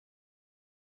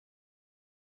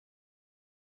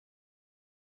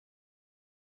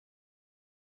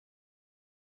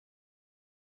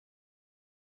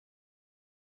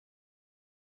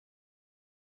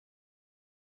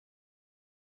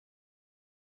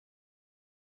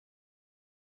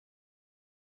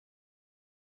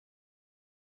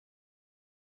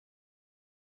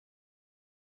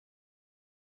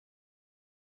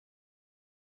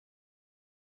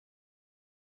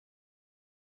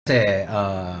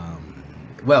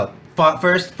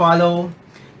First follow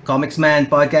Komiksman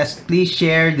podcast. Please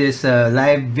share this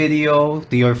live video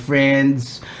to your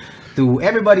friends, to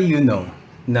everybody you know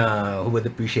who would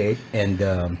appreciate. And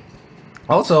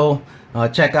also,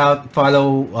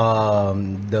 follow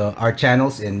our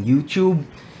channels in YouTube,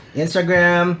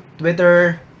 Instagram,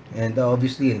 Twitter, and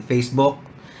obviously in Facebook.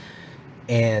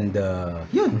 And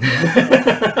yun.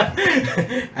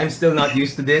 I'm still not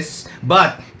used to this,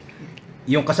 but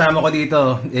yung kasama ko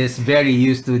dito is very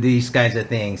used to these kinds of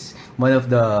things. One of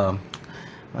the,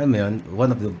 I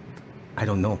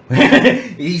don't know.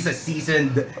 He's a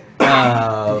seasoned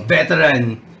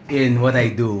veteran in what I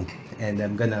do, and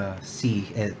I'm gonna see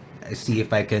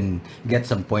if I can get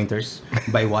some pointers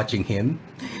by watching him.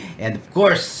 And of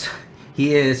course,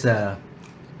 he is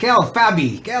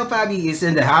Fabie. Fabie is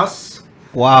in the house.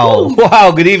 Wow. Woo!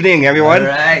 Wow. Good evening, everyone.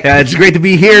 All right. It's great to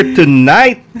be here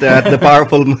tonight at the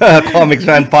Powerful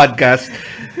Komiksman podcast.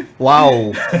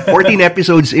 Wow. 14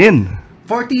 episodes in.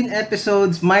 14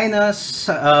 episodes minus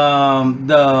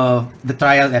the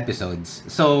trial episodes.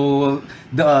 So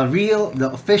the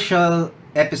official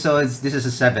episodes, this is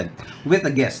the 7th with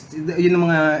a guest. Yun ang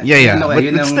mga But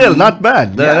it's still not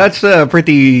bad. That's a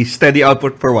pretty steady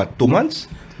output for what? 2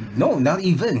 months? No, not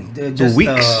even. Just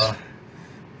 2 weeks.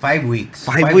 5 weeks.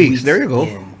 5 weeks. There you go.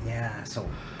 Yeah, so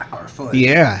powerful.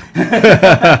 Yeah.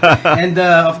 And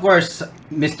of course,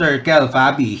 Mr.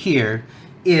 Fabie here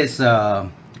is a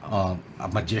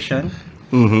magician,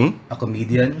 a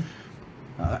comedian,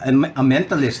 a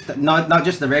mentalist, not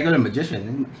just the regular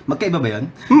magician. Magkaiba ba yun?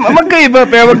 Magkaiba,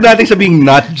 pero wag natin sabing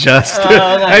not just.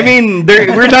 I mean,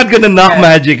 we're not gonna knock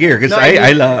magic here because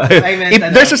I love.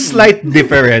 There's a slight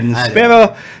difference,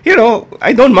 pero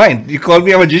I don't mind. You call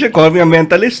me a magician, call me a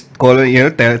mentalist,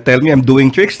 tell me I'm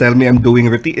doing tricks, tell me I'm doing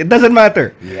routine. It doesn't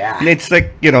matter. Yeah. It's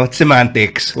like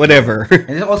semantics, whatever.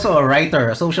 And he's also a writer,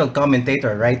 a social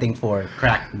commentator, writing for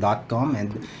Crack.com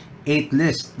and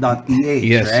 8list.ph.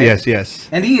 Yes, right? yes.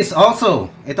 And he is also,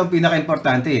 itong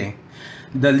pinaka-importante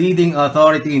the leading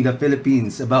authority in the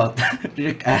Philippines about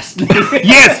Rick Astley.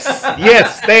 Yes,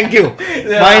 thank you.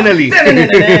 Finally.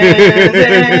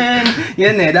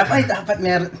 Yan dapat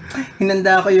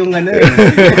hinanda ko yung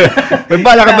May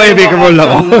bala ka ba yung big roll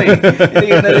ako? Hindi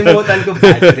ko nalimutan ko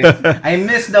pa. I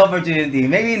missed the opportunity.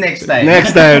 Maybe next time.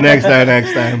 Next time.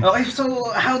 Okay, so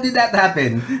how did that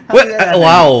happen?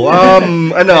 Wow.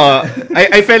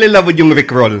 I fell in love with yung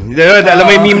Rick roll. Alam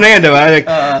mo yung meme na yan, diba?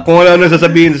 Like, kung ano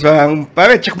sasabihin,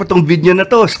 pare, check mo tong video na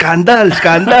to. Scandal.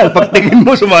 Pagtingin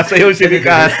mo, sumasayaw si Rick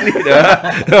Astley.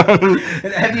 Diba?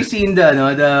 Have you seen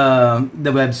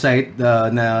the website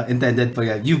na intended for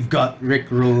You've Got Rick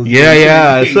Rolled?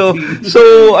 Yeah.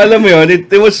 So alam mo yun, it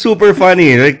was super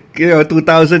funny. Like,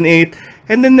 2008.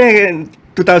 And then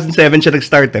 2007 siya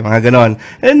nag-start mga ganon.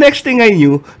 And next thing I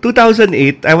knew,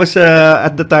 2008, I was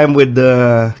at the time with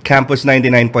the Campus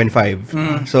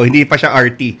 99.5. So hindi pa siya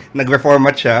RT.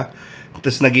 Nag-reformat siya.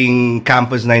 Tapos naging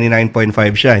Campus 99.5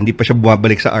 siya. Hindi pa siya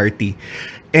bumabalik sa RT.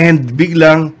 And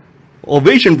biglang,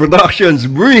 Ovation Productions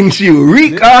brings you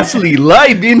Rick Astley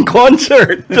live in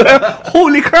concert.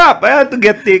 Holy crap! I had to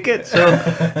get tickets. So,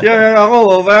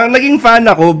 naging fan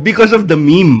ako because of the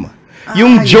meme.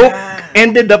 Yung joke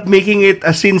ended up making it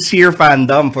a sincere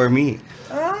fandom for me.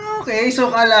 Okay, so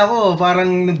kala ko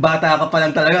parang bata ka pa lang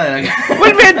talaga.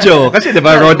 Well, medyo. Kasi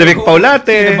diba, Roderick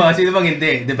Paulate. Sino bang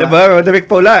hindi? Diba, Roderick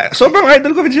Paulate. Sobrang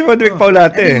idol ko si Roderick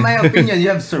Paulate. In my opinion, you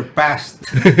have surpassed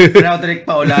Roderick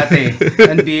Paulate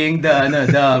and being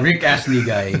the Rick Astley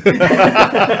guy.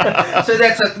 So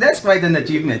that's quite an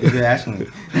achievement, if you ask me.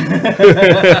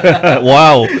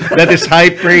 Wow, that is high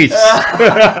praise.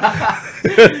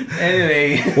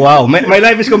 Anyway. Wow, my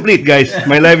life is complete, guys.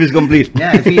 My life is complete.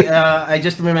 Yeah, I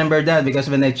just remember that because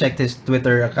when I checked his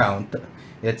Twitter account,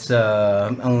 it's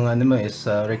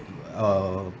Rick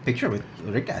picture with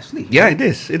Rick Astley. Yeah, it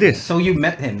is. So you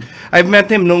met him? I've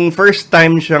met him nung first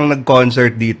time siyang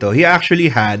nag-concert dito. He actually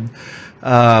had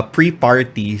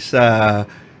pre-party sa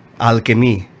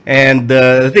Alchemy. And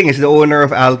the thing is, the owner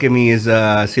of Alchemy is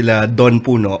sila Don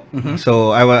Puno.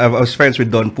 So I was friends with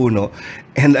Don Puno.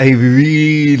 And I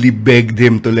really begged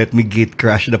him to let me gate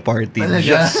crash the party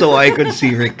just so I could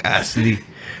see Rick Astley.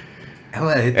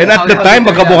 Well, and at the time,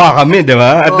 magkabuka kami, di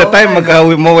ba? At the time,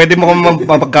 pwede mo kong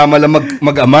mapagkamala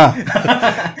mag-ama.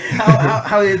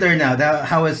 How did it turn out?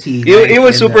 How was he? It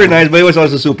was super nice, but it was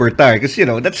also super tired. Because,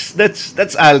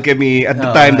 that's Alchemy. At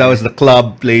the time, that was the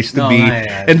club place to be.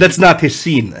 And that's not his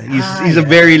scene. He's a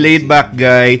very laid-back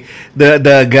guy.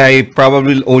 The guy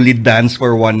probably only danced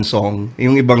for one song.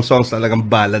 Yung ibang songs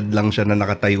talagang ballad lang siya na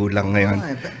nakatayo lang ngayon.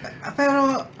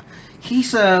 Pero,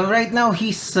 he's, right now,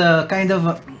 he's kind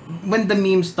of... when the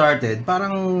meme started,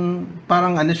 parang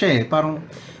ano siya eh, parang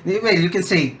well, you can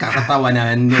say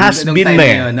kakatawanan Has nung been time na na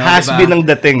eh. yun, no? Has Diba? been ang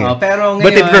dating eh. Pero ngayon,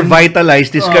 but it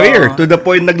revitalized his career to the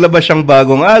point naglabas siyang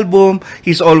bagong album.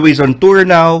 He's always on tour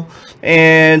now.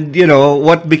 And, you know,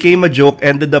 what became a joke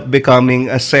ended up becoming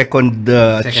a second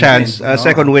chance, win. a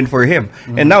second win for him.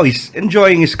 And now he's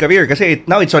enjoying his career kasi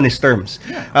now it's on his terms.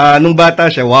 Nung bata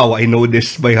siya, wow, I know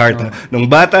this by heart. Nung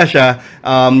bata siya,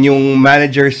 yung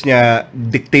managers niya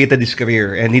dictated his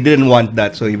career and he didn't want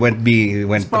that. So he went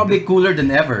He's probably cooler than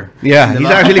ever. Yeah,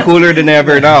 he's actually cooler than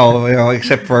ever now, you know,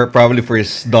 except for probably for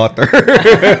his daughter.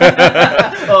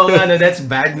 Oh, no, that's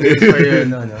bad news for you,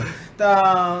 no.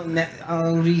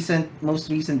 Ang most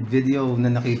recent video na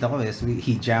nakita ko is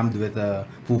he jammed with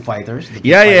Foo Fighters.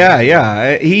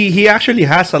 Yeah. He actually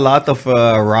has a lot of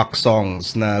rock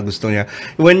songs na gusto niya.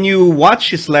 When you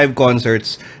watch his live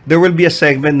concerts, there will be a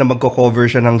segment na magko-cover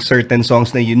siya ng certain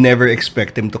songs na you never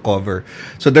expect him to cover.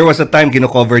 So there was a time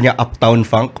kino-cover niya Uptown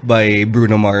Funk by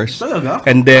Bruno Mars. Talaga?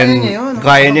 And then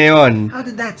kaya niya yun. How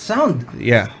did that sound?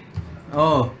 Yeah.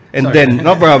 Oh. And sorry. then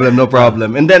no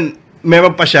problem. And then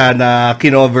meron pa siya na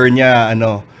kinover niya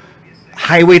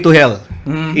Highway to Hell,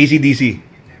 AC/DC.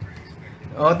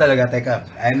 Oh, talaga, teka.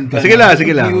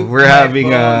 Sige lang. We're having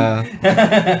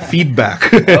feedback.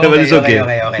 But it's okay.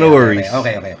 No worries.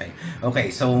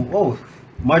 Okay, so,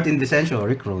 Martin Vicencio,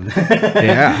 Rickroll.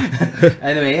 Yeah.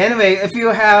 Anyway, if you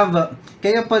have,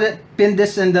 can you pin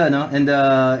this in the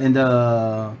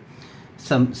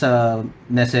sa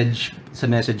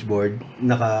message board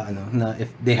na if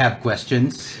they have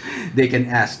questions they can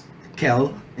ask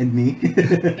Kel and me.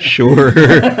 Sure.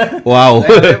 Wow.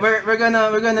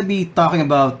 we're gonna be talking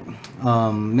about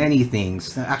many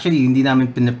things. Actually, hindi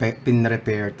namin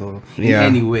pinrepare to in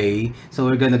any way, so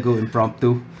we're gonna go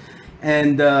impromptu.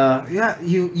 And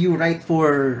you write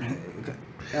for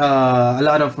a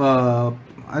lot of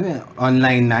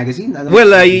online magazine?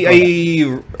 Well,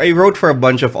 I wrote for a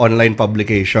bunch of online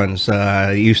publications.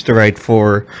 I used to write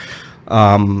for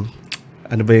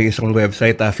ano ba yung isang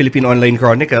website? Philippine Online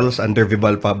Chronicles under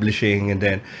Vibal Publishing, and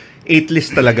then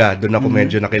 8list talaga. Doon ako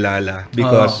medyo nakilala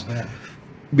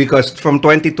because from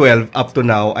 2012 up to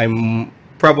now, I'm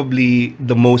probably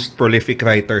the most prolific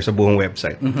writer sa buong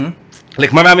website.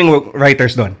 Like maraming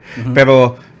writers doon.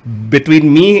 Pero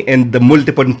between me and the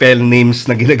multiple pen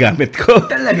names na ginagamit ko.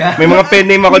 Talaga? May mga pen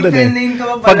name ako doon Pen name ka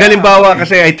pa pala. Pag halimbawa,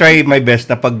 kasi I try my best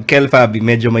na pag Kel Fabie,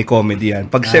 medyo may comedy yan.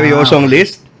 Pag seryosong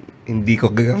list, hindi ko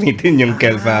gagamitin yung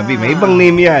Kel Fabie. May ibang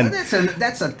name yan.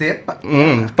 That's a tip.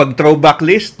 Pag throwback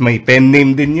list, may pen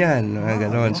name din yan.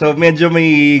 Ganon. So, medyo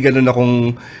may ganon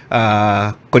akong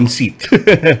conceit.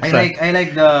 I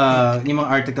like yung mga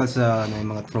articles sa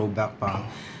yung mga throwback pa.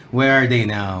 Where are they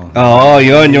now? Oo,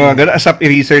 yun. Yung mga ganun. Asap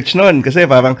i-research nun. Kasi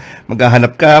parang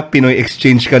maghahanap ka, Pinoy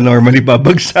exchange ka normally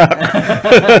babagsak.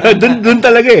 dun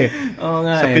talaga eh. Oo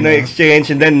nga. Sa Pinoy exchange.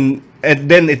 And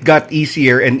then it got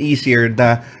easier and easier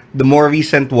na the more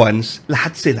recent ones,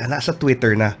 lahat sila nasa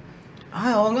Twitter na.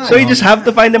 Oo nga. So you just have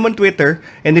to find them on Twitter.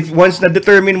 And if once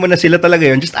na-determine mo na sila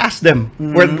talaga yun, just ask them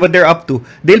what they're up to.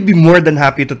 They'll be more than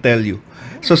happy to tell you.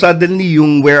 So suddenly,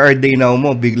 yung Where Are They Now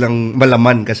mo, biglang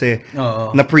malaman kasi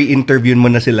na pre-interview mo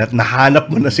na sila at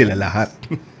nahanap mo na sila lahat.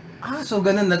 So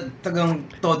ganun, tagang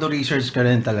todo research ka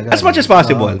rin talaga. As much as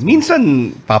possible.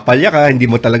 Minsan, papalya ka, hindi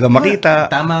mo talaga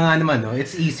makita. Tama nga naman, no?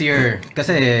 It's easier.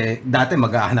 Kasi dati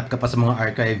maghahanap ka pa sa mga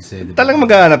archives. Diba? Talagang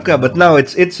maghahanap ka. But now,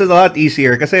 it's a lot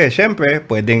easier. Kasi, syempre,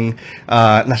 pwedeng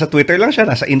nasa Twitter lang siya,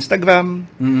 nasa Instagram.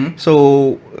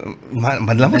 So,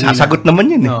 madlang sasagot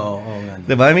naman yun eh.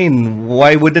 Diba? I mean,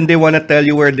 why wouldn't they wanna tell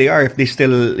you where they are if they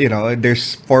still,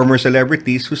 there's former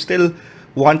celebrities who still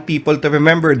want people to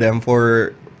remember them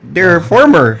for their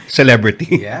former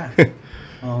celebrity. Yeah.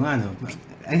 Oo nga, no.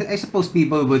 I suppose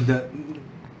people would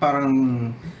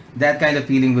parang that kind of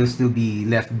feeling will still be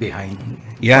left behind.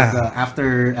 Yeah. Pag,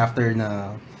 after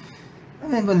na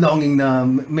longing na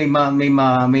may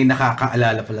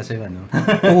nakakaalala pala sa'yo, ano?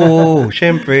 Oo,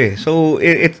 syempre. So,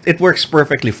 it works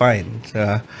perfectly fine.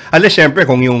 Unless, syempre,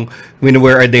 kung yung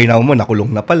Where Are They Now mo, nakulong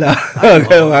na pala.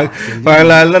 Parang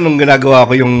lalo nung ginagawa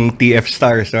ko yung TF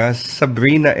Stars,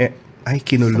 Sabrina, ay,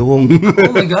 kinulong. Oh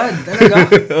my God, talaga?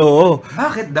 Oo.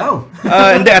 Bakit daw?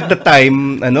 Hindi, at the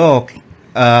time,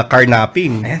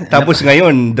 carnapping. Tapos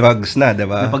ngayon, drugs na,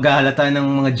 diba? Napaghahalata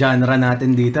ng mga genre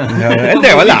natin dito. Hindi,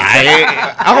 wala.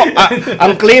 Ako,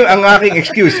 ang aking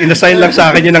excuse, inassign lang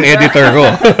sa akin yun ng editor ko.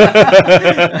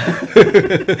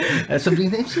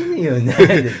 Sabrina M, sino yun?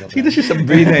 Sino si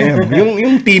Sabrina M?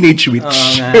 Yung teenage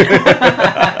witch.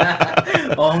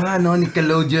 Oo nga, no,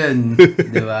 Nickelodeon.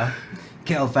 Diba?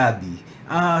 Kel Fabie.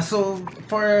 So,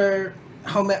 for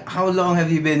how long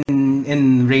have you been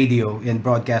in radio, in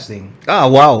broadcasting?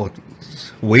 Wow.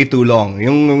 Way too long.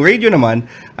 Yung radio naman,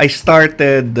 I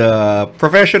started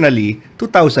professionally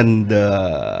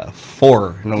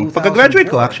 2004. Nung 2004? pagka-graduate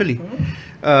ko actually.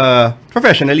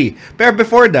 Professionally. Pero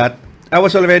before that, I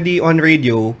was already on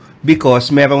radio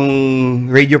because merong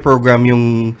radio program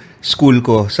yung school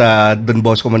ko sa Don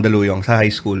Bosco, Mandaluyong, sa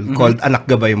high school, called Anak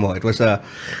Gabay Mo. It was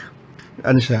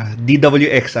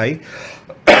DWXI.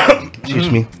 Excuse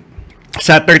me.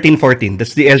 Sa 1314,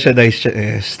 that's the El Shaddai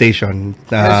station.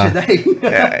 El Shaddai?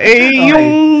 Okay.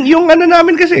 yung ano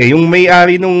namin kasi, yung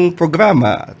may-ari nung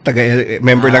programa,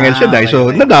 member lang El Shaddai,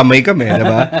 so nadamay kami,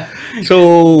 diba? So,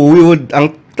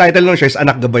 ang title ng show is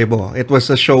Anak Gabay Mo. It was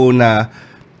a show na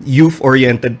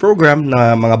youth-oriented program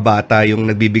na mga bata yung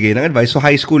nagbibigay ng advice. So,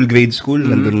 high school, grade school,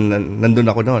 nandun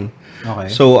ako noon. Okay.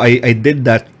 So, I did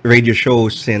that radio show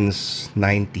since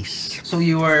 90s. So,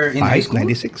 you were in high school?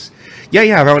 96?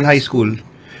 Yeah, around high school.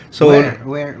 So,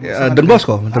 Where? Don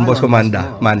Bosco,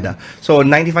 Manda. So,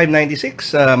 95,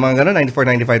 96, mga ganun,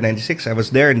 94, 95, 96, I was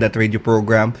there in that radio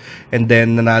program. And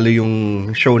then, nanalo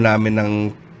yung show namin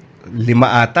ng 5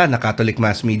 ata na Catholic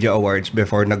Mass Media Awards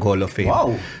before nag-Hall of Fame.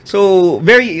 Wow. So,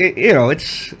 very,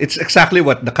 it's exactly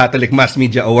what the Catholic Mass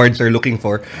Media Awards are looking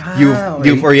for.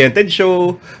 Youth-oriented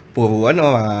show, puro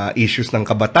issues ng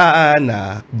kabataan,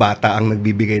 na bata ang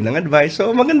nagbibigay ng advice.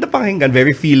 So, maganda pakinggan.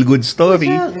 Very feel-good story.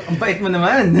 Ang bait mo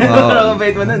naman. Ang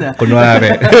bait mo nun,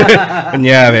 Kunyari.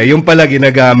 Yung pala,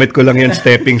 ginagamit ko lang yung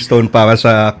stepping stone para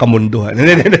sa kamunduhan.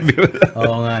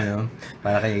 Oo nga, no?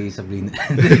 Para kay Sabrina.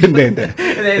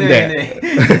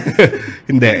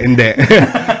 Hindi.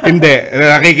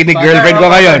 Nakikinig girlfriend ko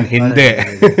ngayon. Hindi.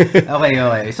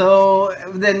 Okay. So,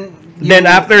 then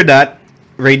after that,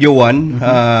 Radio 1,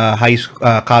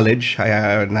 college,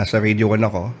 nasa Radio 1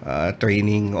 ako,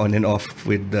 training on and off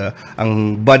with,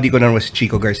 ang buddy ko na was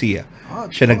Chico Garcia.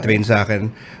 Siya nag-train sa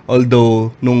akin. Although,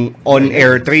 nung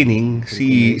on-air training,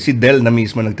 si Del na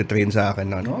mismo nagtitrain sa akin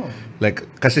noon. Like,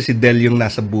 kasi si Del yung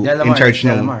nasa in charge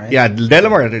ng... Right? Yeah,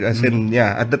 Delamar, as in,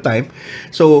 at the time.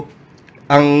 So,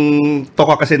 ang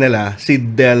toka kasi nila, si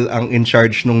Del ang in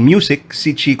charge ng music,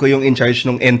 si Chico yung in charge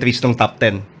ng entries ng top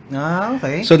 10.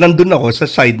 Okay. So, nandun ako sa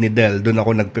side ni Del. Doon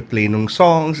ako nagpe-play ng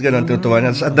songs, gano'n, tutuwa.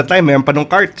 At the time, mayroon pa nung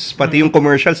carts. Pati yung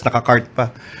commercials, naka-cart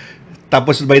pa.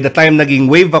 Tapos, by the time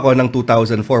naging Wave ako ng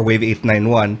 2004, Wave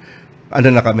 891, ano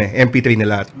na kami, MP3 na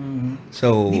lahat.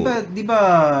 So, Di ba,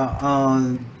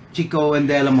 Chico and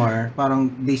Delamar,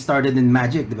 parang they started in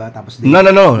Magic, di ba? Tapos No.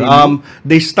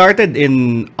 They started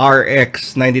in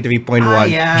RX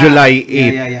 93.1, July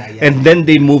 8. And then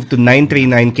they moved to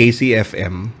 939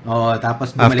 KCFM.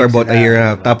 Tapos bumalik after about a year.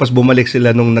 Diba? Tapos bumalik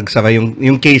sila nung nagsara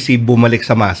yung KC, bumalik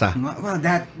sa masa. Well,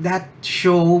 that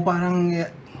show parang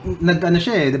nag-ano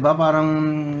siya, di ba? Parang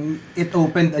it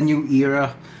opened a new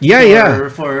era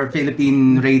for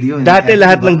Philippine radio. Dati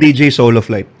lahat ng DJ solo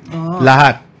flight.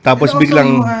 Lahat. Tapos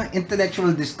biglang intellectual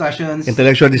discussion,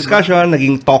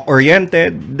 naging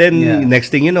talk-oriented. Then next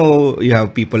thing you know, you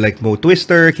have people like Mo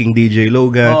Twister, King DJ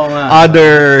Logan,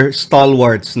 other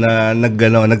stalwarts na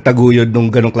nagtaguyod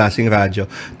nung ganong klaseng radyo.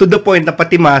 To the point na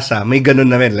pati masa, may ganon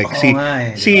na rin. Like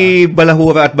si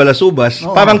Balahura at Balasubas,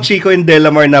 parang Chico and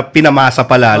Delamar na pinamasa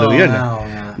palalo yun.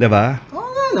 Diba?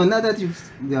 No, now that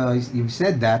you've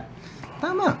said that,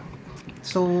 tama.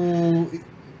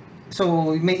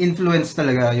 So, may influence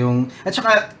talaga yung... At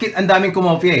saka, ang daming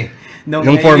kumopya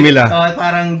yung formula.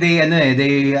 Parang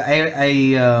I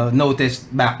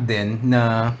noticed back then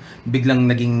na biglang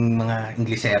naging mga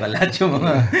Inglesera lahat yung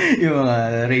mga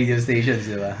radio stations,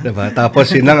 di ba? Diba? Tapos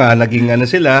yun na nga, naging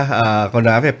sila,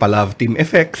 kunwari, pa-love team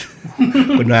effect.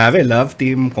 Kunwari, love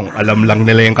team, kung alam lang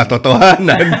nila yung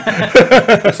katotohanan.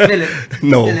 Still it.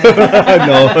 No.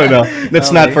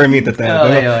 That's not for me to tell.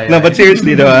 No, but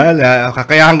seriously, diba?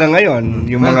 Kaya hanggang ngayon,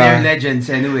 yung mga... they're legends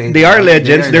anyway. They are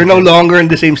legends. They're no longer in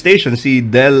the same station. Si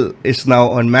Del is now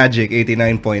on Magic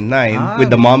 89.9 with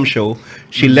the Mom Show.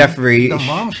 She left The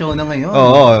Mom Show na ngayon.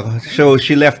 So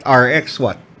she left RX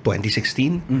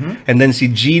 2016? And then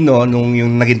si Gino, nung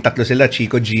yung naging tatlo sila,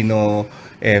 Chico, Gino,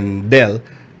 and Del,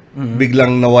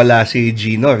 biglang nawala si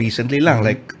Gino recently lang,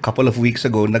 like couple of weeks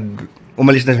ago,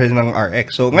 umalis na siya ng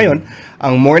RX. So ngayon,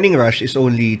 ang morning rush is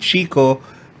only Chico,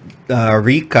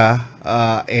 Rika,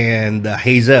 and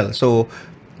Hazel. So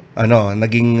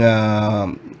naging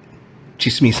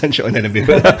chismisan siya na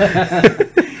nabibala.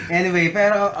 Anyway,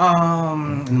 pero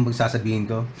anong magsasabihin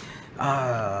ko?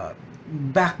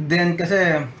 Back then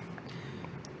kasi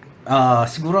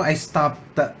siguro I stopped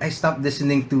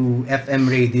listening to FM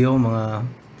radio mga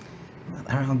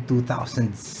around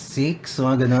 2006 so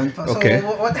ganun. So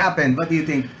what happened? What do you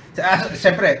think?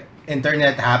 Siyempre,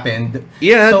 internet happened.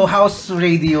 Yeah. So how's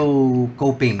radio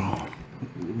coping?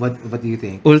 What do you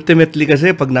think? Ultimately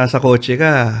kasi pag nasa kotse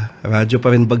ka, radyo pa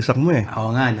rin bagsak mo eh.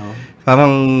 Oo nga, no?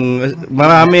 Parang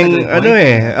maraming That's a good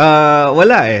point.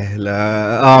 wala eh.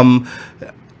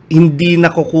 Hindi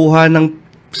nakukuha ng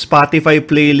Spotify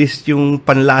playlist yung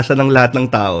panlasa ng lahat ng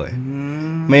tao eh.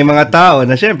 May mga tao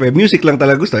na syempre music lang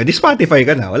talaga gusto. Di Spotify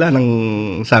ka na, wala nang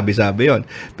sabi-sabi yon.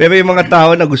 Pero yung mga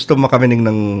tao na gusto makarinig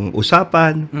ng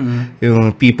usapan,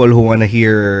 yung people who wanna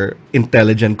hear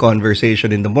intelligent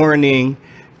conversation in the morning,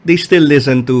 they still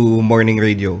listen to morning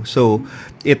radio. So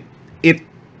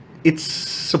it's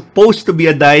supposed to be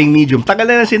a dying medium. Tagal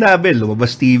na sinabi,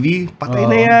 lumabas TV, patay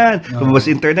na yan. Lumabas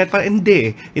internet,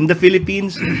 hindi. In the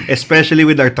Philippines, especially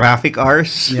with our traffic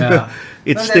hours,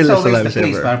 it's still as alive as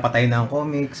ever. Parang patay na ang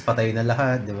comics, patay na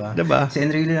lahat, di ba? Diba? Si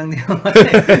Enrile lang din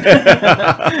patay.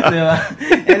 Di ba?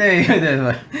 Anyway,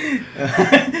 diba?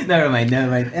 Never mind.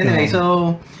 Anyway,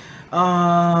 so,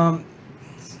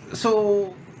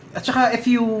 at saka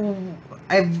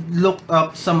I've looked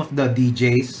up some of the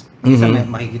DJs. Minsan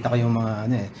makikita ko yung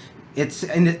mga it's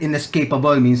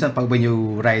inescapable minsan pag when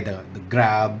you ride the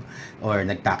Grab or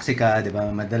nag-taxi ka, 'di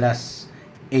ba? Madalas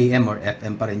AM or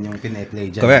FM pa rin yung pina-play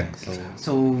dyan. Correct.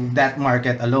 So that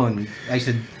market alone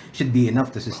should be enough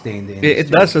to sustain the industry.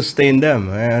 It does sustain them.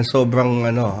 Sobrang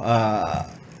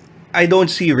I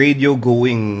don't see radio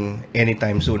going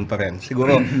anytime soon pa rin.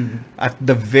 Siguro, at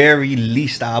the very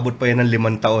least, aabot pa yan ng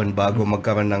 5 taon bago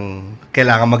magkaroon ng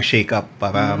kailangan mag-shake up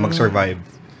para mag-survive.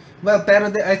 Well, pero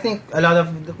I think a lot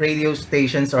of the radio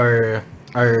stations are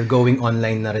going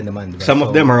online na rin naman. Diba? Some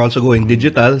of them are also going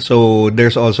digital, so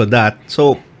there's also that.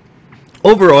 So,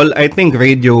 overall, I think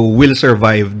radio will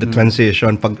survive the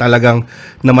transition pag talagang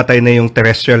namatay na yung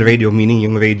terrestrial radio, meaning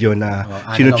yung radio na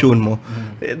sinutune mo.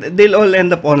 They'll all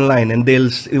end up online and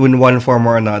they'll, in one form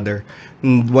or another.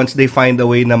 And once they find a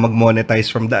way na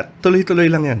mag-monetize from that, tuloy-tuloy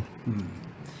lang yan.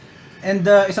 And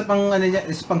isa pang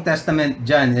testament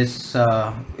dyan is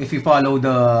if you follow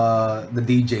the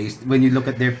DJs, when you look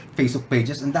at their Facebook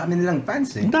pages, ang dami nilang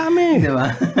fans eh. Ang dami. Di ba?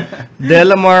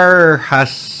 Delamar has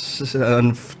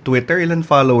on Twitter, ilan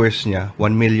followers niya?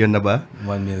 1 million na ba?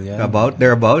 1 million.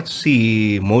 Thereabouts.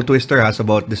 Si Mo Twister has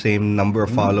about the same number of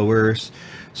followers.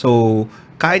 So,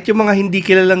 kahit yung mga hindi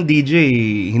kilalang DJ,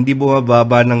 hindi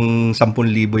bumababa ng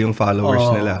 10,000 yung followers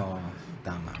nila.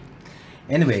 Tama.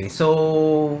 Anyway,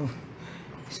 so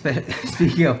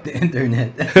speaking of the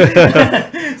internet.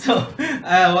 So,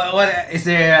 what is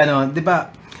there, di ba?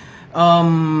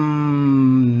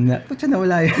 Putya,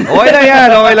 nawala yun. Okay lang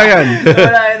yan.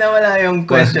 nawala yung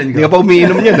question ko. Hindi ka pa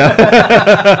umiinom niyan, ha?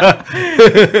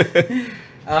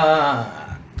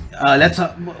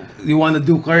 You want to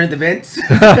do current events?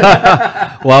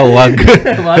 Wow, wag.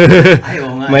 Ay,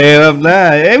 oo nga. Mahirap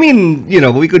na. I mean,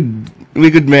 we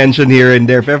could mention here and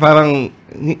there, pero parang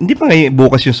hindi pa ngayon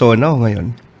bukas yung Sona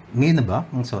ngayon. Ngayon na ba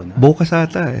ang Sona? Bukas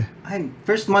ata eh. Ay,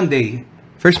 first Monday.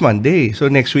 So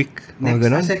next week.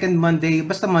 Second Monday,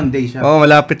 basta Monday siya.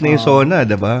 Malapit na yung Sona,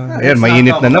 diba? Ayan,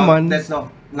 mainit na naman. Let's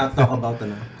not talk about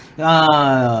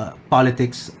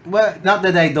politics. Well, not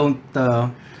that I don't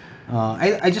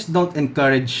I just don't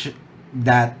encourage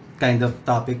that kind of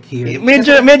topic here.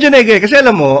 Medyo nege kasi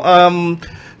alam mo,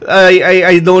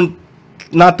 I don't,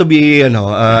 not to be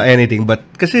anything, but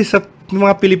kasi sa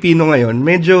mga Pilipino ngayon,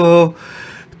 medyo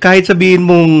kahit sabihin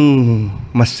mong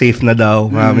mas safe na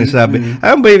daw, marami sabi.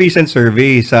 Alam ba yung recent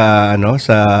survey sa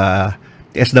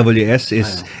SWS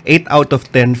is 8 out of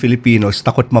 10 Filipinos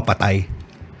takot mapatay.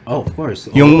 Oh, of course.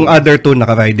 Yung other 2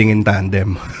 naka-riding in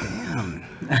tandem.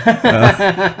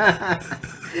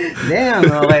 Damn,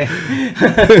 okay.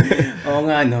 Oo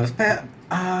nga, no.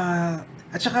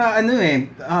 At saka,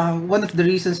 one of the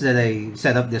reasons that I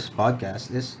set up this podcast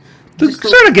is to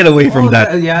sort of get away from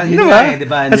that. Yeah,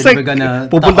 diba? It's like,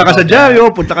 pupunta ka sa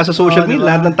dyaryo, punta ka sa social media,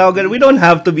 lahat ng tao, we don't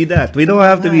have to be that. We don't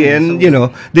have to be, and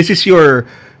this is your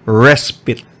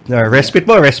respite. Respite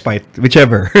mo, respite,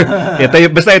 whichever.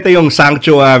 Basta ito yung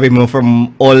sanctuary mo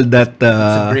from all that.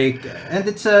 It's a break. And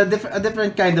it's a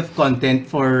different kind of content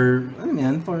for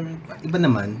iba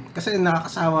naman. Kasi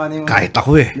nakakasawa na yung... Kahit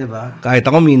ako Diba? Kahit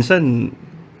ako minsan,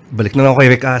 balik na ako kay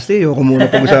Rick Astley, ako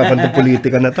muna pag-usapan ng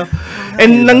politika na to.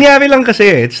 And nangyari lang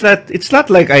kasi, it's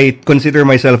not like I consider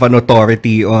myself an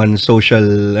authority on social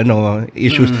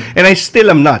issues. And I still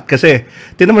am not kasi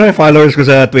tinan mo na yung followers ko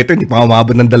sa Twitter, hindi pa ako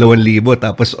umabot ng 2,000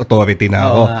 tapos authority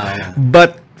na ako.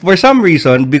 But for some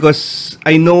reason, because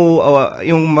I know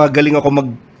yung magaling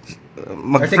ako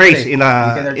mag-phrase in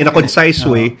a concise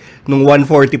way, nung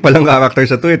 140 pa lang character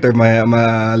sa Twitter,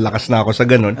 malakas na ako sa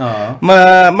ganun.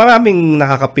 Maraming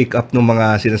nakaka-pick up ng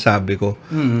mga sinasabi ko.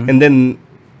 And then,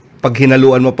 pag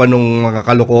hinaluan mo pa nung mga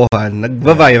kalokohan,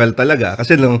 nagva-viral talaga.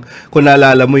 Kasi kung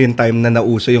naalala mo yung time na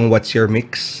nauso yung What's Your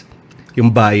Mix,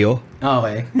 yung bio.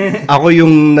 Okay. Ako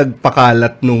yung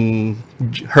nagpakalat nung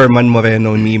Herman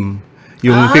Moreno meme.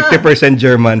 Yung 50%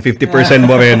 German, 50%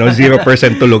 Moreno,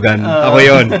 0% tulugan. Ako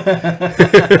yun.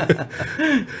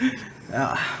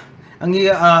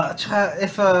 Tsaka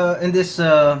if in this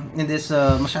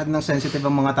masyado nang sensitive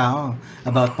ang mga tao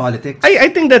about politics. I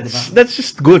think that's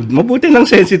just good. Mabuti lang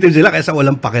sensitive sila kaysa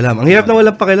walang pakialam. Ang hirap na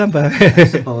walang pakialam pa. I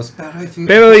suppose.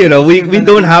 Pero we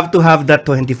don't have to have that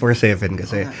 24/7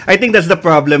 kasi. I think that's the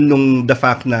problem the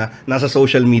fact na nasa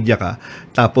social media ka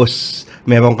tapos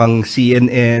meron kang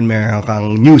CNN, meron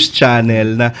kang news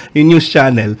channel na yung news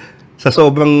channel sa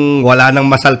sobrang wala nang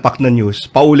masalpak na news,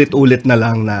 paulit-ulit na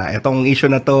lang na itong issue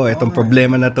na to, itong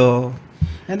problema na to.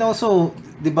 And also,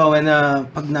 di ba,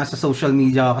 pag nasa social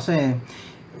media kasi,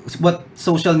 what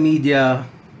social media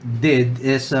did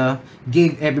is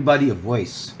gave everybody a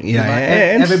voice. Yeah,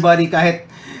 diba? Everybody, kahit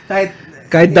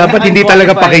dapat hindi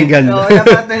talaga pakinggan.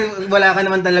 Dapat wala ka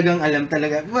naman talagang alam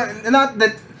talaga. Not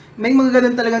that may mga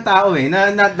ganun talagang tao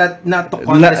not to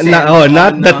condescend.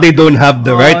 Not that they don't have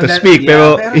the right to speak,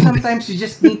 pero sometimes you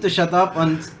just need to shut up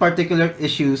on particular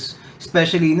issues,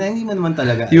 especially na hindi mo naman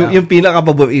talaga alam. Yung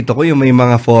pinaka-paborito ko, yung may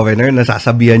mga foreigner na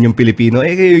sasabihan yung Pilipino,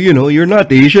 you're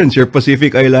not Asians, you're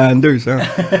Pacific Islanders.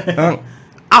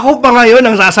 Ako pa ngayon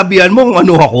ang sasabihan mo kung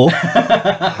ano ako.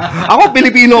 Ako,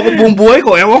 Pilipino ako buong buhay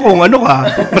ko. Ewan kung ano ka.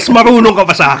 Mas marunong ka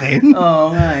pa sa akin.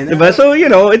 Oo nga. Diba? So,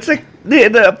 it's like,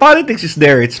 the politics is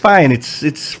there. It's fine.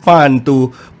 It's fun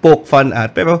to poke fun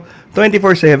at. Pero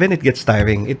 24/7, it gets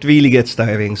tiring. It really gets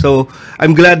tiring. So,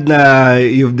 I'm glad na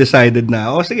you've decided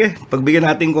na, sige,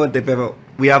 pagbigyan natin konti. Pero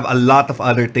we have a lot of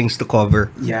other things to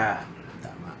cover. Yeah.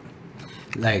 Tama.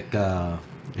 Like,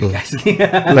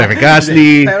 Larry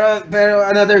Gasly. pero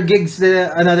another gig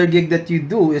that you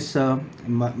do is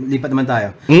lipat naman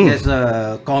tayo. Is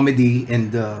comedy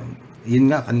and yun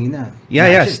nga kanina.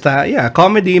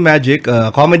 Comedy magic,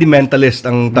 comedy mentalist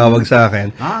ang tawag sa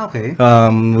akin. Okay.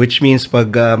 Which means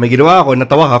pag may ginawa ako,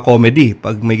 natawa ka, comedy.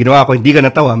 Pag may ginawa ako, hindi ka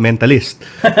natawa, mentalist.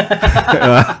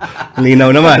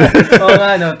 Linaw naman.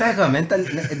 nga, no. Teka,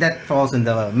 that falls in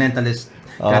the mentalist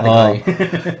category.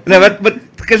 No, but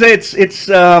kasi it's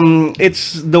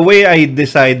the way I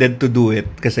decided to do it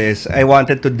kasi I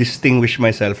wanted to distinguish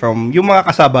myself from yung mga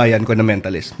kasabayan ko na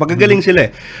mentalist. Magagaling sila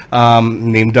eh.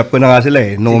 Name drop ko na nga sila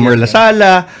eh. Nomer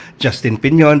Lasala, Justin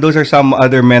Piñon, those are some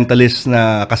other mentalists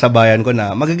na kasabayan ko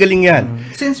na magagaling yan.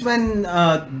 Since when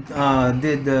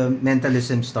did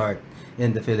mentalism start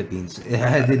in the Philippines?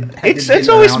 It's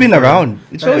always been around.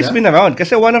 It's always been around.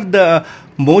 Kasi one of the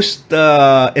most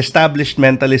established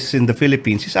mentalists in the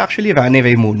Philippines is actually Rani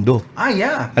Raimundo.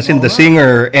 Yeah. As in the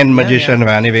singer and magician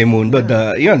Rani Raimundo.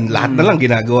 Lahat na lang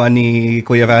ginagawa ni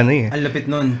Kuya Rani. Ang lupit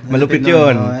nun. Malupit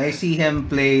yun. I see him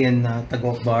play in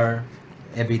Tagok Bar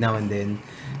every now and then.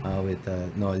 With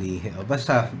Nolly.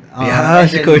 Basta.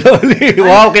 Si Kuya Nolly.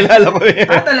 Wow, kilala ko yan.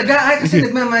 Talaga? Kasi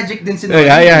nagma-magic din si Nolly.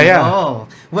 Yeah. Oh.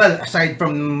 Well, aside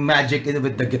from magic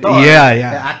with the guitar. Yeah.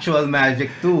 The actual magic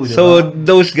too. Diba? So,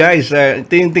 those guys,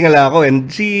 tingala ko.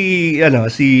 And si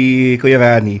Kuya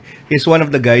Rani is one of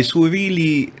the guys who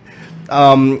really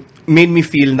made me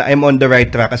feel na I'm on the right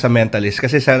track as a mentalist.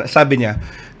 Kasi sabi niya,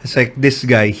 it's like, this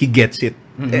guy, he gets it.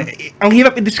 Ang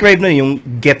hirap i-describe na yung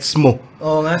gets mo.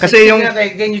 Nga. Kasi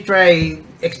can you try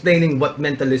explaining what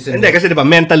mentalism is? Hindi, kasi diba,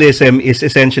 mentalism is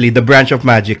essentially the branch of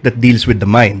magic that deals with the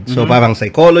mind. So, parang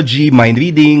psychology, mind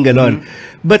reading, ganon.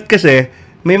 But kasi,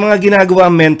 may mga ginagawa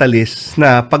mentalist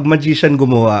na pag magician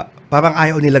gumawa, parang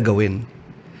ayaw nila gawin.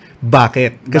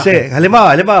 Bakit? Kasi,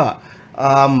 halimbawa,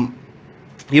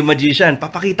 yung magician,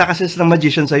 papakita kasi ng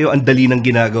magician sa'yo, ang dali ng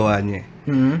ginagawa niya.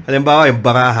 Halimbawa, yung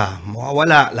baraha,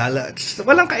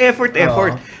 walang ka-effort.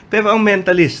 Pero ang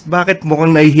mentalist, bakit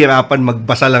mukhang nahihirapan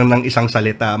magbasa lang ng isang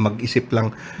salita, mag-isip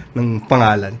lang ng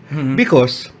pangalan?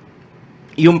 Because,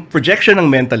 yung projection ng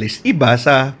mentalist, iba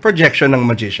sa projection ng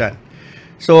magician.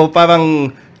 So,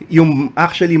 parang, yung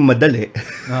actually madali,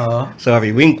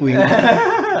 sorry, wink.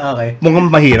 Okay.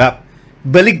 Mukhang mahirap.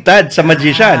 Baligtad sa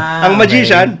magician. Ang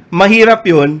magician, mahirap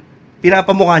yun,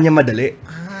 pinapamukha niya madali.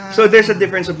 So, there's a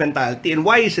difference of mentality. And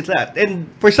why is it that? And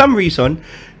for some reason,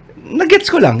 nagets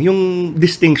ko lang yung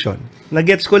distinction.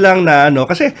 Nagets ko lang na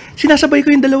kasi sinasabay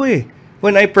ko yung dalawa eh.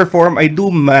 When I perform, I do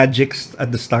magics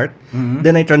at the start,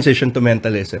 then I transition to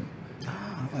mentalism.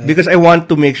 Because I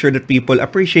want to make sure that people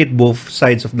appreciate both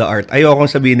sides of the art. Ayokong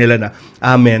sabihin nila na,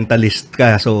 mentalist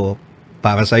ka, so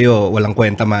para sa'yo, walang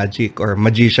kwenta magic or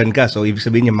magician ka. So, ibig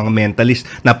sabihin yung mga mentalist,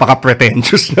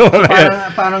 napaka-pretentious na mga yan.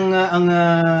 Parang ang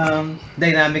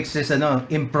dynamics is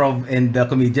improv and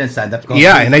comedian, stand-up comedy.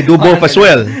 Yeah, and I do both as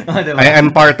well. Diba?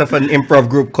 I'm part of an improv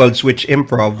group called Switch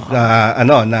Improv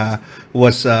na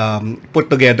was put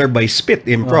together by Spit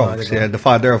Improv. The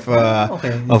father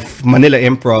of Manila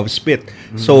Improv, Spit.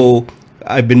 So,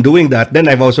 I've been doing that. Then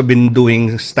I've also been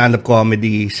doing stand-up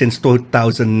comedy since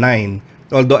 2009.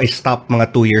 Although I stopped mga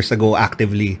 2 years ago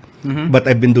actively. But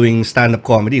I've been doing stand-up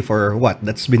comedy for what?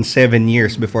 That's been 7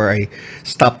 years before I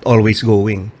stopped always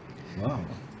going. Wow.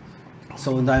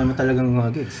 So, ang dami mo talagang mga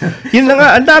gigs. Yun na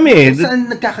nga, ang dami eh. Saan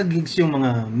nagkaka-gigs yung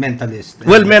mga mentalist?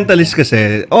 Well, mentalist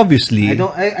kasi, obviously.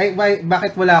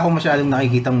 Bakit wala akong masyadong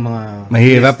nakikitang mga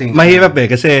Mahirap eh.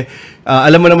 Kasi,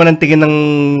 alam mo naman ang tingin ng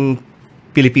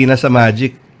Pilipinas sa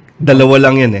magic. Dalawa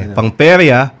lang yan eh.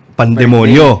 Pang-perya,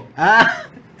 pandemonyo.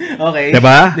 Okay.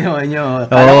 Diba? Demonyo.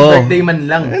 Kala ko birthday man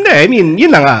lang. Hindi, I mean,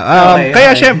 yun na nga.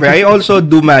 Kaya syempre, I also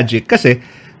do magic. Kasi,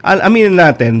 aminin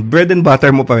natin, bread and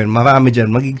butter mo pa rin. Marami dyan.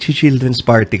 Mag-children's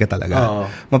party ka talaga.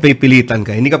 Mapipilitan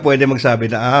ka. Hindi ka pwede magsabi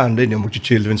na, hindi,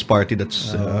 mag-children's party.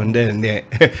 That's, hindi.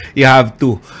 You have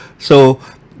to. So,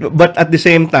 but at the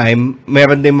same time,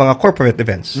 meron din mga corporate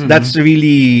events. That's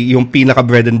really yung pinaka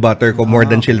bread and butter ko more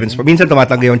than children's party. Minsan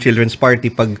tumatanggi yung children's party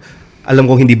pag alam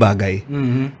kong hindi bagay.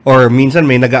 Or minsan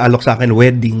may nag-aalok sa akin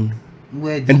wedding.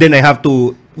 And then I have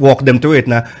to walk them through it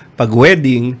na pag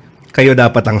wedding, kayo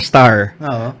dapat ang star.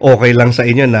 Okay lang sa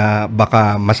inyo na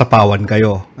baka masapawan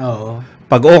kayo.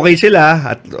 Pag okay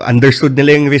sila at understood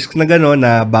nila yung risk na gano'n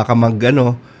na baka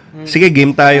sige,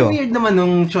 game tayo. Weird naman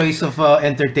nung choice of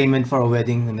entertainment for a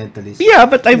wedding mentalist. Yeah,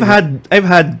 but I've had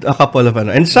a couple of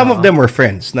and some of them were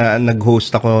friends na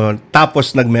nag-host ako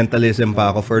tapos nag-mentalism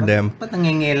pa ako for them. Ba't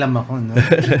nangingilam ako, no?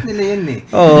 Nila yun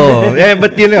eh.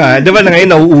 But yun nga, di ba na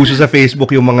ngayon nauuso sa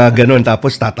Facebook yung mga ganun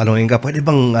tapos tatanungin ka, pwede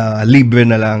bang libre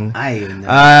na lang?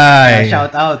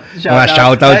 Shout out. Shout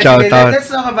out.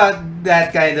 Let's talk about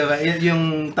that kind of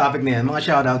yung topic na yan, mga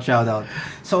shout out.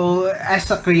 So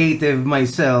as a creative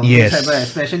myself,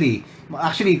 especially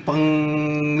actually pang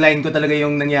line ko talaga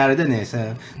yung nangyari dun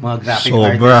sa mga graphic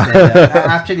artist.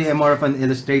 Actually I'm more of an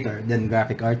illustrator than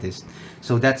graphic artist.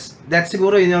 So that's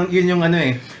siguro yun yung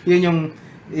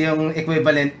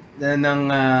equivalent ng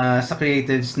sa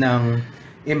creatives ng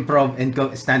improv and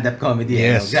stand-up comedy,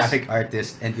 graphic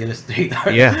artist and illustrator.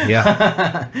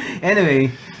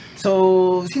 Anyway,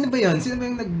 so, sino ba yun? Sino ba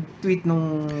yung nag-tweet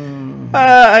nung...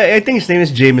 I think his name is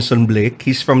Jameson Blake.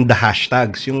 He's from the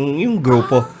hashtags. Yung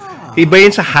grupo. Iba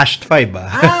yun sa #5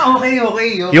 Okay.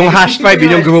 Yung #5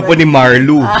 yun yung grupo ni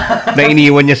Marlu na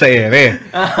iniwan niya sa ere.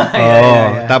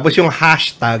 Tapos yung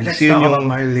hashtags, yun yung...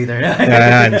 Marlu later.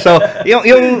 So,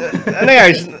 yung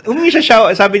humingi siya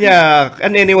shout, sabi niya,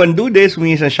 can anyone do this?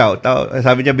 Humingi siya shout out.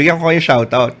 Sabi niya, bigyan ko kayo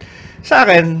shout out. Sa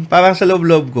akin, parang sa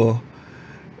loob-loob ko,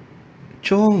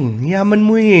 Chong, yaman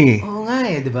mo eh. Oo nga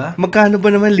eh, di ba? Magkano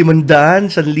ba naman?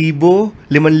 500? 1,000?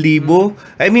 5,000?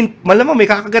 I mean, malamang may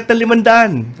kakagat na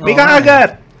 500. May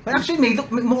kakagat. Actually,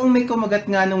 mukhang may kumagat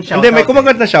nga nung shoutout. Hindi, may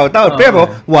kumagat na shoutout.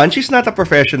 Pero, one, she's not a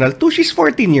professional. Two, she's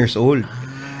 14 years old.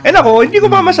 And ako, hindi ko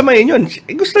mamasamayin yun.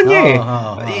 Gusto niya eh.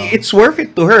 It's worth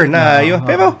it to her na yun.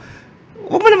 Pero,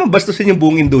 huwag mo naman bastusin yung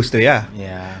buong industriya.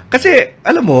 Kasi,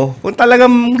 alam mo, kung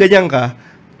talagang ganyan ka,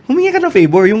 humingi ka ng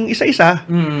favor, yung isa-isa.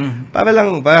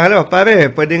 Pare,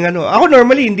 pwedeng ako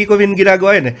normally, hindi ko rin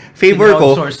ginagawa yun eh. Favor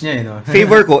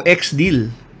ko,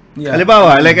 X-deal.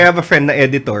 Halimbawa, like I have a friend na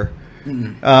editor.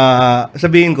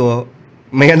 Sabihin ko,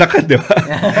 may anak ka, di ba?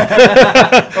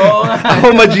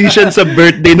 Ako magician sa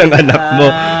birthday ng anak mo.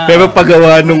 Pero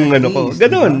paggawa nung ko.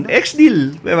 Ganun,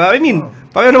 X-deal. Diba? I mean,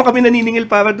 parang naman kami naniningil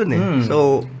para dun eh.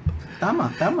 So,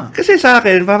 tama. Kasi sa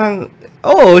akin, parang,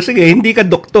 sige, hindi ka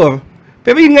doktor.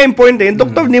 Pero yun nga yung point eh. Yung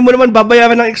doktor, hindi mo naman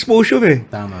babayaran ng exposure eh.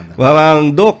 Tama. Parang,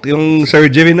 Doc, yung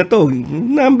surgery na to,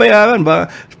 nabayaran.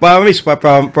 Promise,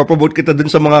 papromote kita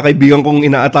dun sa mga kaibigan kong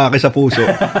inaatake sa puso.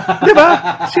 Di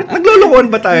ba?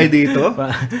 Naglulukuhan ba tayo dito?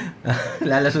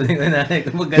 Lalasunin ko na ko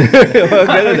maganda.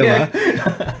 Maganda, di ba?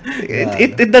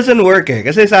 It doesn't work eh.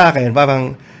 Kasi sa akin,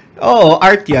 parang,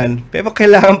 art yan. Pero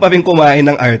kailangan pa rin kumain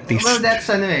ng artist. Well, that's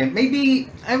maybe,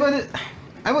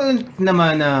 I wouldn't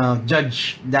naman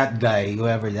judge that guy,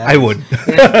 whoever that I would.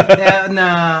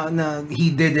 na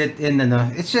he did it in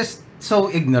it's just so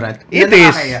ignorant. It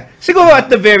is. Siguro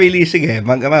at the very least, sige,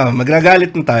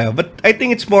 magnagalit na tayo. But I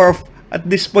think it's more of, at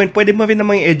this point, pwede mo rin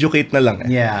naman educate na lang.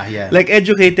 Yeah. Like,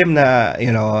 educate him na,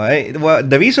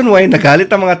 the reason why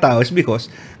nagalit ang mga tao is because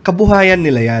kabuhayan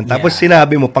nila yan. Tapos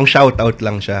sinabi mo, pang shoutout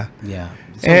lang siya. Yeah.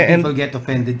 So people get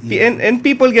offended easily. And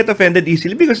people get offended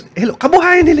easily because, hello,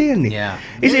 kabuhayan nila yan eh. Yeah.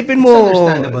 Isipin It's mo,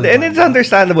 understandable and naman. it's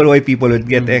understandable why people would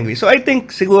get angry. So I think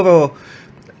siguro,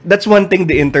 that's one thing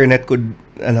the internet could,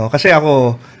 kasi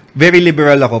ako, very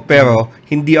liberal ako, pero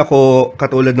hindi ako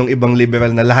katulad ng ibang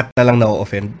liberal na lahat na lang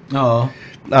na-offend. Oo.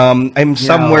 I'm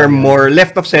somewhere more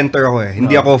left of center ako eh.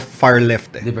 Hindi ako far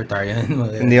left eh. Libertarian.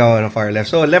 Hindi ako far left.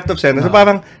 So, left of center. So,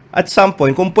 parang at some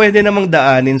point, kung pwede namang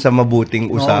daanin sa mabuting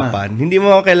usapan, hindi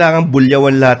mo kailangan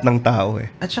bulyawan lahat ng tao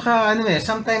eh. At saka,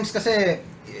 sometimes kasi,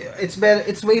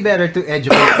 it's way better to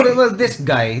educate. Well, this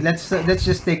guy, let's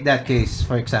just take that case,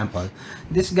 for example.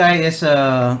 This guy is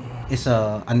an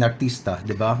artista,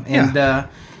 di ba? And,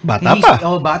 bata pa.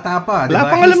 Bata pa. Wala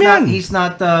pang alam yan. He's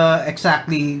not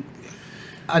exactly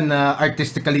an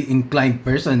artistically inclined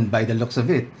person by the looks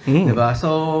of it. Diba?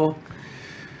 So,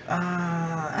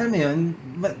 alam mo yun,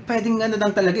 pwedeng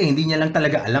lang talaga eh. Hindi niya lang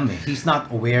talaga alam eh. He's not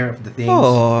aware of the things.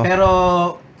 Pero,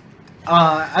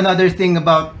 another thing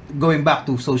about going back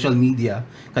to social media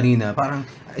kanina, parang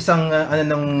isang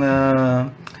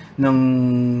ng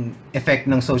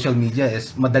effect ng social media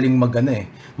is madaling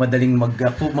manguyog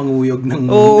ng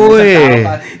isang tao.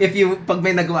 If pag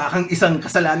may nagawa kang isang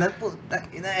kasalanan, puta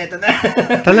ina, eto na.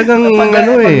 Talagang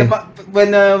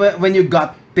when you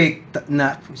got picked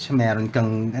na meron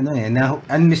kang na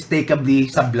unmistakably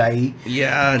sablay.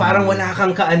 Yan. Parang wala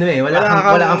kang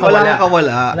wala kang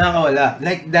kawala.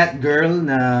 Like that girl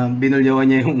na binulyawan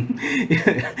niya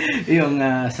yung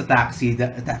sa taxi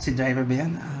driver ba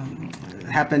yan?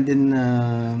 Happened in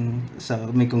sa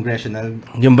may congressional.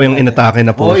 Yung ba yung inatake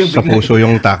na po sa puso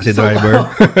yung taxi driver?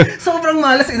 Sobrang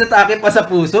malas inatake pa sa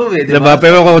puso eh, diba?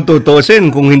 Pero kung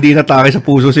tutusin, kung hindi inatake sa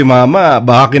puso si mama,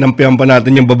 baka kinampihan pa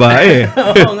natin yung babae.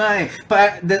 Oo nga eh.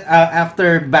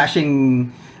 After bashing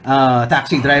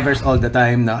taxi drivers all the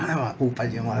time na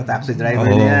kupal yung mga taxi driver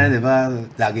niya, di ba?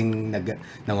 Laging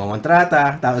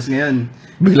nangongontrata. Tapos ngayon,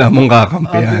 bigla mong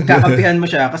kakampihan. Kakampihan mo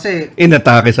siya kasi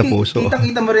inatake sa puso.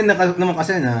 Kita mo rin naman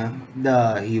kasi na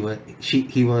he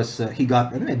got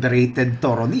berated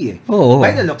thoroughly eh.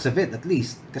 By the looks of it at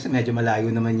least. Kasi medyo malayo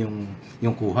naman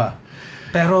yung kuha.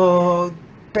 Pero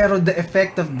the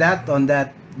effect of that on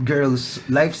that girl's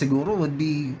life siguro would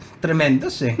be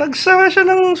tremendous eh. Nagsara siya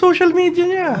ng social media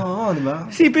niya. Oo, di ba?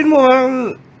 Isipin mo,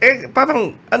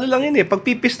 parang lang yun eh,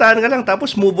 pagpipistahan ka lang,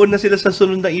 tapos move on na sila sa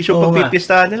sunod na issue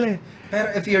pagpipistahan nila eh.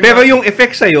 Pero yung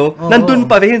effect sa'yo, nandun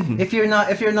pa rin. If you're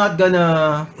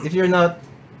not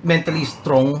mentally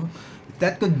strong,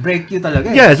 that could break you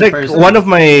talaga. Yeah, it's like one of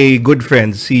my good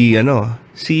friends, si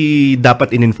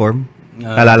Dapat In-Inform.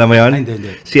 Alala mo yun?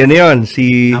 Hindi. Si yun?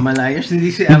 Si Amalayers?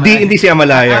 Hindi si Amalayers. Hindi si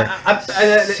Amalayer.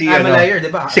 Si Amalayer, di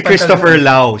ba? Si Christopher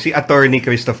Lau. Si attorney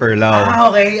Christopher Lau.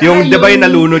 Okay. Yung, di ba yung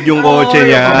nalunod yung kotse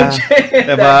niya?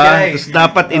 Diba? Tapos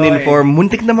dapat in-inform.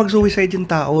 Muntik na mag-suicide yung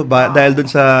tao dahil dun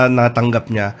sa natanggap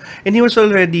niya. And he was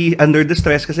already under the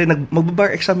stress kasi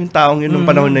magbabar exam yung taong yun nung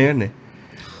panahon na yun eh.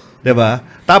 Diba?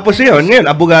 Tapos yun, ngayon,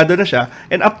 abogado na siya.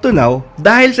 And up to now,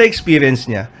 dahil sa experience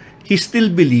niya, he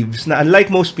still believes na, unlike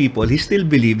most people, he still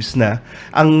believes na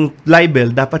ang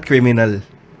libel dapat criminal.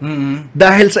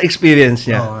 Dahil sa experience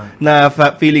niya, na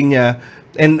feeling niya,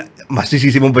 and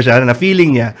masisisi mo ba siya, na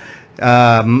feeling niya,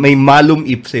 may malum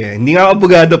ipse. Hindi nga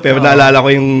abogado, pero naalala ko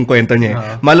yung kwento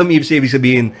niya. Malum ipse, ibig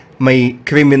sabihin, may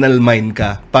criminal mind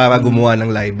ka para gumawa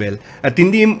ng libel. At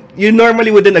hindi, you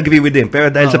normally wouldn't agree with him, pero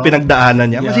dahil sa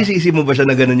pinagdaanan niya, masisisi mo ba siya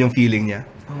na ganun yung feeling niya?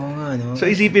 So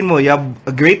isipin mo, you have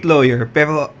a great lawyer,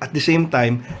 pero at the same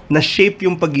time, na-shape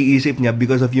yung pag-iisip niya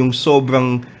because of yung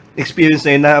sobrang experience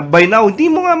na yun, na by now,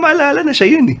 hindi mo nga maalala na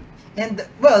siya yun eh. And,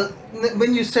 well,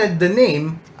 when you said the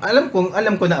name, alam ko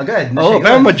na agad.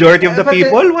 Pero majority of the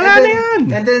people, wala na yan.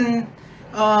 And then,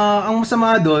 ang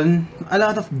masama doon, a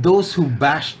lot of those who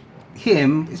bashed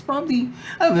him is probably,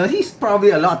 I don't know, he's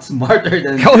probably a lot smarter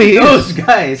than those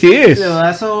guys. He is.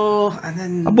 Diba? So, and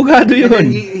then, abogado yun.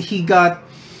 And then he got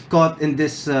caught in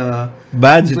this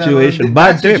bad situation,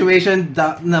 bad trip. Situation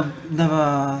na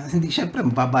hindi, syempre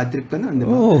mababad trip ka nun, di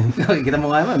ba? Kita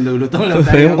mo nga naman, lulutong lang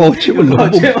tayo. Yung kotse mo,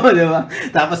 di ba?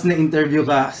 Tapos na-interview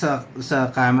ka sa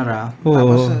camera.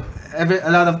 Tapos a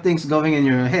lot of things going in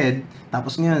your head.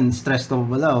 Tapos ngayon, stressed ka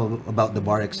pala about the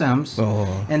bar exams.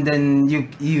 And then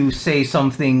you say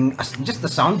something, just a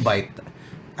soundbite.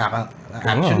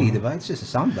 Actually, di ba? It's just a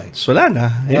soundbite. So, wala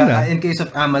na. In case of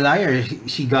Amalayer,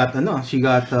 she got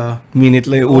minute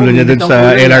lang yung ulo niya dun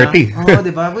sa LRT.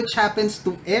 Di ba? Which happens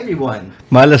to everyone.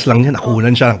 Malas lang yan,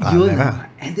 nakunan siya ng camera.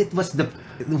 And it was the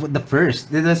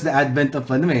first. It was the advent of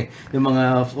yung mga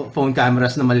phone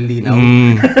cameras na malilinaw.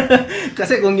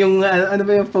 Kasi kung yung ano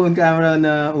ba yung phone camera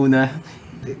na una,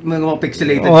 mga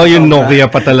pixelated. Oh, yung Nokia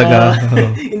pa talaga.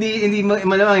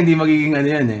 Malamang hindi magiging ano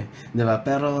yan eh. Diba?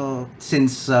 Pero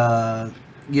since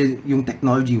yung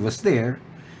technology was there,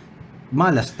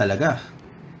 malas talaga.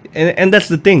 And that's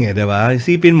the thing eh, di ba?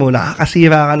 Isipin mo,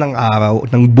 nakakasira ka ng araw,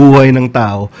 ng buhay ng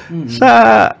tao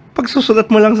sa pagsusulat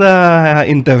mo lang sa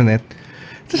internet.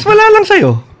 Tapos wala lang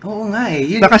sa'yo. Oo nga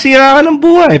eh. Nakasira ka ng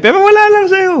buhay, pero wala lang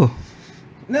sa'yo.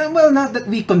 Well, not that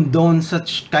we condone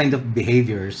such kind of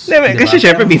behaviors. Diba? Kasi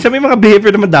syempre, minsan may mga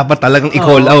behavior naman dapat talagang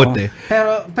i-call out eh.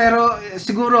 Pero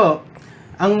siguro,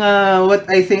 ang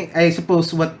I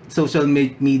suppose what social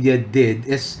media did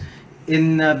is,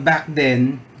 back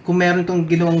then, kung meron kang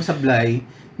ginawang sablay,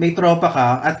 may tropa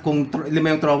ka, at kung 5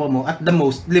 yung tropa mo, at the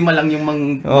most, 5 lang yung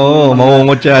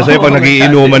maungot siya sa'yo pag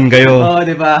nagiinuman kayo. Oo,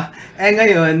 di ba?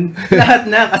 ngayon, lahat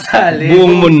na kasali.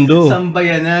 Buong mundo.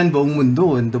 Sambayanan, buong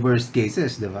mundo, in the worst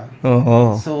cases, di ba?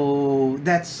 Oo. So,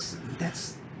 that's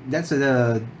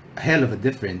a hell of a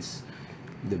difference.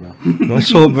 Di ba?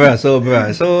 Sobra. So,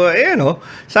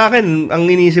 sa akin, ang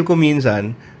inisip ko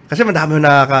minsan, kasi may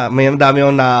mga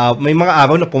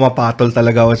araw na pumapatol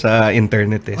talaga ako sa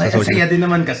internet eh. Sa Saya din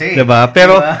naman kasi. Diba?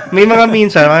 Pero may mga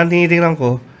minsan, tinitingnan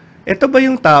ko, ito ba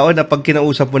yung tao na pag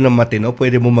kinausap mo ng matino,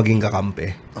 pwede mo maging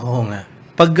kakampi? Oo nga.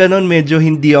 Pag ganun, medyo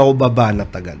hindi ako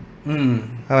babanat agad.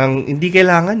 Hindi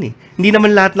kailangan eh. Hindi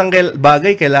naman lahat ng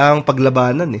bagay kailangang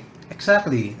paglabanan eh.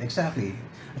 Exactly. At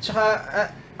saka,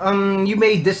 you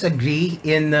may disagree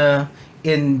in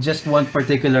just one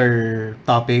particular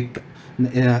topic,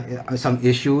 some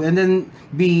issue, and then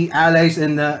be allies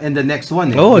in the next one.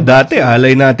 Dati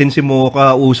alay natin si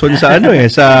Mocha Uson sa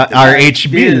sa RH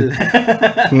bill.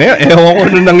 Ngayon, ewan ko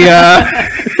nung nangyari.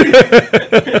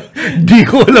 Di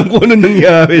ko alam kung ano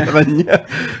nangyari sa kanya.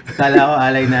 Kala ko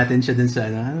alay natin siya dun sa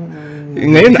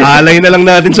Ngayon, alay na lang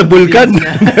natin sa Bulkan.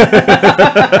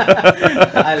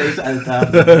 Alay sa altar.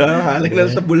 Alay na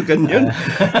lang sa Bulkan yun.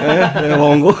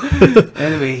 Ewan ko.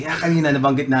 Anyway, kanina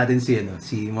nabanggit natin si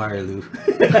Marlu.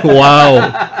 Wow.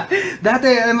 Dati,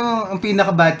 ang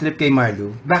pinaka-bad trip kay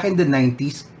Marlu, back in the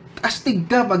 90s, astig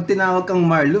ka pag tinawag kang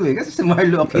Marlu eh. Kasi si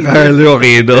Marlu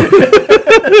Aquino.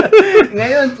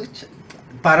 Ngayon,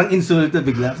 parang insulto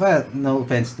bigla. No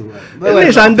offense to her.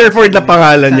 Sanderford na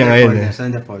pangalan niya ngayon eh.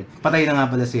 Sanderford. Patay na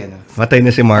nga pala si Patay na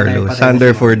si Marlo.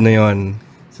 Sanderford na yon.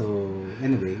 So,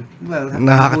 anyway. Well,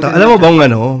 nakakatawa. Alam mo bang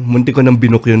munti ko nang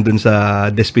binuk yun dun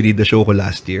sa Despedida show ko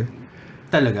last year.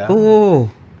 Talaga? Oo.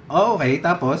 Okay,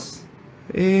 tapos?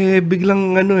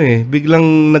 Biglang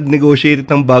nag-negotiate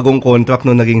ng bagong contract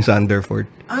nung naging Sanderford.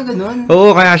 Ganun?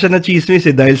 Oo, kaya siya na-chismis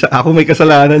dahil ako may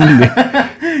kasalanan din eh.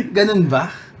 Ganun ba?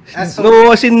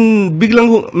 No, as in,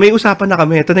 biglang may usapan na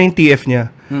kami. Ito na yung TF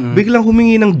niya. Biglang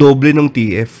humingi ng doble ng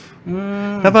TF.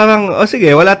 Na parang,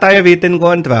 sige, wala tayo written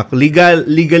contract.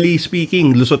 Legally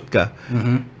speaking, lusot ka.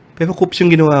 Pero coops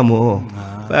yung ginawa mo.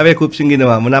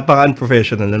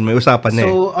 Napaka-unprofessional. May usapan na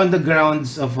So, on the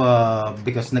grounds of,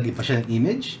 because nag-ipa siya ng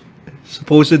image?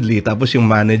 Supposedly, tapos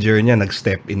yung manager niya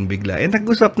nag-step in bigla.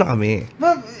 Nag-usap na kami.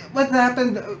 What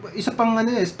happened? Isa pang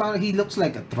is parang he looks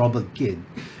like a troubled kid.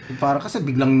 Para kasi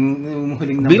biglang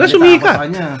sumikat.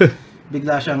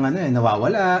 Bigla siyang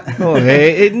nawawala.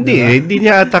 Hindi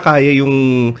niya ata kaya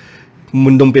yung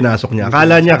mundong pinasok niya.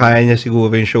 Akala niya kaya niya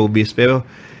siguro yung showbiz, pero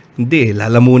hindi,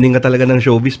 lalamunin ka talaga ng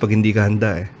showbiz pag hindi ka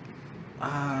handa eh.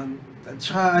 At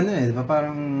saka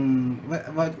parang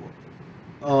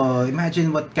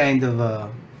imagine what kind of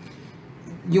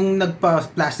yung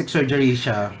nagpa-plastic surgery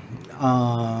siya.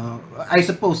 I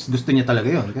suppose gusto niya talaga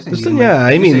yun. Kasi gusto niya.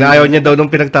 Ayaw niya daw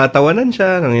nung pinagtatawanan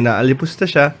siya, nung inaalipusta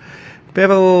siya.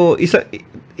 Pero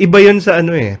iba yun sa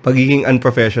pagiging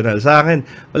unprofessional. Sa akin,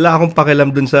 wala akong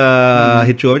pakialam dun sa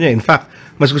hitsura niya. In fact,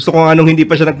 mas gusto ko nga nung hindi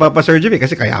pa siya nagpapa-surgery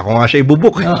kasi kaya ako nga siya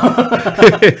ibubuk.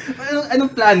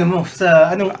 Anong plano mo?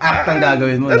 Anong act ang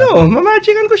gagawin mo?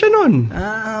 Mamagican ko siya nun.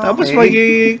 Okay. Tapos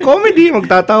comedy,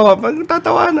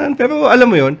 magtatawanan. Pero alam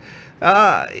mo yun,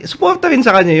 suporta rin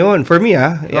sa kanya yun. For me,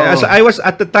 as I was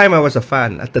at the time, I was a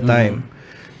fan at the time.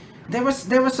 There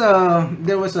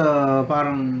was a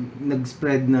parang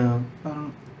nag-spread na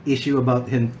parang issue about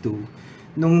him too.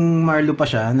 Nung Marlo pa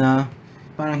siya na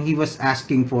parang he was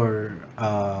asking for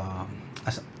a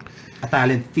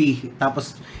talent fee.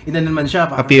 Tapos naman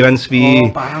siya parang appearance fee.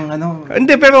 Parang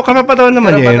Hindi, pero karapatan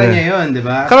naman yun. Karapatan niya yun, di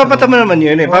ba? Karapatan mo naman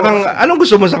yun eh. Parang anong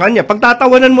gusto mo sa kanya?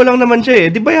 Pagtatawanan mo lang naman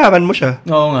siya di bayaran mo siya.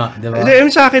 Oo nga, di ba?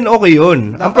 Sa akin okay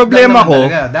yun. Ang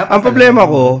problema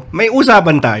ko, may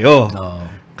usapan tayo.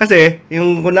 Kasi,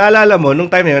 kung naalala mo, nung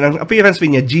time na yun, ang appearance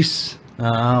fee niya, G's.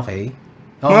 Okay.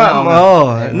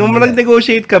 Nung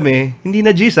nag-negotiate kami, hindi na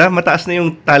G's mataas na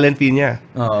yung talent fee niya.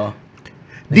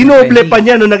 Dinoble pa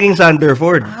niya nung naging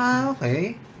Sanderford.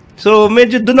 Okay. So,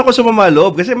 medyo doon ako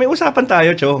sumamaloob kasi may usapan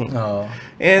tayo, Chong. Oo.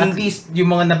 And at least yung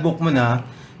mga nabook mo na,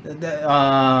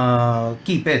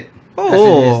 keep it.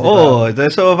 Oo.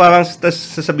 So, parang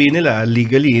sasabihin nila,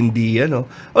 legally, hindi,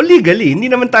 legally, hindi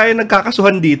naman tayo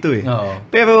nagkakasuhan dito eh. Oo.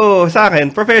 Pero sa akin,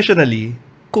 professionally,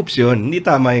 coops yun. Hindi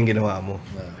tama yung ginawa mo.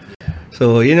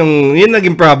 So, yun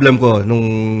naging problem ko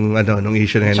nung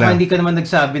issue na yun. Tsaka hindi ka naman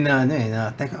nagsabi na,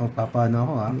 teka,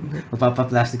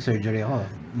 magpapa-plastic surgery ako.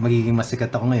 Magiging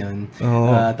masikat ako ngayon.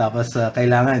 Tapos,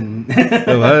 kailangan.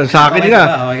 Diba? Sa akin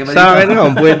nga,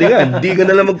 pwede nga. Hindi ka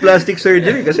na lang mag-plastic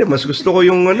surgery kasi mas gusto ko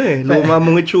yung, luma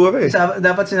mong itsura eh.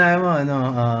 Dapat sinabi mo,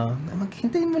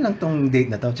 maghintayin mo lang tong date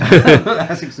na to. Tsaka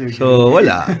plastic surgery. So,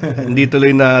 wala. Hindi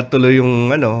tuloy yung,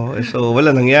 so,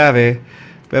 wala nangyari.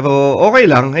 Pero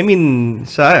okay lang. I mean,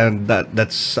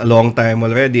 that's a long time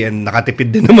already and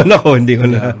nakatipid din naman ako. Hindi ko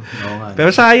na.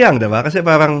 Pero sayang, diba? Kasi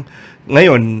parang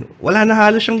ngayon, wala na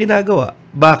halos siyang ginagawa.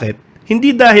 Bakit?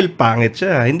 Hindi dahil pangit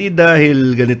siya. Hindi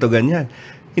dahil ganito, ganyan.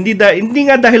 Hindi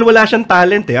nga dahil wala siyang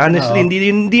talent eh. Honestly,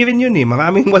 hindi rin yun eh.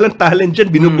 Maraming walang talent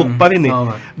dyan. Binubuk pa rin eh.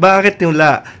 Bakit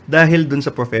wala? Dahil dun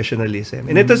sa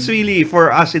professionalism. And it is really, for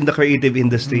us in the creative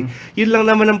industry, yun lang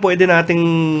naman ang pwede nating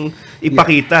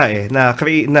ipakita eh. Na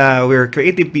we're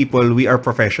creative people, we are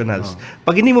professionals.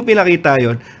 Pag hindi mo pinakita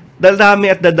yun,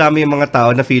 dadami yung mga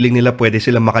tao na feeling nila pwede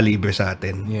silang makalibre sa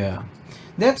atin. Yeah.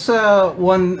 That's I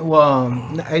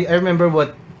remember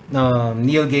what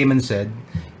Neil Gaiman said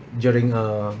during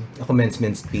a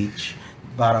commencement speech.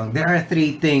 Parang there are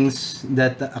 3 things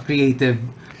that a creative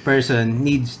person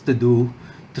needs to do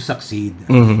to succeed.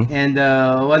 And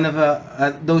one of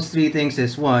those 3 things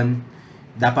is, 1,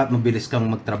 dapat mabilis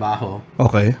kang magtrabaho.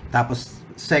 Okay. Tapos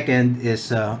second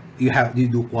is you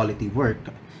do quality work.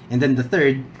 And then the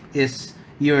third is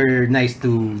you're nice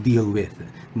to deal with.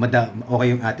 Okay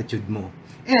yung attitude mo.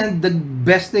 And the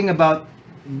best thing about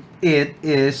it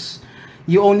is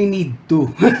you only need 2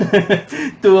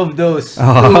 of those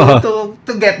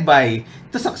to get by,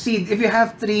 to succeed. If you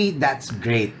have 3, that's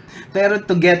great. Pero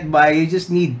to get by, you just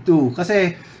need 2.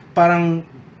 Kasi parang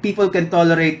people can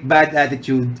tolerate bad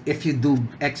attitude if you do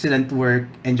excellent work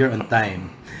and you're on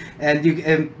time. And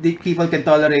people can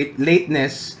tolerate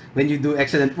lateness when you do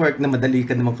excellent work na madali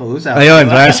ka naman kausap. Ayun,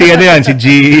 diba? si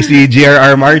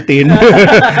G.R.R. Martin.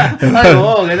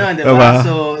 Oo, gano'n, diba?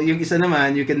 So, yung isa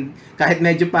naman, you can, kahit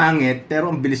medyo pangit, pero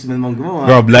ang bilis mo naman gumawa.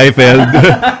 Rob Liefeld.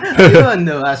 Ayun,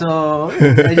 diba? So,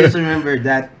 I just remember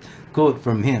that quote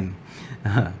from him.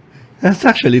 That's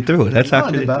actually true.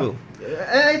 True.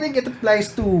 I think it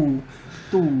applies to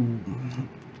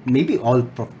maybe all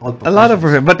a lot of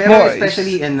but pero more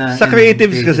especially sa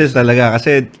creatives kasi talaga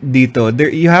kasi dito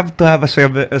you have to have a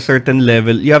certain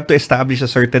level, you have to establish a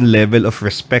certain level of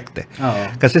respect eh.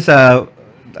 Kasi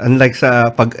unlike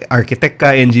sa pag architect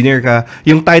ka, engineer ka,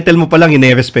 yung title mo pa lang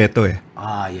inirespeto eh.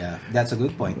 Yeah. That's a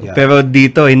good point. Yeah. Pero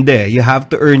dito, hindi. You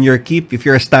have to earn your keep. If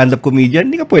you're a stand-up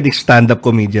comedian, hindi ka pwedeng stand-up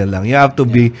comedian lang. You have to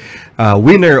be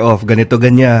winner of ganito,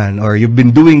 ganyan. Or you've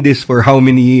been doing this for how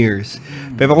many years.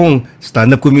 Pero kung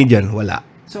stand-up comedian, wala.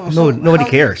 Nobody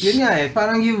cares. Yun nga eh.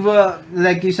 Parang you've,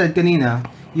 like you said kanina,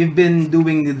 you've been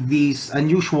doing these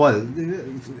unusual.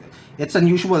 It's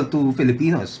unusual to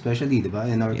Filipinos, especially, di ba?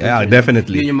 In our culture. Yeah,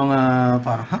 definitely. Yun yung mga,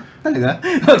 parang, talaga?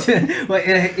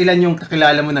 Ilan yung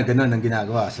kakilala mo na gano'n ang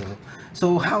ginagawa.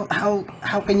 So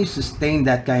how can you sustain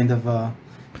that kind of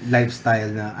lifestyle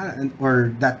na,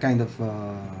 or that kind of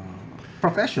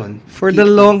profession? For the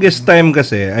longest time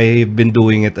kasi, I've been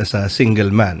doing it as a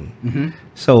single man.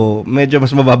 So, medyo mas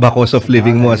mababa cost of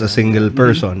living mo as a single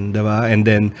person, diba? And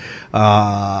then,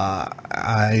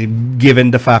 given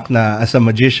the fact na as a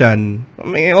magician,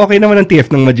 okay naman ang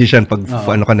TF ng magician pag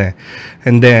ano ka na eh.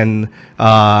 And then,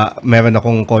 meron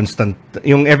akong constant,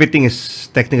 yung everything is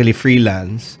technically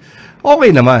freelance,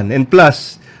 okay naman. And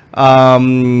plus,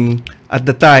 at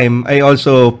the time, I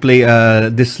also play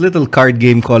this little card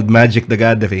game called Magic the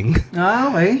Gathering.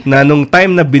 Okay. Na nung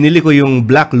time na binili ko yung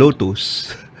Black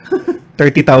Lotus,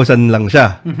 30,000 lang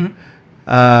siya.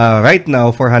 Right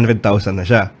now, 400,000 na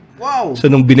siya. Wow! So,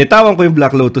 nung binitawan ko yung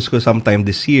Black Lotus ko sometime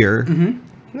this year,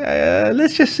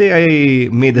 let's just say I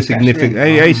made a significant...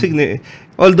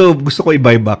 Although, gusto ko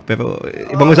i-buy back, pero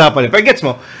ibang usapan. Pero gets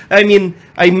mo? I mean,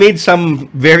 I made some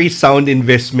very sound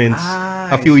investments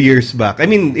a few years back. I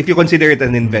mean, if you consider it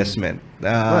an investment.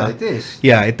 Well, it is.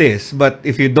 Yeah, it is. But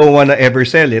if you don't want to ever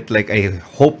sell it, like I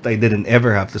hoped I didn't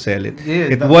ever have to sell it.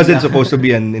 Yeah, it wasn't supposed to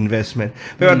be an investment.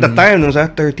 Pero at the time, nung sa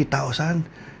 30,000,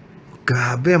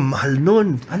 grabe, mahal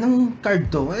nun. Anong card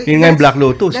to? Yun nga yung Black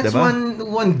Lotus, that's diba?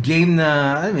 one game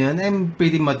na, alam mo yun, I'm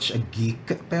pretty much a geek,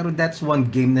 pero that's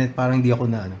one game na parang hindi ako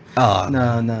na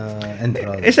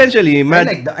enthralled. Essentially,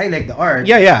 I like the art.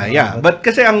 Yeah. But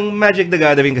kasi ang Magic the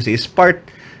Gathering kasi is part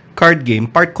card game,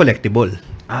 part collectible.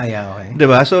 Yeah, okay.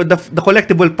 Diba? So the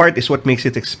collectible part is what makes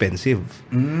it expensive.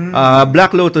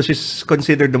 Black Lotus is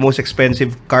considered the most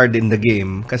expensive card in the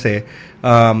game kasi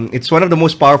it's one of the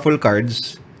most powerful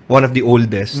cards, one of the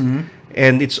oldest,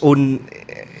 and it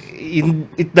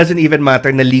doesn't even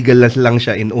matter na legal lang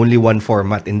siya in only one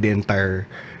format in the entire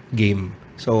game.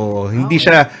 So, hindi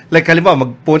siya, like halimbawa,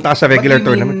 magpunta ka sa regular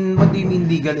tournament. What do you mean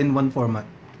legal in one format?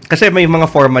 Kasi may mga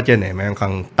format yan eh. Mayroon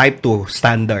kang Type 2,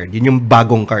 Standard. Yun yung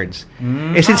bagong cards.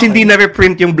 Since hindi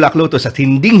na-reprint yung Black Lotus at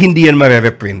hindi yan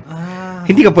ma-reprint,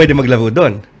 hindi ka pwede maglaro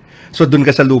doon. So, doon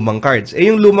ka sa lumang cards.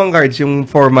 Yung lumang cards, yung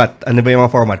format, ano ba yung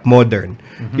mga format? Modern.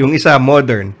 Yung isa,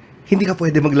 modern. Hindi ka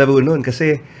pwede maglaro noon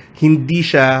kasi hindi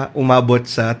siya umabot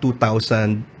sa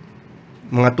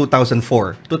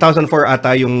 2004. 2004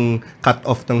 ata yung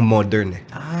cut-off ng modern eh.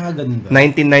 Ganun ba?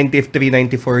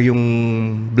 1993-94 yung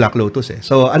Black Lotus eh.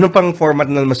 So, ano pang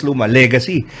format na mas luma?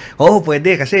 Legacy.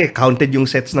 Pwede kasi counted yung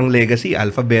sets ng Legacy,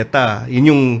 Alpha, Beta. Yun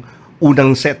yung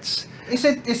unang sets. Is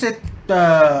it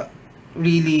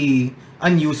really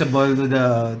unusable to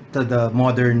the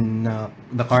modern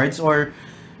the cards or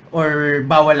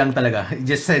bawal lang talaga?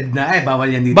 Just said na bawal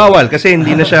yan dito. Bawal kasi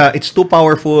hindi na siya, it's too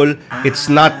powerful.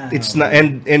 It's not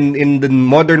and in the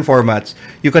modern formats,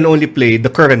 you can only play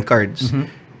the current cards.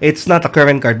 It's not a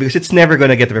current card because it's never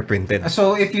gonna get reprinted.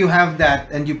 So if you have that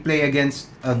and you play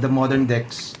against the modern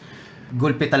decks,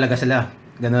 gulpi talaga sila.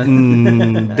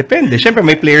 Ganon. Depende. Siyempre,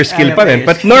 may player skill pa rin.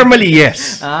 But normally,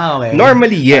 yes. Okay.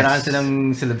 Normally, yes. Parang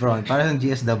silang si LeBron. Parang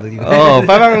GSW.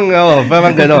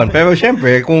 Parang ganon. Pero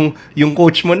siyempre, kung yung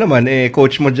coach mo naman,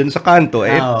 coach mo dyan sa kanto,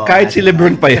 kahit si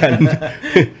LeBron pa yan.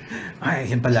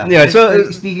 Ay, yan pala. Yeah, so,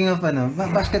 speaking of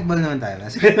basketball naman tayo.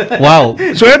 Wow.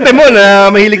 Swerte mo na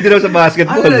mahilig din ako sa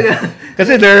basketball.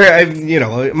 Kasi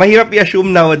mahirap i-assume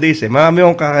nowadays eh. Marami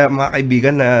akong mga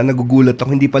kaibigan na nagugulat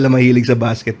ako hindi pala mahilig sa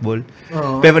basketball.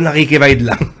 Pero nakikiride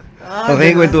lang.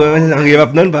 Okay, kwentuhan. Ang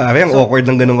hirap nun, pare. Ang awkward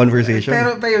ng ganung conversation.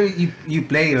 Pero you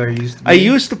play or used to play? I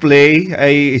used to play.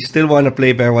 I still wanna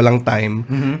play pero walang time.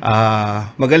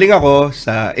 Magaling ako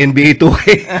sa NBA 2K.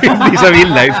 Hindi sa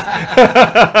real life.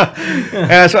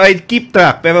 So I keep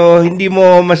track. Pero hindi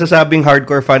mo masasabing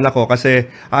hardcore fan ako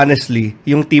kasi honestly,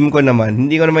 yung team ko naman,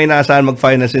 hindi ko naman inaasahan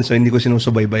mag-finals so hindi ko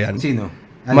sinusubaybayan. Sino?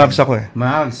 Mavs ako eh.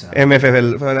 Mavs.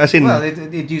 MFFL. As in, well,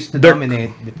 it used to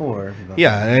dominate before. Diba?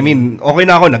 Yeah, I mean, okay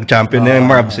na ako. Nag-champion na yung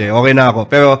Mavs eh. Okay na ako.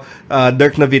 Pero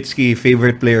Dirk Nowitzki,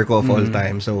 favorite player ko of all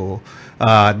time. So,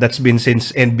 that's been since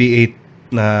NBA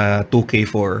na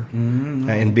 2K4.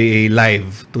 NBA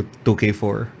Live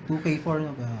 2K4. 2K4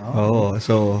 na ba?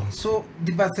 So,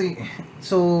 di ba,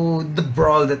 so the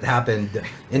brawl that happened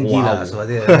in Gilas.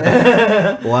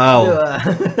 Wow.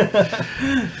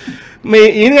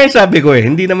 Yun nga yung sabi ko eh,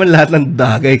 hindi naman lahat ng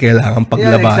dagay kailangan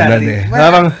paglabanan eh.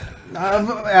 Parang,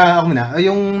 ako muna,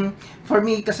 yung, for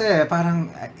me kasi,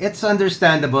 parang, it's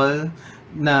understandable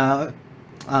na,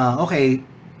 okay,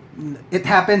 it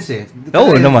happens eh.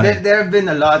 Naman. There have been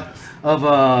a lot of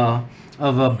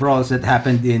brawls that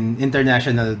happened in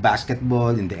international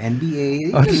basketball, in the NBA.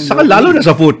 Saka lalo na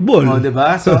sa football.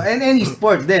 Diba? So, and any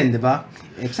sport din, diba?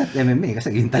 Except MMA,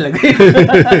 kasi yun talaga yun.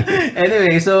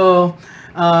 Anyway, so,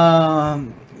 sa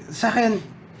akin,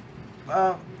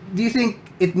 do you think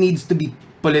it needs to be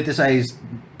politicized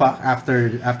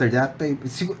after that?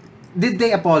 Did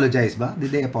they apologize ba?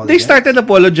 They started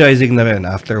apologizing na rin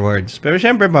afterwards. Pero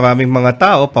syempre, maraming mga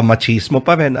tao, pamachismo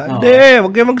pa rin. Hindi,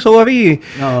 wag kayo mag-sorry.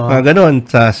 Mga ganon.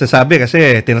 Sasabi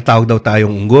kasi, tinatawag daw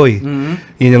tayong unggoy.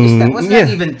 Was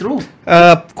that even true?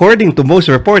 According to most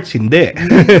reports, hindi.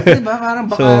 Diba? Parang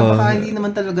baka hindi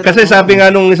naman talaga. Kasi sabi nga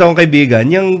nung isang kaibigan,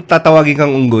 yung tatawagin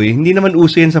kang unggoy, hindi naman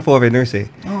uso yan sa foreigners eh.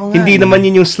 Hindi naman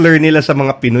yun yung slur nila sa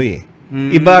mga Pinoy eh.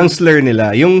 Iba ang slur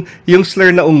nila. Yung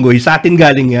slur na unggoy, sa atin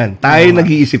galing yan. Tayo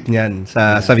nag-iisip niyan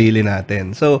sa sarili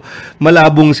natin. So,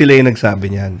 malabong sila yung nagsabi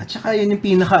niyan. At saka yun yung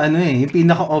yung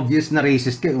pinaka-obvious na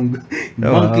racist kay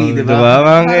monkey, diba?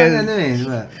 Parang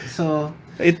diba? So,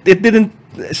 it didn't,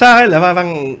 sa akin,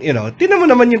 parang, tinan mo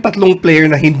naman yung tatlong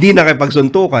player na hindi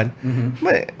nakipagsuntukan.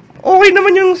 Okay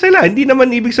naman yung sila. Hindi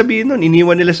naman ibig sabihin nun.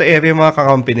 Iniwan nila sa area mga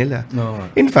kakampi nila.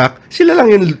 In fact, sila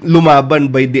lang yung lumaban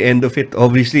by the end of it.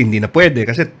 Obviously, hindi na pwede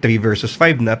kasi 3 versus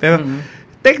 5 na. Pero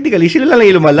technically, sila lang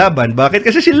yung lumalaban. Bakit?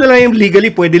 Kasi sila lang yung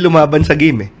legally pwede lumaban sa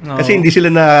game eh. Kasi hindi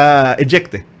sila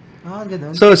na-eject eh.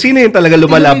 Ganun. So, sino yung talaga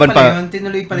lumalaban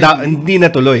Tinuloy pala yun. Hindi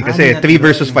natuloy kasi 3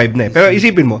 versus 5 na eh. Pero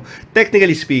isipin mo,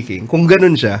 technically speaking, kung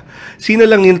ganun siya, sino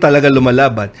lang yung talaga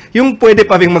lumalaban? Yung pwede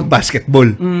pa rin mag-basketball.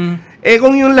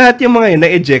 Kung yung lahat yung mga yun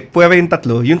na-eject, pwede yung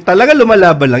tatlo, yung talaga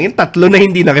lumalaban lang, yung tatlo na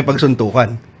hindi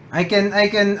nakipagsuntukan. I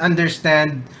can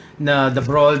understand na the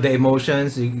brawl, the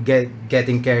emotions,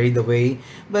 getting carried away.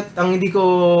 But ang hindi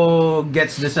ko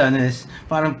gets the sun is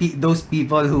parang those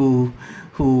people who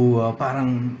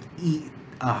parang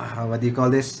what do you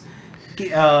call this?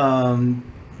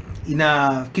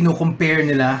 Kino-compare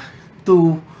nila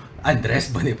to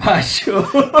Andres Bonifacio.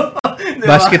 Diba?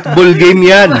 Basketball game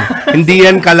yan. Hindi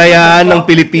yan kalayaan ng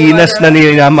Pilipinas na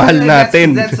ninamahal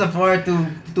natin. That's a far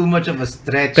too much of a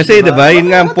stretch. Kasi, diba, yun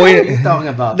nga ang point. What are you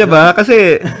talking about? Diba?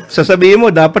 Kasi, sasabihin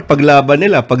mo, dapat paglaban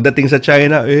nila, pagdating sa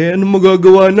China, ano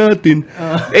magagawa natin?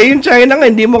 Yung China nga,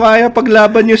 hindi mo kaya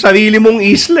paglaban yung sarili mong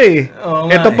isla eh.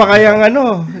 Ito pa kayang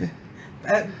ano.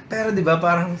 Pero, diba,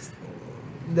 parang,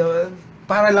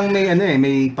 para lang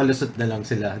may palusot na lang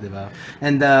sila, diba?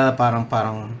 And,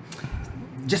 parang,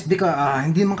 just because,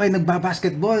 hindi man kayo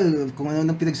nagbabasketball, kung ano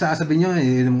nang pinagsasabi nyo,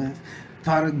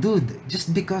 parang, dude,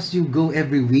 just because you go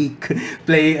every week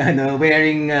play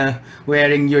wearing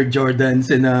your Jordans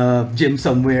in a gym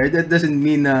somewhere, that doesn't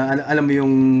mean alam mo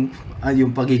yung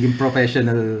pagiging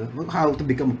professional, how to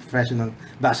become a professional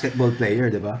basketball player,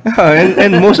 diba?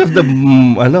 And most of the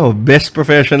best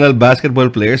professional basketball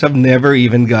players have never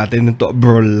even gotten into a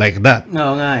brawl like that.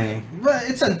 No nga eh. But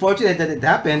it's unfortunate that it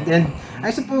happened, and I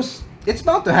suppose it's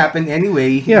bound to happen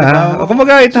anyway. Yeah. Diba?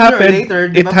 Kumbaga, it happened. Later,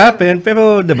 diba? It happened,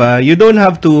 pero, diba, you don't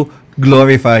have to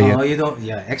glorify it. You don't,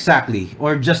 yeah, exactly.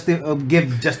 Or just give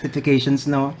justifications,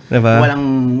 no? Diba?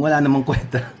 Wala namang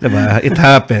kwenta. Diba? It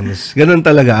happens. Ganun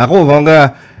talaga. Ako,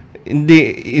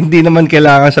 hindi naman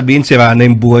kailangan sabihin sira na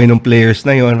yung buhay ng players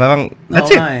na yun. Parang,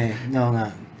 that's it. No nga.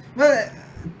 Well,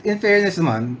 in fairness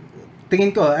naman,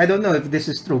 tingin ko, I don't know if this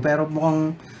is true, pero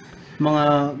mukhang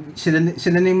sila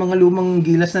na yung mga lumang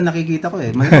gilas na nakikita ko eh.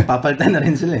 Papalitan na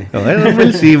rin sila eh. Okay,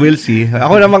 we'll see.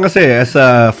 Ako naman kasi, as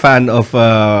a fan of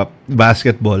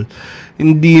basketball,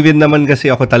 hindi rin naman kasi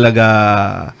ako talaga,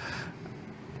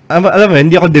 alam mo,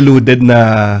 hindi ako deluded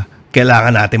na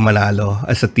kailangan natin manalo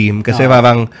as a team. Kasi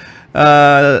parang,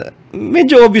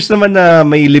 medyo obvious naman na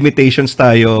may limitations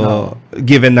tayo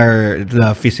given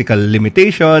the physical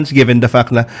limitations, given the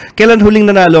fact na kailan huling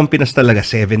nanalo ang Pinas talaga?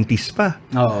 70s pa.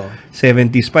 Oo.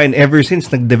 70s pa, and ever since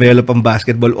nag-develop ang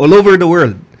basketball all over the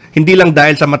world. Hindi lang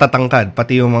dahil sa matatangkad,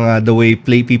 pati yung mga the way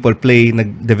people play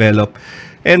nag-develop.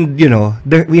 And,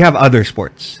 we have other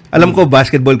sports. Alam ko,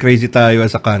 basketball crazy tayo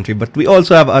as a country, but we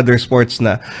also have other sports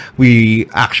na we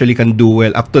actually can do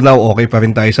well. Up to now, okay pa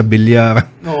rin tayo sa bilyar.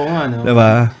 Oo nga, no?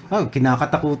 Diba?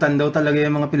 Kinakatakutan daw talaga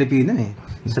yung mga Pilipino eh,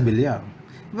 sa bilyar.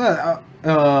 Well,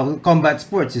 combat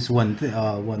sports is one.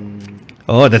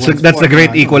 That's the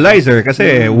great equalizer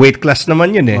kasi weight class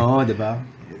naman yun eh. Oo, diba?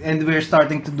 And we're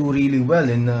starting to do really well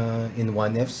in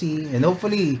 1FC, and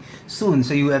hopefully soon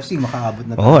sa UFC makaabot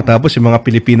na tayo. Tapos yung mga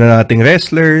Pilipino nating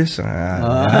wrestlers.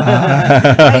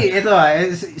 Hey, ito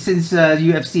since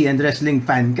UFC and wrestling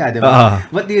fan ka, diba?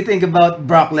 What do you think about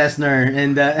Brock Lesnar?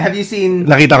 And have you seen...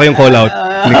 Nakita ko yung call out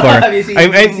ni Cor.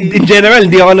 In general,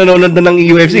 hindi ako nanonood ng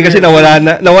UFC kasi nawala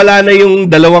na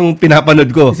yung dalawang pinapanood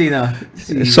ko. Sino?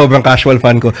 Sobrang casual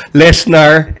fan ko.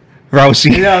 Lesnar,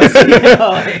 Rousey.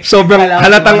 Okay. Sobrang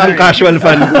halatang ang casual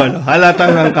fan ko.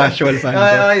 Halatang ang casual fan ko.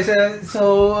 Okay, so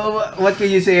what can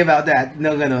you say about that?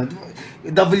 No, ganun.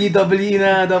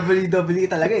 WWE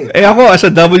talaga eh. Ako, as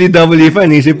a WWE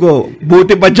fan, isip ko,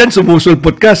 buti pa dyan,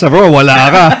 sumusulpot ka. Sa Raw, wala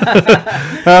ka.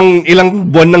 Ang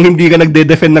ilang buwan nang hindi ka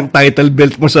nagde-defend ng title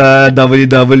belt mo sa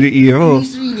WWE.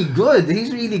 He's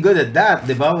really good at that,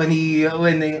 di ba? When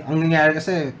ang nangyari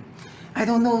kasi, I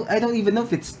don't even know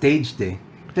if it's staged eh.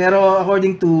 Pero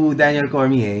according to Daniel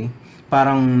Cormier,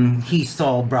 parang he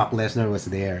saw Brock Lesnar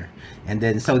was there. And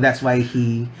then, so that's why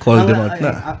he... Called him out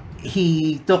na.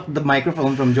 He took the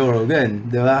microphone from Joe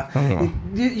Rogan, di ba?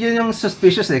 Yun yung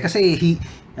suspicious eh. Kasi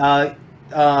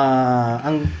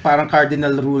ang parang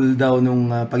cardinal rule daw nung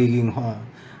pagiging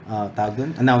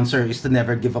announcer is to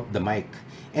never give up the mic.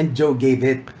 And Joe gave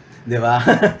it. Di ba?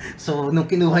 So,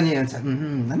 nung kinuha niya yun,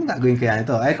 ano gagawin kaya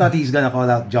nito? I thought he's gonna call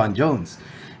out John Jones.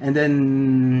 And then,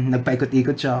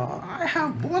 nagpaikot-ikot siya, I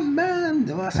have one man,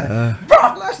 di ba?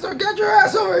 Brock Lesnar, get your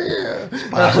ass over here!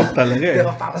 Pasok talaga eh.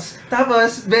 Diba?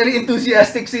 Tapos, very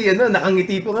enthusiastic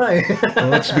nakangiti po nga eh.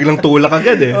 Tapos biglang tulak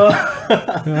agad eh.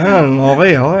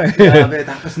 Okay. Grabe,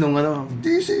 tapos nung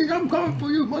DC, I'm coming for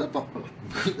you, motherfucker.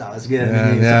 Tapos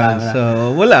ganyan.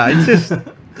 So, wala. It's just,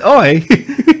 okay.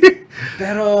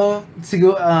 Pero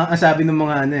siguro ang sabi ng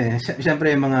mga ano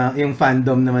syempre yung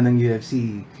fandom naman ng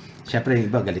UFC, syempre yung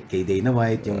iba galit kay Dana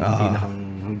White, yung pinakang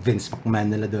Vince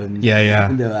McMahon nila doon. Yeah.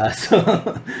 Diba? So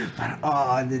parang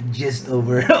just all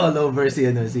over si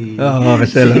kasi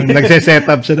nagse-set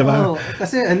up siya, diba?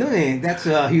 Kasi that's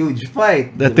a huge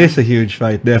fight. That is a huge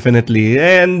fight, definitely.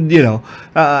 And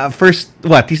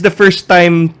he's the first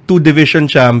time 2-division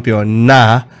champion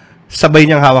na sabay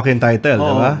niyang hawak yung title,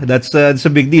 diba? That's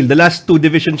a big deal. The last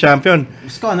 2-division champion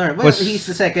was Conor. Well, he's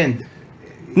the second.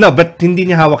 No, but hindi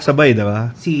niya hawak sabay,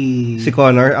 diba? Si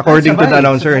Conor, according to the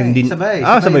announcer, hindi.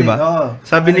 Sabay ba?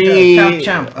 Sabi ni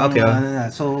champ. Okay.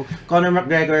 So Conor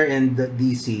McGregor and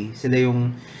DC, sila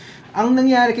yung ang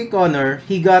nangyari kay Conor,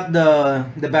 he got the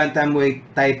bantamweight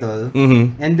title,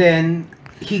 and then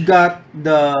he got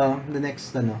the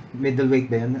next middleweight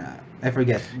ba yun? I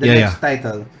forget. The next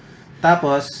title.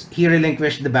 Tapos he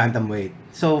relinquished the bantamweight.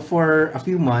 So for a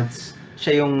few months,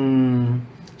 siya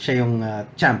yung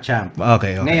champ.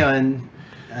 Okay. Ngayon,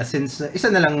 since isa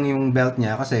na lang yung belt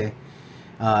niya kasi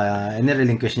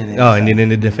nirelinquish niya na. Hindi na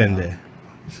ni-defend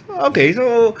Okay,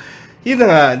 so yun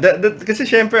na nga. Kasi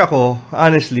syempre ako,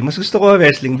 honestly, mas gusto ko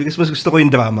wrestling because mas gusto ko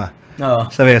yung drama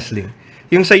sa wrestling.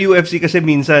 Yung sa UFC kasi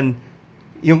minsan,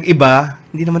 yung iba,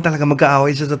 hindi naman talaga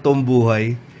magkaaway sa totoong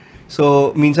buhay.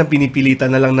 So, minsan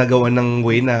pinipilitan na lang nagawa ng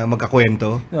way na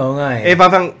magkakwento. Oo nga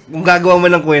parang kung gagawa mo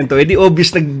ng kwento, di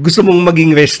obvious na gusto mong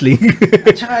maging wrestling.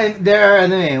 At saka, there are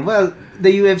well,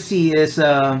 the UFC is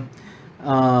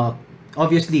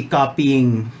obviously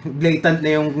copying. Blatant na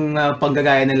yung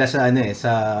panggagaya nila sa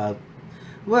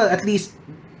at least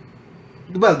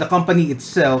the company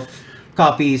itself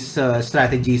copies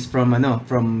strategies from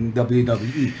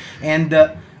WWE. And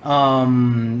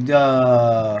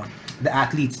the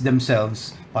athletes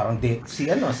themselves, parang si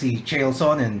Chael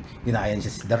Sonnen, ginaya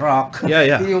niya si The Rock.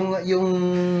 Yeah.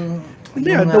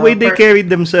 The way they carried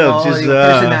themselves is yung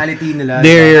personality nila.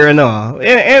 They're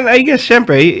and I guess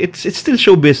syempre it's still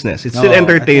show business. It's still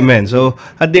entertainment. So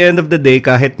at the end of the day,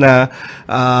 kahit na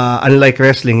unlike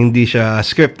wrestling, hindi siya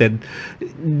scripted,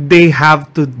 they have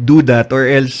to do that or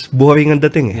else boring ang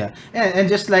dating . Yeah. And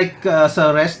just like sa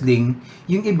wrestling,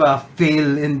 yung iba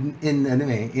fail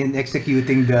in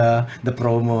executing the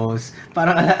promos.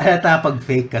 Parang halata pag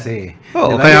fake kasi.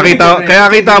 Diba?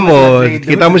 Kaya kita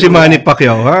mo si Manny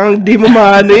Pacquiao. Hindi mo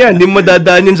maano yan, hindi mo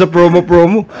madadaan yun sa promo.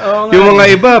 Yung mga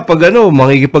iba pag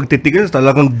makikipagtitigan,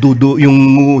 talagang dudo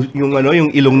yung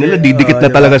ilong nila didikit na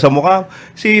talaga sa mukha.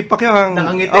 Si Pacquiao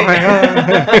nakangiti. Okay.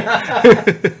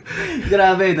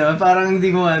 Grabe, no? Parang hindi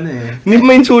mo Hindi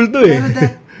mo insulto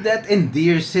Pero that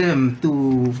endears him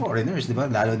to foreigners, di ba?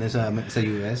 Lalo na sa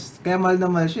US. Kaya mahal na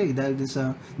mahal siya dahil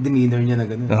sa demeanor niya na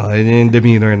gano'n. Yun yung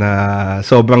demeanor na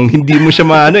sobrang hindi mo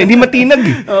siya hindi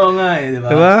matinag Oo nga di ba?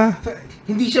 Diba?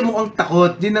 Hindi siya mukhang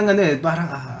takot. Yun ang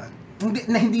parang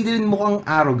hindi din mukhang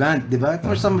arrogant, di ba?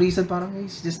 For some reason, parang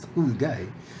he's just a cool guy.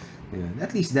 Yeah,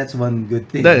 at least that's one good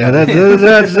thing.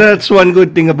 That's one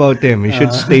good thing about him. He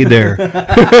should stay there.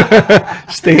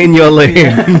 Stay in your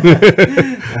lane.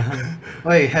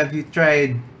 Wait, have you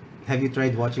tried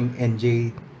watching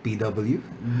NJPW?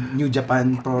 New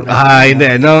Japan Pro Wrestling? Hindi.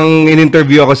 Nung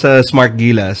in-interview ako sa Smart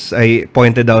Gilas, I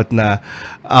pointed out na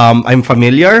I'm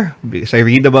familiar because I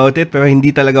read about it, pero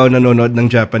hindi talaga ako nanonood ng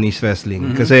Japanese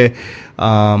wrestling. Kasi,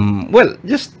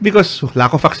 just because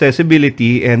lack of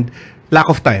accessibility and lack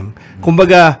of time.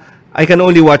 Kumbaga, I can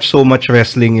only watch so much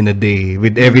wrestling in a day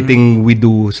with everything we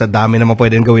do sa dami naman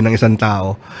pwedeng gawin ng isang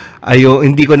tao.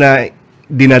 Hindi ko na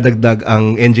dinadagdag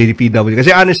ang NJPW.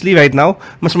 Kasi honestly, right now,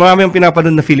 mas marami ang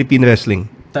pinapanood na Philippine wrestling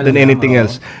than anything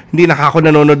else. Hindi ako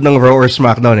nanonood ng Raw or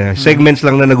SmackDown. Segments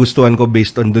lang na nagustuhan ko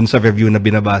based on dun sa review na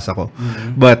binabasa ko.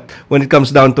 But when it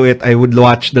comes down to it, I would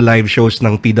watch the live shows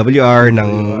ng PWR,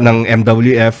 ng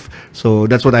MWF. So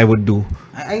that's what I would do.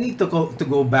 I need to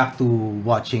go back to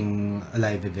watching a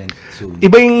live event soon.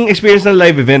 Iba yung experience ng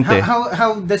live event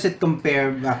How does it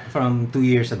compare back from 2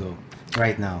 years ago?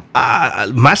 Right now?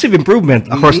 Massive improvement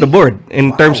across the board.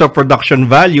 In terms of production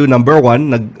value, number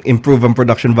one, nag-improve ang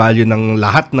production value ng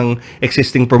lahat ng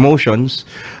existing promotions.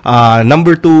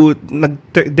 Number two,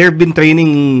 they've been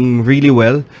training really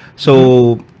well.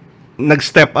 So,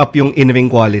 nag-step up yung in-ring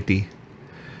quality.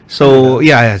 So,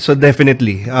 so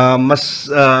definitely.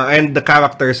 And the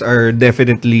characters are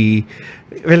definitely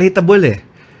relatable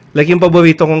Like yung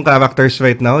paborito kong characters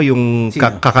right now, yung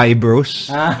Kakai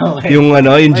Bros. Okay. Yung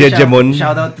yung Jejemon.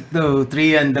 Shout out to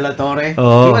Trian De La Torre.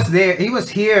 Oh. He was there. He was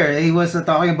here. He was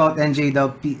talking about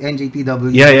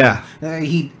NJPW. Yeah.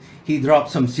 he dropped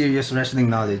some serious wrestling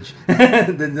knowledge.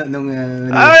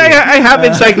 I have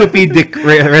encyclopedic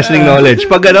wrestling knowledge.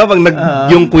 Pag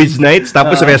yung quiz nights,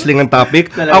 tapos wrestling ang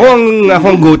topic, ako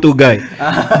ang go-to guy.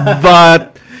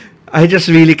 But, I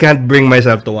just really can't bring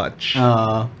myself to watch.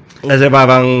 Kasi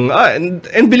parang,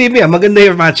 and believe me, maganda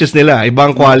yung matches nila.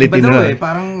 Ibang quality nila.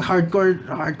 Parang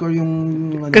hardcore yung...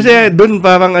 Kasi doon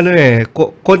parang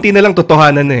konti na lang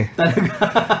totohanan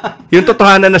Talaga? Yung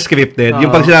totohanan na scripted, yung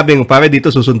pag sinabing, pare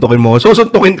dito susuntukin mo,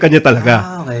 susuntukin ka niya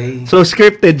talaga. Okay. So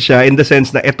scripted siya in the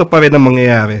sense na ito pa rin ang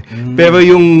mangyayari. Pero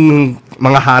yung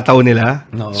mga hataw nila,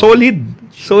 solid.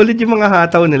 Solid yung mga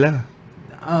hataw nila.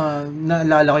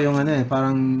 Naalala ko yung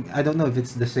parang, I don't know if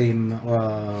it's the same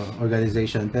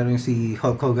organization, pero yung si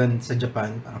Hulk Hogan sa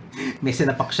Japan, parang may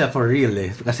sinapak siya for real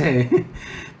kasi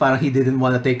parang he didn't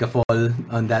wanna take a fall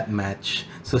on that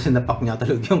match. So sinapak niya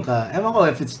talaga yung ewan ko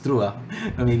if it's true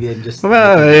maybe I'm just...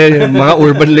 mga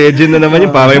urban legend na naman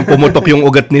yun, parang yung pumutok yung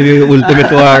ugat ni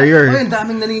Ultimate Warrior. Ang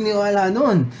daming naniniwala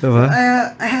nun. Diba?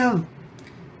 I have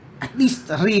at least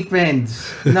 3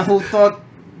 friends na who thought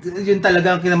yun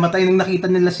talaga ang kinamatay nung nakita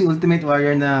nila si Ultimate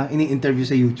Warrior na ini-interview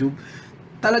sa YouTube.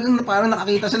 Talagang parang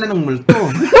nakakita sila ng multo.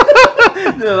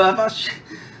 Diba?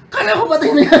 Kala ko patay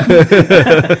na yan.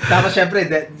 Tapos syempre,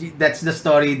 that's the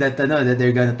story that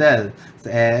they're gonna tell.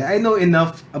 I know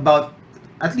enough about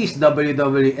at least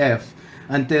WWF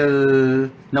until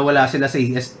nawala sila sa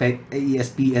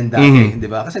ESPN dati, di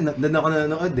ba? Kasi doon ako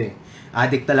nanonood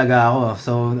Addict talaga ako.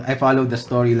 So, I followed the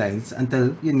storylines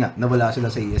until, yun nga, nawala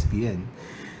sila sa ESPN.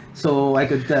 So, I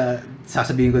could,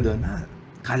 sasabihin ko doon,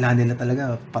 kala nila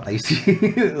talaga patay si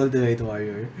Ultimate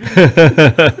Warrior.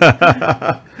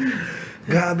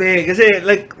 Grabe. Kasi,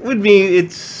 like, with me,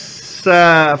 it's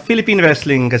Philippine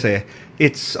wrestling kasi.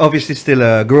 It's obviously still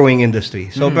a growing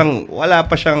industry. So, wala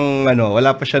pa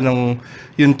siya ng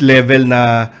yung level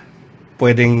na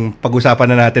pwedeng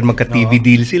pag-usapan na natin magka-TV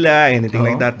deal sila, anything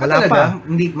like that. Wala pa.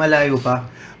 Hindi, malayo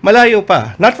pa. Malayo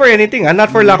pa. Not for anything,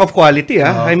 not for lack of quality.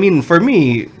 I mean, for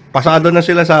me, pasado na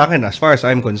sila sa akin as far as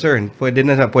I'm concerned. Pwede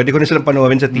ko na silang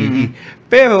panoorin sa TV.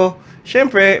 Pero,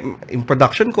 syempre, yung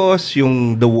production cost,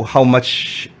 how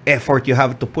much effort you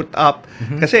have to put up.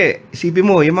 Kasi, isipin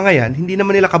mo, yung mga yan, hindi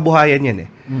naman nila kabuhayan yan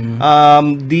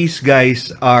These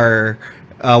guys are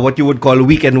what you would call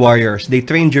weekend warriors. They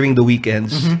train during the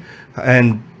weekends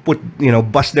and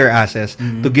bust their asses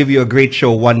to give you a great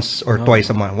show once or twice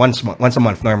a month. Once a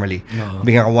month normally.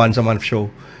 Bigyan ka once a month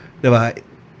show. Diba?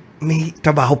 May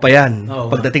trabaho pa yan.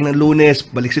 Pagdating ng Lunes,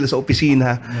 balik sila sa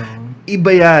opisina. Iba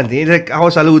yan. Like,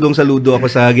 ako saludo ako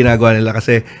sa ginagawa nila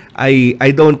kasi I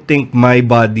don't think my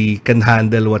body can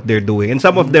handle what they're doing. And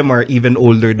some of them are even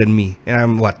older than me. And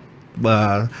I'm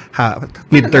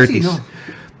mid-30s.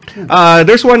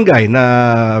 There's one guy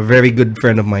na very good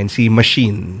friend of mine, si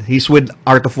Machine. He's with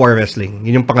Art of War Wrestling.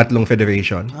 Yun yung pangatlong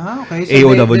federation. Okay. So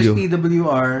AOW. There's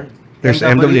PWR, There's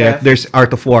MWF, there's Art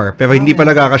of War. Pero hindi pa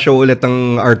nagkaka-show ulit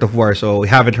ng Art of War, so we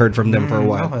haven't heard from them for a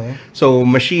while. Okay. So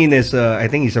Machine is, I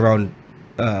think he's around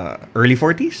early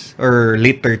 40s or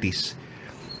late 30s.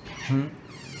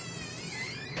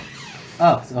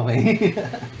 Oh, okay.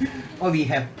 We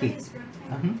have cake.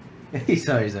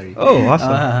 Sorry. Oh,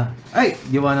 awesome.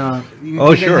 You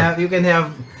sure. You can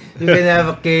have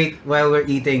a cake while we're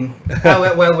eating.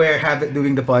 While we're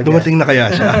doing the podcast. Dumating na kaya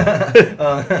siya?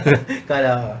 Kala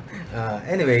ko.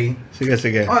 Anyway.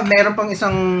 Sige. Meron pang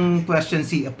isang question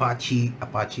si Apache.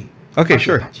 Okay,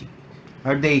 sure. Apache.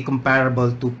 Are they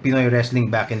comparable to Pinoy wrestling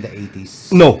back in the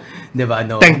 80s? No. Diba?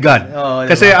 No. Thank God.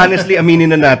 Kasi honestly, aminin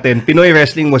na natin, Pinoy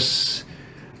wrestling was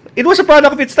a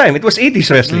product of its time. It was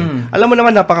 80s wrestling. Alam mo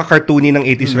naman, napaka-cartoony ng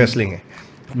 80s wrestling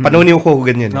Panahon ni Hulk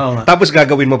Hogan yun. Tapos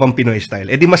gagawin mo pang Pinoy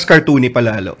style. Di mas cartoony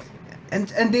palalo. And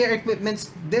their equipments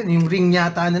din, yung ring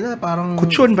yata nila, parang...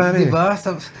 Kutsyon, pare. Diba?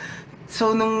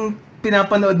 So nung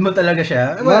pinapanood mo talaga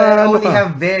siya, I only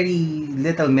have very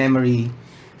little memories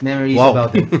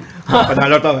about it.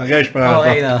 Panalo to, guys. Panalo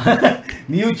okay, no.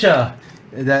 Mucha.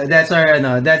 That's our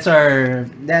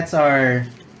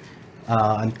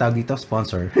ang tawag dito,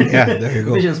 sponsor. Yeah, there you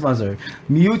go. Official sponsor.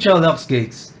 Mutual Lux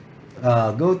Cakes.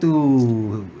 Go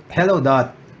to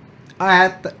hello.mucha.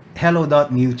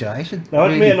 I should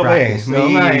really practice.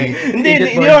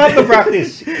 Hindi, you don't have to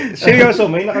practice. Seryoso,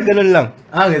 may nakaganon lang.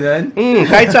 Ganun?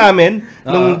 Kahit sa amin,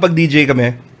 nung pag-DJ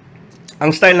kami,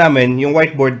 ang style namin, yung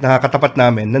whiteboard na katapat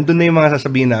namin, nandun na yung mga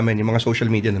sasabihin namin, yung mga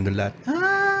social media nandun lahat.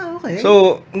 Okay.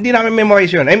 So, hindi namin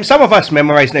memorize yun. Some of us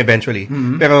memorize na eventually.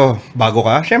 Pero, bago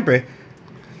ka, syempre,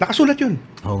 nakasulat yun.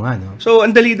 Oo nga, no? So,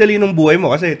 ang dali-dali ng buhay mo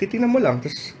kasi titingnan mo lang,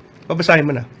 tapos babasahin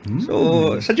mo na.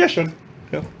 So, suggestion.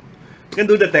 Can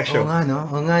do the tech show. Oo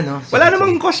nga, no? Wala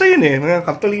namang kosa yun eh. Mga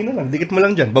kartolina lang. Dikit mo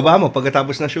lang dyan. Baba mo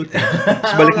pagkatapos na shoot.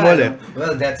 Tapos balik mo ulit.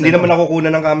 Well, Hindi naman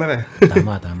nakukunan ng camera eh.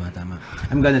 Tama.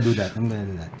 I'm gonna do that.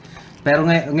 Pero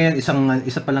ngayon,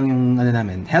 isa pa lang yung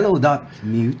namin.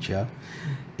 Hello.Mucha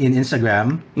in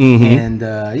Instagram. And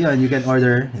yun, you can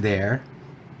order there.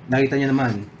 Nakita nyo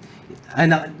naman. Ay,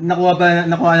 nakuha ba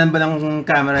ng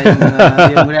camera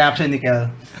yung reaction ni Kel?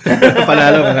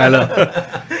 Panalo.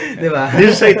 Diba?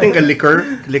 This is, I think, a liquor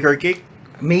cake.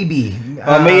 Maybe.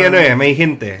 May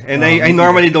hint eh. And I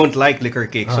normally don't like liquor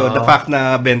cake. So, the fact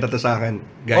na benta to sa akin,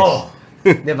 guys. Oh!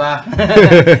 Diba?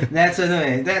 That's,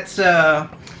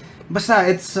 basta,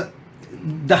 it's,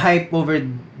 the hype over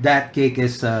that cake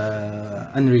is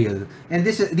unreal. And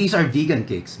these are vegan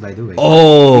cakes, by the way.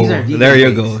 Oh, there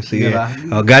you cakes, go. Sige. Diba?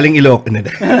 Galing Ilocos.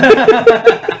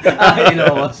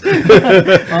 Ilocos.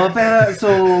 Pero, so,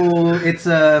 it's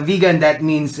vegan. That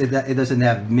means it doesn't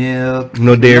have milk.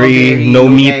 No dairy, no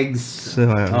meat. Eggs.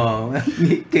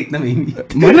 Cake na may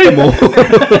meat. Malay mo.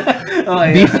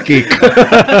 Beef cake.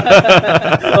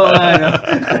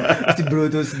 Si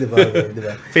Brutus, diba?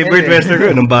 Favorite wrestler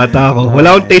ko nung bata ako.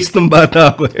 Wala akong taste nung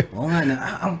bata ako eh. Oo nga,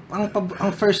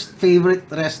 ang first favorite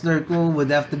wrestler ko would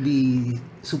have to be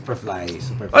Superfly.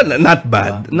 Oh, not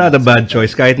bad. Not a bad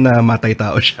choice kahit na matay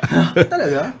tao siya.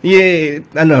 Talaga? Yeah,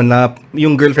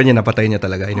 yung girlfriend niya napatay niya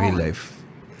talaga in real life.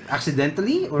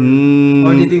 Accidentally? Or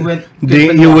did he went...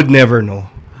 You would never know.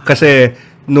 Kasi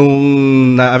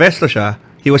nung na-arresto siya,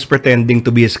 he was pretending to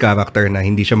be his character na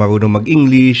hindi siya marunong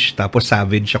mag-English, tapos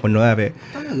savage siya kunwari.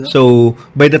 So,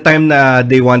 by the time na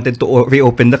they wanted to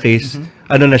reopen the case,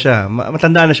 na siya,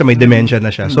 matanda na siya, may dementia na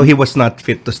siya. So, he was not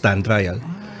fit to stand trial.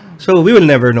 So, we will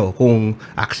never know kung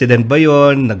accident ba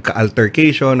yon,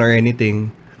 nagka-altercation or anything.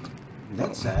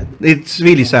 That's sad. It's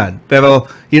really sad. Pero,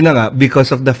 yun na nga, because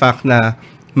of the fact na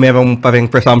merong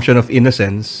parang presumption of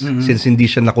innocence since hindi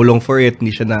siya nakulong for it,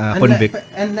 hindi siya na-convict. No.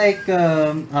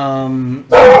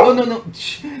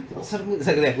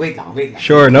 Wait lang.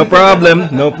 Sure, no problem.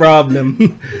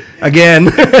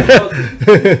 Again.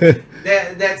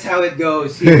 That's how it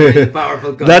goes here in the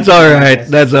Powerful Country. That's all right.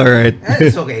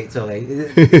 It's okay.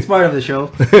 It's part of the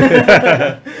show.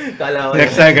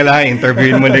 Next time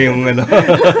interviewin mo na yung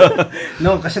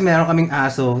No, kasi meron kaming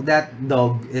aso. That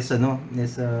dog is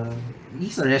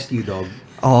he's a rescue dog.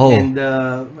 Oh. And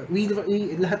we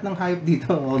lahat ng hayop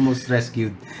dito almost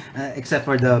rescued, except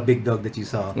for the big dog that you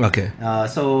saw. Okay.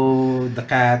 So the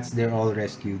cats, they're all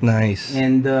rescued. Nice.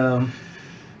 And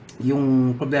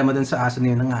yung problema dun sa aso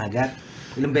na yun, nangagat.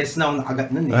 Ilang beses na ako nakagat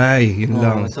nun eh. Ay, yun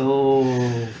lang. So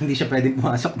hindi siya pwedeng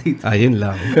pumasok dito. Yun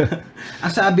lang.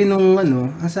 ang sabi nung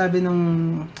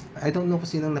I don't know kung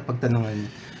sinong napagtanungan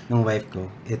ng wife ko.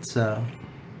 It's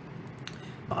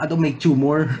baka daw may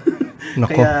tumor.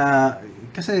 Nako. Kaya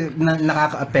kasi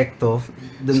nakaka-apekto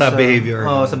dun sa behavior.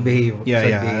 Sa behavior. Yeah,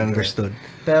 behavior. Understood.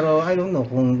 Pero I don't know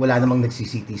kung wala namang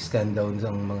nagsi-CT scan daw sa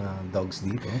mga dogs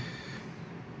dito.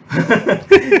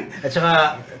 at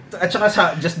saka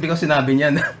just because sinabi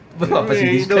niya na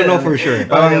I don't know for sure.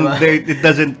 Parang it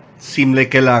doesn't seem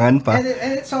like kailangan pa. And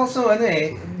it's also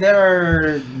there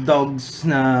are dogs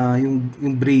na yung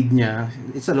breed niya,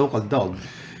 it's a local dog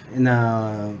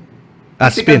na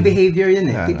typical behavior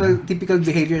yun typical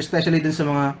behavior, especially dun sa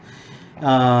mga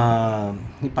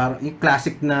yung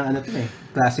classic na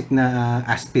classic na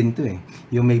Aspin to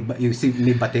yung may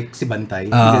batik si Bantay.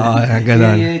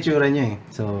 Ganun. Yun yung itsura niya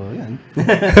so yan.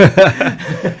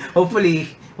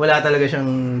 Hopefully wala talaga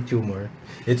siyang tumor.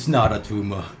 It's not a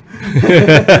tumor.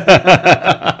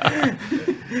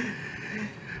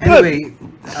 Anyway,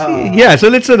 so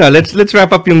let's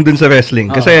wrap up yung dun sa wrestling.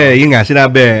 Kasi yun nga,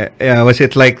 sinabi, was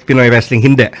it like Pinoy wrestling?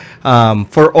 Hindi.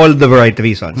 For all the right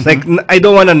reasons. Like, I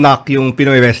don't wanna knock yung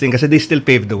Pinoy wrestling kasi they still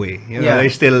paved the way. You know,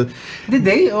 they still... Did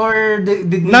they? Or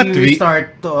did not we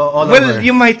restart all over? Well,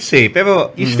 you might say, pero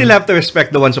you still have to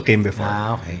respect the ones who came before.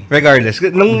 Okay. Regardless.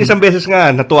 Nung isang beses nga,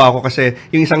 natuwa ako kasi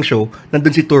yung isang show, nandun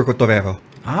si Turco Torero.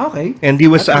 Okay. And he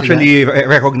was actually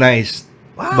recognized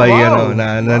by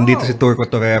nandito si Turco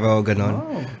Torero,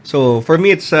 ganon. So for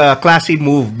me it's a classy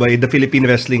move by the Philippine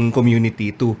wrestling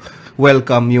community to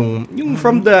welcome yung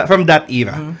from that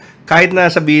era. Kahit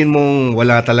na sabihin mong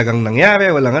wala talagang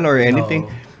nangyari, walang or anything.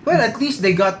 Well, at least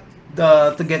they got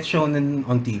to get shown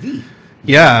on TV.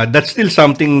 Yeah, that's still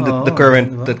something that the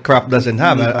current that crop doesn't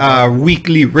have. A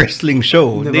weekly wrestling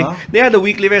show. They had a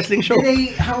weekly wrestling show.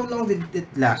 How long did it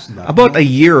last ba? About a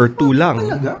year or two lang.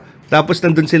 Talaga? Tapos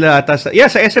nandun sila ata sa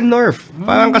SM North.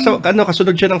 Parang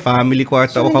kasunod siya ng family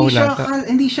kwarta o kahunata.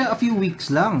 Hindi siya a few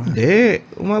weeks lang. Hindi.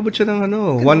 Umabot siya ng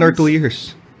 1 or 2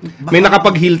 years. May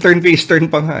nakapag heel turn, face turn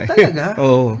pa nga. Talaga?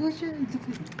 Oo.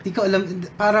 Hindi ko alam.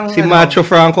 Parang Si Macho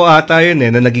Franco ata yun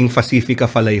na naging Pacifica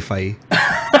Falayfay.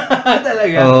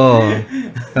 Talaga? Oo.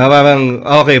 Parang,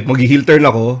 okay, mag-heel turn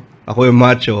ako. Ako yung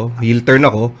macho. Heel turn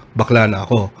ako, bakla na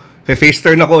ako. Face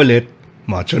turn ako ulit,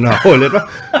 macho na ako ulit.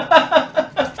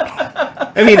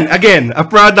 I mean, again, a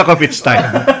product of its time.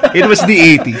 It was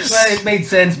the 80s. Well, it made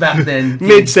sense back then.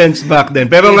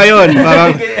 Pero ngayon,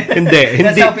 parang, hindi.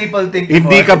 That's how people think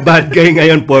Hindi ka bad guy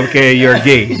ngayon porque you're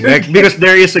gay. Like, because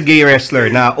there is a gay wrestler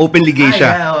na openly gay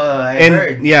siya. I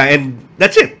heard. Yeah, and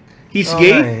that's it. He's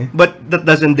gay, but that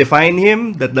doesn't define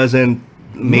him. That doesn't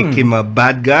make him a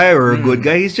bad guy or a good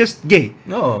guy. He's just gay.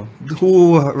 No.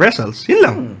 Who wrestles. Yun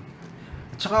lang.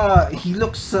 Tsaka, he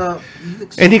looks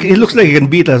And he looks like he can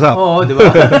beat us up. Oo, di ba?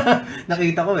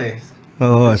 Nakita ko eh.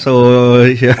 Oh, so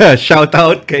shout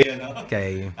out kay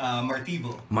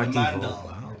Martivo. Martivo.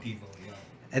 Wow. Martivo.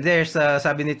 Yeah. And there's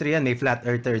sabi ni Trian, may flat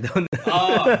earther down.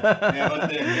 Meron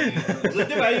din. So,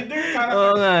 di ba, they're characters.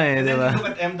 Oo nga eh, And di then ba? look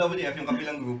at MWF, yung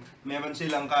kabilang group, meron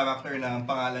silang character na ang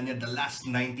pangalan niya, The Last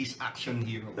 90s Action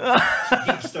Hero.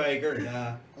 Big Striker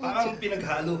na parang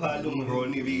pinaghalo-halong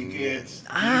Ronnie Ricketts.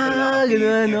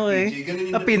 Ganun, okay.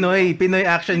 Pinoy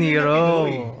action hero.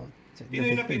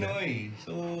 Pinoy na Pinoy.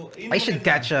 So, I should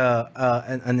catch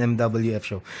an MWF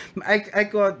show. I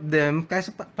caught them kasi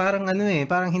parang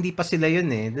parang hindi pa sila yun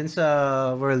eh. Dun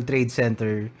sa World Trade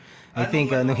Center. I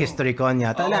think nung History Con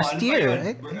yata last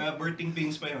year. Birthing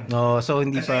Pains pa yun. So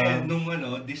hindi kasi pa. Nung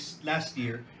this last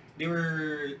year,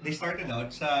 they started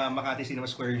out sa Makati Cinema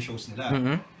Square yung shows nila.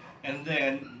 Mm-hmm. And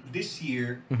then this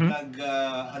year,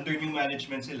 under new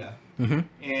management sila.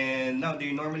 And now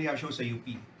they normally have shows sa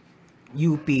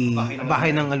UP.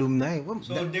 Bahay ng Alumni.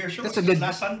 So their show was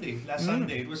last Sunday.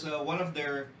 It was one of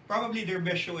probably their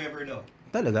best show ever daw.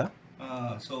 Talaga?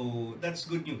 So that's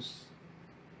good news.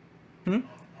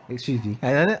 Excuse me.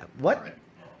 What?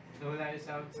 Nawala yung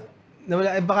sound.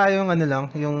 Nawala. Baka yung lang,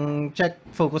 yung check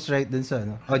focus right dun sa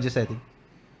audio setting.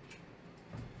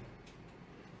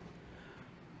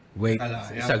 Wait,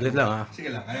 saglit lang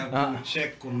Sige lang, I have to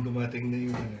check kung dumating na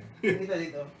yung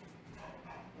dito.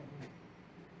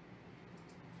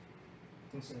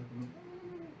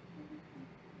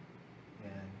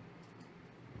 Yan.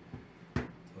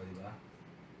 O, diba?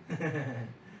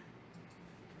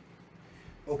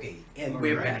 Okay, and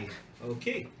we're back.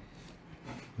 Okay.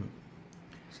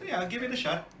 So yeah, give it a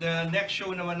shot. The next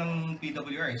show naman ng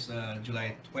PWR is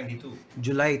July 22.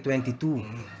 July 22.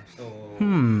 So,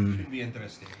 should be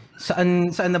interesting.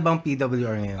 Saan na bang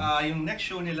PWR ngayon? Yung next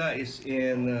show nila is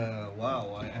in,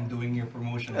 wow, I'm doing your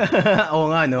promotion. Oo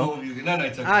nga, no? No,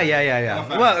 it's okay. Yeah.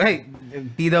 Well, hey,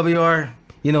 PWR,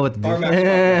 you know what to do.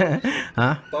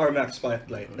 Power Max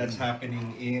Spotlight. That's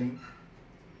happening in,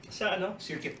 sa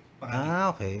circuit.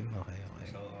 Makati. Okay.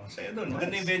 So doon,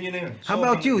 maganda yung venue na yun. How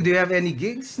about you? Do you have any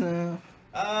gigs na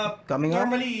coming up?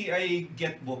 Normally, I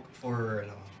get booked for,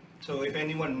 so if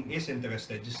anyone is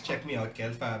interested, just check me out,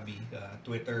 Fabie,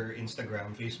 Twitter,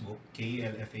 Instagram, Facebook,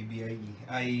 KLFABIE.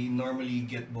 I normally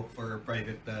get booked for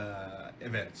private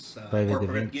events,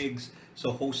 corporate gigs.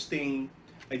 So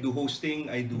I do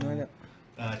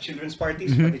children's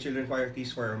parties, pati children's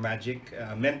parties for Magic,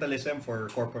 Mentalism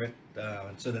for corporate,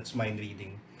 so that's mind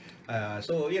reading.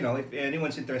 So, if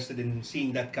anyone's interested in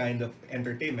seeing that kind of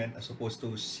entertainment as opposed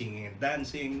to singing and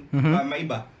dancing,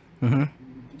 maiba,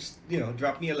 just,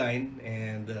 drop me a line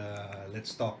and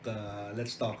let's talk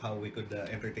how we could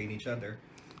entertain each other.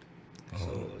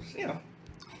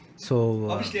 So,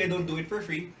 obviously I don't do it for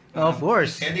free. Of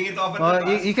course. Heading it off at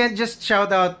the pass. You can't just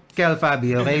shout out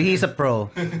Fabie, okay? He's a pro.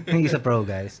 He's a pro,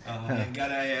 guys. I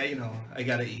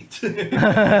gotta eat.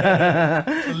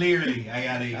 Clearly, I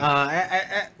gotta eat.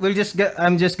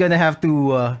 I'm just gonna have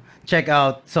to check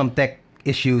out some tech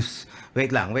issues.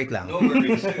 Wait lang. No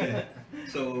worries.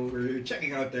 So, we're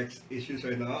checking out tech issues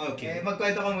right now. Okay.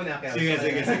 Magkwento ka muna, Kel. Sige.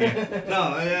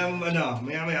 No,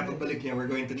 maya pagbalik niya, we're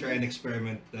going to try an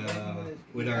experiment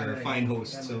with our fine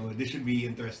host. So, this should be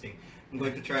interesting. I'm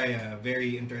going to try a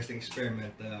very interesting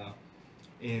experiment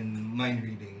in mind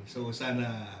reading. So,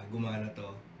 sana gumana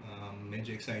to.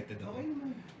 Medyo excited ako.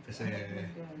 Kasi,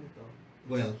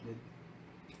 well,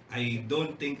 I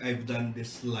don't think I've done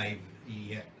this live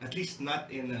yet. At least not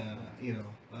in a,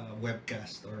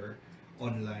 webcast or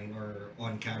online or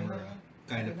on camera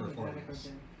kind of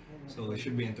performance. So it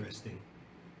should be interesting.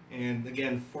 And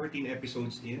again, 14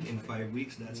 episodes in 5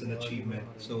 weeks, that's an achievement.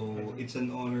 So it's an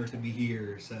honor to be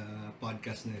here sa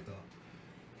podcast na ito.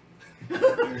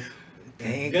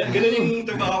 Ganun yung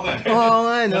trabaho ko. Oo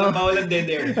nga, no? Bawal ang dead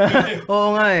air.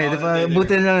 Oo nga eh.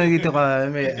 Buti lang dito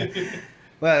ka.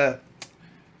 Well,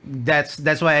 that's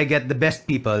why I get the best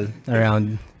people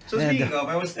around. So And, speaking of,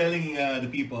 I was telling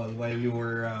the people while you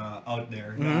were out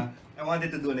there, I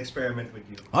wanted to do an experiment with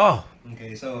you. oh,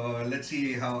 Okay, so let's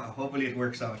see how, hopefully it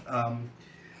works out.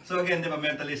 So again, diba,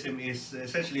 mentalism is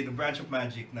essentially the branch of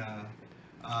magic na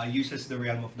uses the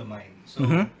realm of the mind.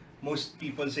 So most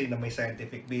people say na may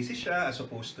scientific basis siya as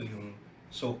opposed to yung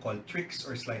so-called tricks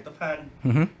or sleight of hand.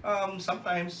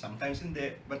 Sometimes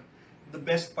hindi. But the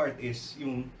best part is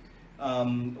yung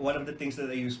one of the things that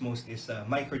I use most is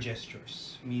micro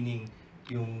gestures, meaning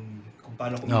yung kung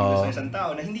paano kumilos sa isang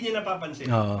tao na hindi niya napapansin.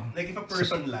 Like if a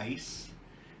person lies,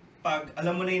 pag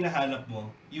alam mo na yung nahanap mo,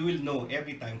 you will know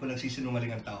every time kung nagsisinungaling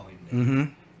ang tao.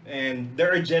 And there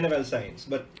are general signs,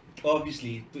 but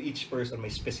obviously to each person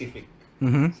may specific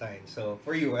signs. So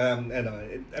for you, I'm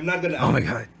not gonna. Oh my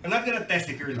God. I'm not gonna test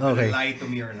if you're gonna lie to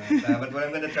me or not. But what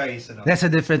I'm gonna try is, that's a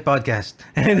different podcast.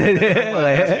 We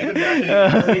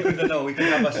could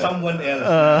have someone else,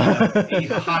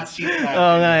 a hot seat.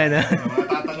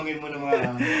 Tatanungin mo ng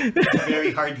mga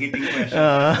very hard-hitting questions.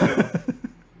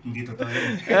 Hindi totoo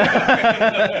yun.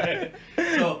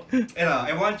 So,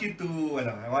 I want you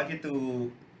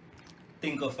to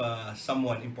think of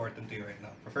someone important to you right now.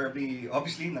 Preferably,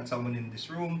 obviously, not someone in this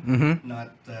room,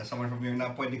 not someone from here na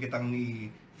pwede kitang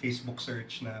i-Facebook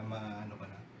search na ano ka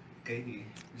na. Okay?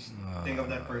 Just think of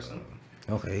that person.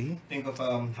 Okay. Think of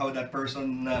how that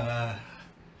person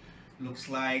looks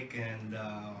like and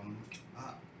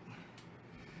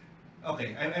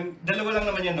okay, I'm dalawa lang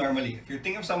naman yan normally. If you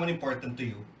think of someone important to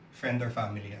you, friend or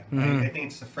family, I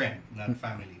think it's a friend, not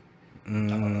family.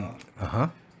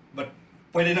 But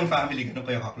pwede ng family, ganun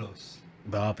kayo ka-close.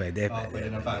 Pwede.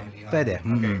 Pwede ng family. Pwede.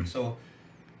 Okay, so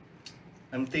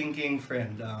I'm thinking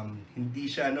friend, hindi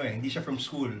siya from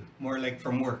school, more like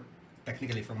from work.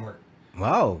 Technically from work.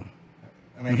 Wow.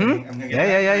 I'm gonna get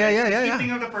Yeah.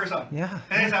 Think of the person. Yeah.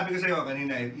 Kaya sabi ko sa'yo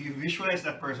kanina, if you visualize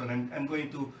that person, I'm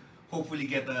going to hopefully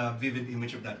get a vivid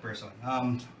image of that person.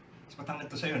 Mas matangad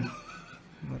to sa'yo, no?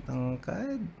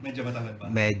 Matangkad? Medyo matangad ba?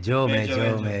 Medyo.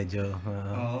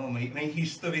 Oo, may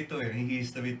history to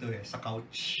eh. Sa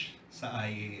couch, sa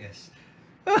IAS.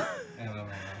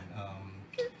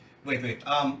 Wait.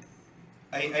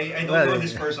 I don't know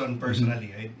this person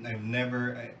personally.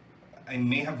 I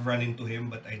may have run into him,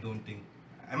 but I don't think.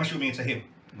 I'm assuming it's a him.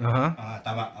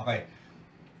 Tama. Okay.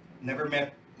 Never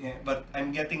met, but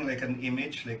I'm getting like an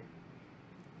image, like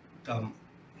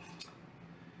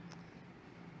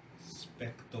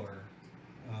Spector.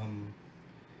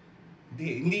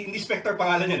 Hindi Spector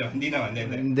pangalan niya, no? Hindi naman.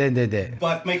 Hindi.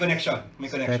 But may connection.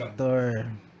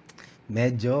 Spector.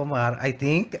 Medyo, I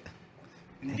think.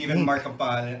 Hindi even Mark ang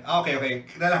pangalan. Okay.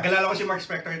 Kilala ko si Mark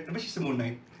Spector. Diba siya sa Moon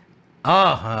Knight?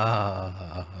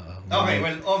 Okay,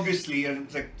 well, obviously,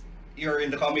 it's like you're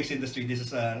in the comics industry. This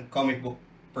is a comic book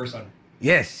person.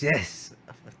 Yes.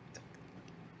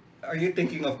 Are you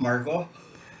thinking of Marco?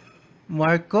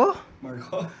 Marco?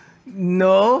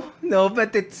 No,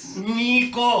 but it's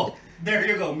Miko. There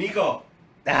you go, Miko.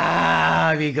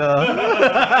 Miko.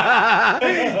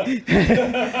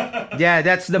 Yeah,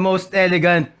 that's the most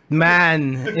elegant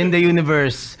man in the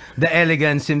universe. The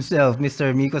elegance himself,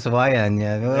 Mr. Miko Sawayan.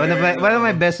 Yeah, one of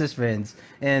my bestest friends.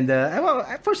 And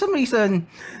for some reason,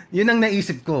 yun ang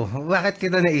naisip ko. Bakit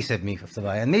kita naisip, Miko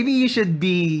Sawayan? Maybe you should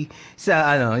be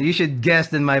you should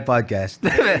guest in my podcast.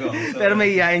 Pero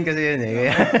may iyain kasi yun eh.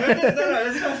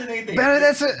 That's fascinating. Pero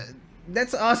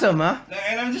that's awesome, huh?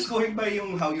 And I'm just going by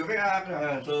how you react.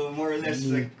 So more or less,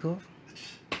 like,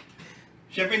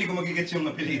 syempre hindi ko magigets yung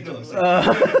apelido. So,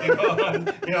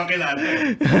 hindi ko kilala.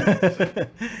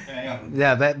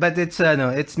 Yeah, but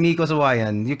it's Miko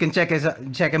Sawayan. You can check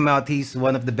him out. He's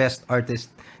one of the best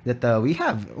artists that we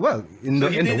have. Well, in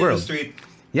the world.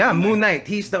 Yeah, Moon Knight.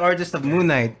 He's the artist of Moon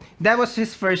Knight. That was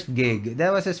his first gig.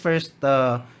 That was his first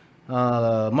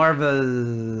Marvel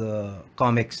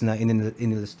comics na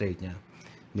in-illustrate niya.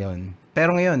 Yun.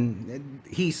 Pero ngayon,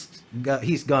 he's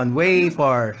gone way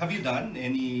far. Have you done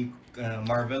any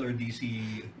Marvel or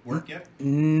DC work yet?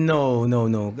 No.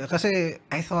 Kasi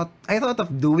I thought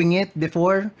of doing it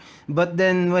before, but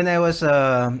then when I was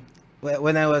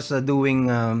doing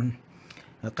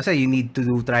kasi you need to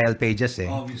do trial pages eh.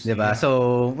 Obviously, diba? Yeah.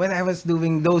 So when I was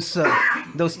doing those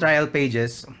trial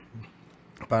pages,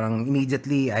 parang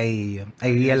immediately I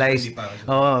realized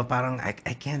parang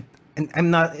I can't, and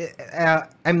I'm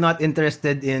not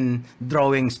interested in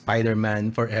drawing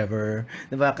Spider-Man forever,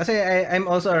 diba? Kasi I'm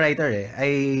also a writer eh.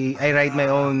 I write my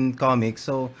own comics,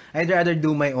 so I'd rather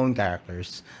do my own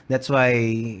characters. That's why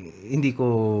hindi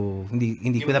ko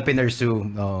na pinursue.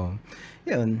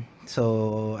 Yun.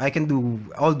 So I can do,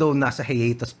 although nasa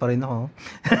hiatus pa rin ako.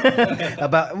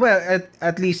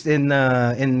 At least in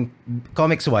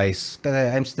comics wise, kasi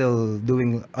I'm still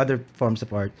doing other forms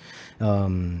of art,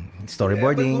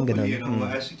 storyboarding, but hopefully,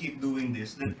 ganun. as you keep doing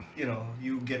this, that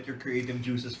you get your creative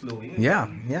juices flowing. Yeah,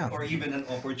 yeah. Or even an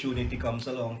opportunity comes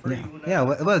along for you. Yeah,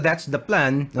 well, that's the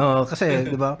plan. Kasi,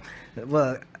 di ba?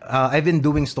 Well, I've been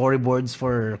doing storyboards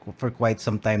for quite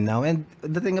some time now, and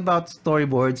the thing about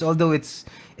storyboards, although it's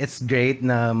great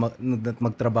na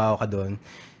magtrabaho ka doon,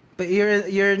 but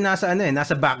you're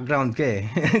nasa background ka eh,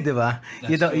 'di ba?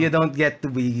 You don't get to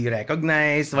be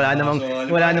recognized. Wala namang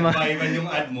yung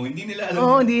ad mo, hindi nila alam.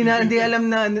 Oh, hindi alam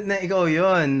na ikaw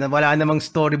 'yon. Wala namang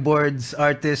storyboards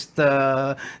artist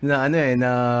na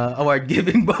award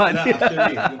giving body.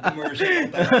 Actually, yung commercial.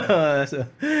 So,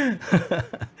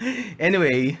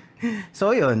 anyway,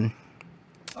 so 'yun.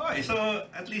 Okay, so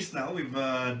at least now we've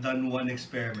done one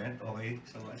experiment. Okay,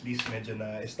 so at least medyo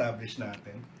na-establish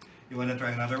natin. You wanna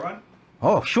try another one?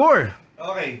 Oh, sure.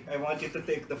 Okay, I want you to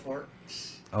take the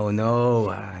forks. Oh no,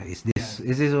 is this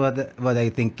what I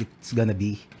think it's gonna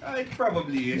be? It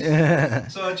probably is.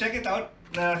 So check it out.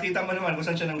 Nakita mo naman kung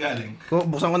saan siya nanggaling.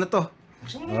 Buksan ko na to.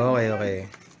 Buksan mo na. Okay.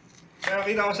 Kaya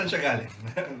nakita ko saan siya galing.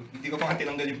 Hindi ko pa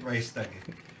tinanggal yung price tag eh.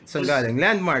 Saan galing?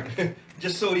 Landmark.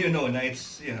 Just so you know na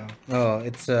it's, Oh,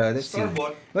 it's let's see.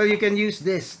 store-bought. Well, you can use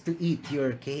this to eat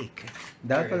your cake.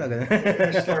 Dapat pala ganun.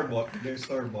 They're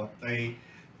store-bought.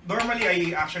 Normally,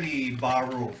 I actually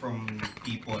borrow from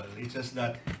people. It's just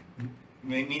that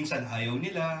minsan ayaw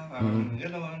nila,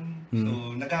 gano'n.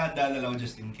 So, naghahanda na lang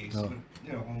just in case. Oh. But,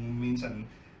 kung minsan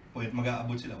pwede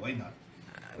mag-aabot sila, why not?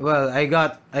 Well, I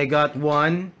got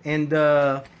one, and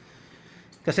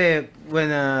kasi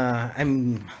when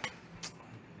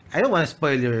I don't want to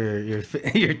spoil your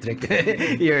trick,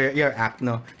 your act,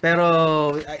 no.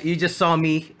 Pero you just saw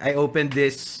me. I opened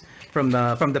this from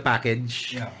the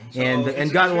package, Yeah. So,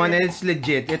 and got one, and it's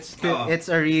legit. It's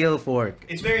a real fork.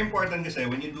 It's very important kasi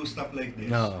when you do stuff like this,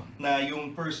 No. na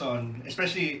yung person,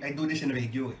 especially I do this in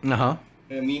radio eh. Uh-huh.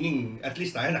 Meaning, at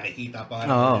least tayo nakikita pa.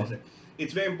 Oo.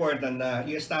 It's very important na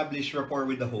you establish rapport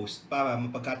with the host para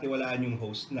mapagkatiwalaan yung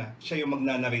host na siya yung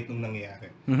magnanarrate nung nangyayari.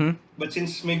 Mhm. But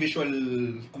since may visual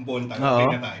component tayo, Oo. okay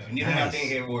na tayo. Hindi na Nice. natin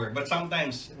i-hear word. But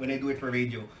sometimes, when I do it for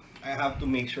radio, I have to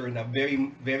make sure na very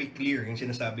very clear yung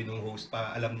sinasabi ng host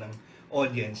para alam ng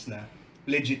audience na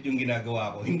legit yung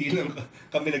ginagawa ko. Hindi lang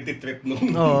kami nagtitrip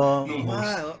nung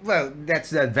host. Well,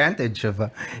 that's the advantage of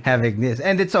having this,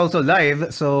 and it's also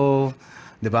live, so,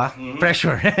 diba?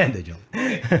 Pressure. The joke.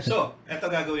 Okay, so, eto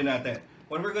gagawin natin.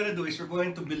 What we're gonna do is we're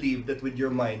going to believe that with your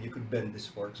mind, you could bend this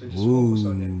fork. So just focus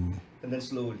on it. And then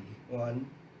slowly, 1,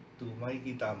 2,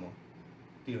 makikita mo.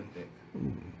 Unti-unti.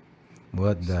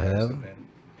 What the hell?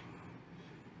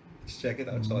 Let's check it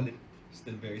out. Solid.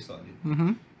 Still very solid.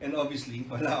 Mhm. And obviously,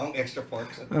 wala akong extra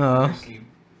forks at Oo. your sleeve.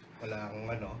 Wala akong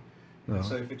ano. Oo.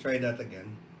 So if you try that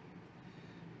again,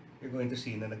 you're going to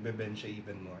see na nagbe-bend siya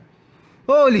even more.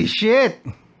 Holy shit!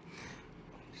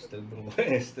 Still going.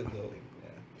 Still going.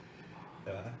 Yeah.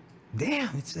 Diba?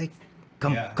 Damn, it's like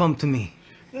Yeah. come to me.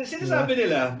 Sinasabi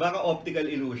nila, baka optical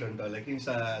illusion to. Like yung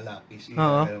sa lapis, yung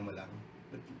Oo. mo lang.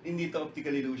 But hindi to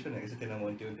optical illusion eh. Kasi tinamo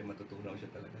unti-unti matutunaw siya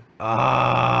talaga.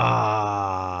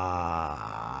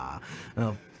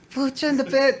 Put you in the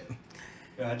pit.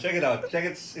 Yeah, check it out. Check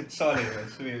it's solid.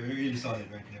 It's really solid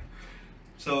right there.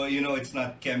 So, it's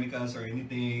not chemicals or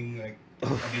anything. Like,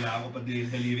 kailangan ko pa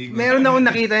delivery. Meron akong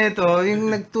nakita nito,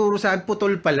 yung nagturo sa akin,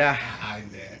 putol pala.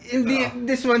 Hindi, So,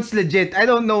 this one's legit. I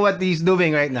don't know what he's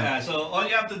doing right now. yeah, so all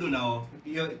you have to do now,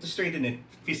 to straighten it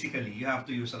physically, you have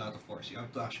to use a lot of force. You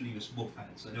have to actually use both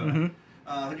hands. So,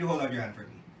 could you hold out your hand for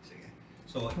me? Sige.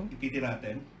 So, ipitin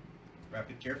natin.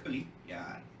 Wrap it carefully.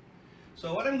 Yan.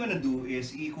 So, what I'm gonna do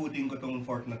is, iikutin ko tong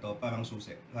fork na to, parang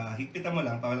susi. Higpitan mo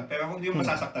lang, pero kung hindi mo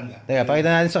masasaktan ka. Teka, pakita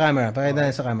natin sa camera. Pakita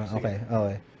natin sa camera. Sige.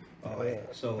 Okay. Okay,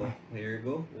 so, here you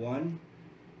go. 1,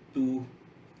 2,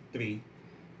 3.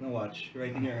 Now watch,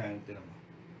 right in your hand. Tinan mo.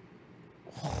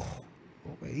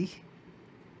 Okay.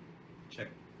 Check.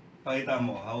 Pakita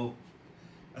mo how,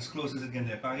 as close as it can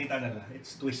be. Pakita na lang.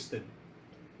 It's twisted.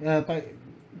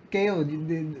 Kayo,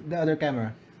 the other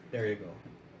camera. There you go.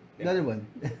 The other one.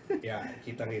 Yeah,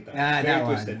 kita-kita. Ah, Very that one.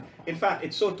 twisted. In fact,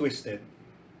 it's so twisted.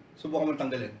 Subukan mo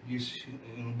tanggalin. Use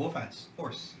both hands.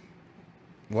 Force.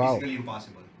 Wow. Physically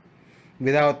impossible.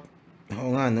 Without,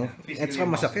 oo nga, no? Physically At saka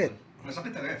masakit. impossible.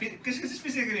 Masakit talaga. Kasi it's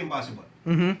physically impossible.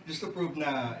 Mhm. Just to prove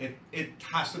na it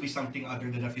has to be something other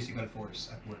than a physical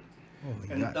force at work. Oh my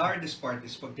And God. the hardest part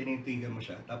is pag tinitingnan mo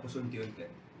siya, tapos unti-unti.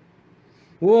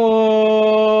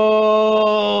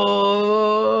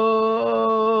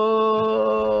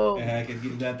 Whoa! I can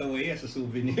give that away as a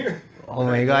souvenir. Oh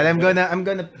my God, I'm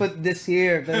gonna put this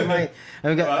here. Pero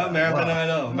Meron ka ng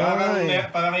ano, Okay.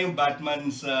 parang yung Batman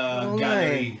sa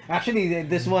gallery. Actually,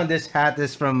 this hat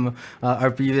is from our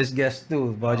previous guest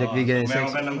too, Project Vegan. So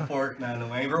meron ka ng fork na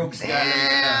ano, may rogues gallery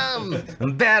ka na.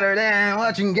 I'm better than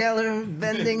watching Geller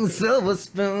bending silver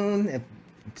spoon.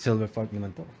 Silver fork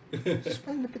naman to.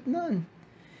 Ang lapit nun.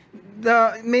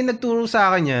 May nagturo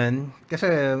sa akin yan kasi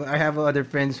I have other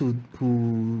friends who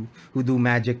do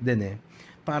magic din eh.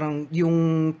 Parang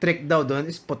yung trick daw doon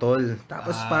is putol.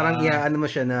 Tapos parang iaano mo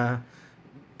siya na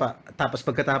tapos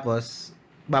pagkatapos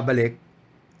babalik.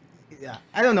 Yeah.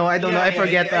 I don't know. I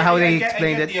forget how they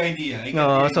explained it. I get the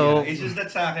idea. So It's just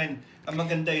that sa akin, ang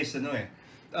maganda is ano eh.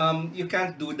 You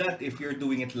can't do that if you're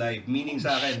doing it live. Meaning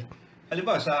sa akin,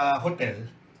 halimbawa sa hotel,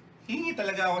 hingi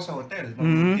talaga ako sa hotel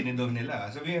nung tinidor nila.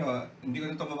 Sabi ko, hindi ko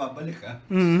na ito mababalik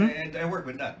And I work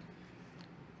with that.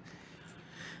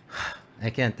 I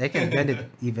can't get it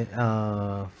even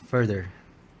further.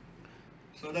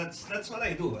 So that's what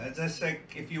I do. It's just like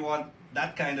if you want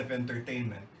that kind of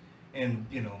entertainment and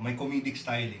my comedic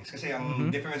stylings. Kasi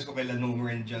ang difference ko kay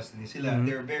Nomer and Justin is sila,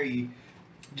 they're very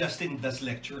Justin does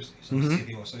lectures. So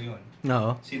seryoso 'yon.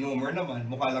 Oo. Si Nomer naman,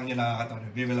 mukha lang niya nakakatawa.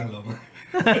 Bibi lang Nomer.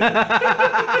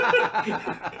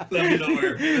 Love you,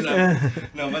 Nomer.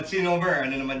 No, but si Nomer,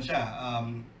 ano naman siya,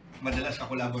 madalas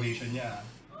ka-collaboration niya.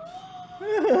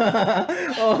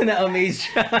 Oh, na-amaze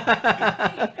siya.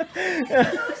 I'm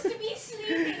supposed to be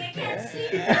sleeping. I can't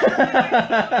sleep.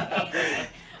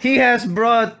 He has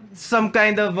brought some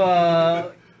kind of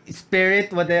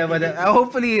spirit, whatever.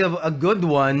 Hopefully a good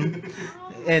one.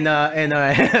 And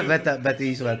but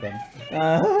he's welcome.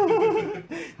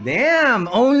 Damn,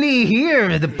 only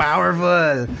here the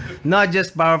powerful, not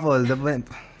just powerful, the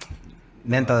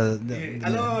mental.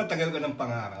 Alam mo, tagal ko ng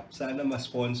pangarap. Sana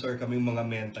ma-sponsor kaming mga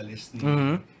mentalist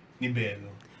ni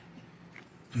Belo.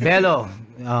 Belo.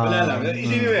 Wala lang.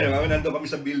 Isipin mo, nandun kami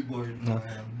sa billboard.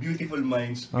 Beautiful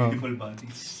minds, beautiful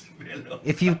bodies. Belo.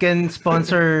 If you can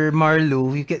sponsor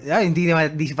Marlo, you can. Hindi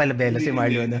si pala Belo, si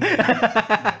Marlo.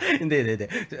 Hindi.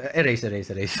 Erase.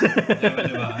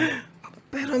 Diba?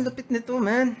 Pero ang lapit nito,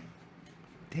 man.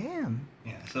 Damn.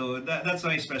 Yeah, so that's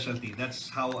my specialty. That's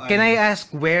how Can I ask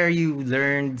where you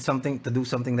learned to do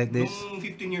something like this? Nung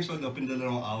 15 years old, pinadala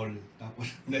ng owl. Tapos,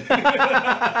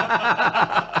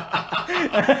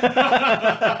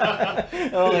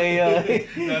 Okay.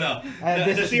 no.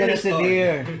 This The serious is story.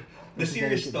 severe. The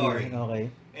serious story. Okay.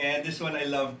 And this one I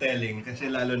love telling kasi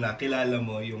lalo na kilala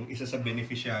mo yung isa sa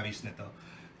beneficiaries nito.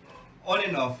 On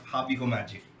and off, hobby ko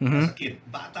magic. As a kid,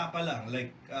 bata pa lang. Like,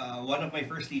 one of my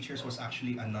first teachers was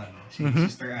actually a nun, si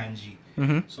Sister Angie.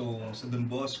 So, sa Don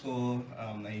Bosco,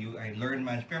 I learned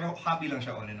magic. Pero hobby lang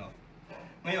siya on and off.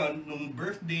 Ngayon, nung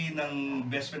birthday ng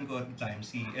best friend ko at the time,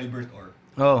 si Albert Orr.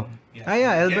 Oh. Yeah.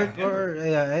 Albert or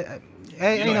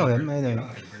I know him. I know him.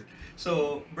 Albert.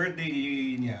 So, birthday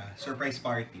niya, surprise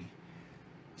party.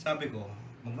 Sabi ko,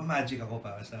 magma-magic ako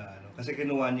para sa kasi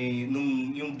kinuha niya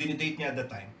yung dinidate niya at the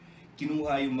time.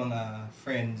 Kinuha yung mga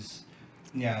friends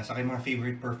niya sa kanyang mga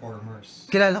favorite performers.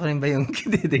 Kilala ko rin ba yung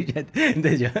hindi dyan?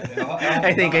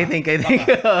 I think.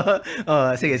 Baka. Oh,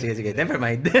 sige. Never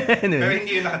mind. Anyway. Pero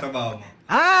hindi yun nakatrabaho mo.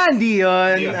 Hindi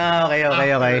yun. Hindi yun.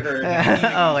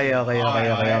 Okay.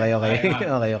 Okay.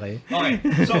 Okay,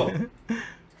 so,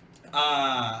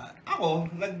 ako,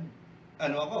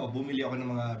 bumili ako ng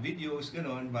mga videos,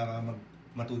 gano'n, para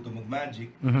matuto mag-magic.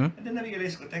 And then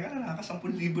na-realize ko, teka na, naka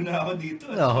 10,000 na ako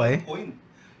dito. At Okay. one point.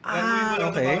 Gagawin ko lang ito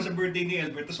okay. para sa birthday ni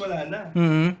Albert, tapos wala na.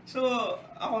 So,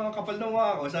 ako ang kapal ng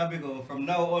mukha ko, sabi ko, from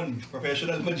now on,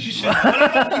 professional magician. Wala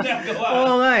akong ginagawa.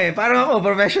 Oo nga eh. Parang ako,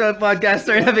 professional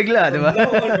podcaster na bigla, di ba? From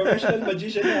now on, professional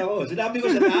magician na ako. Sinabi ko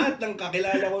sa lahat ng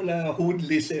kakilala ko na who would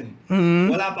listen.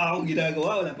 Wala pa akong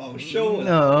ginagawa, wala pa akong show,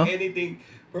 wala pa akong anything.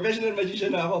 Professional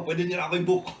magician na ako, pwede niyo na ako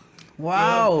i-book.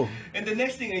 Wow! And the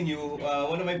next thing I knew,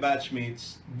 one of my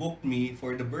batchmates booked me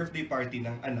for the birthday party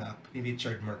ng anak ni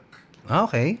Richard Merck.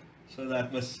 Okay. So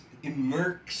that was in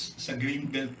Merck's sa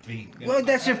Greenbelt 3. Well,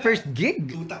 that's your first gig.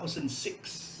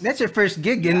 2006. That's your first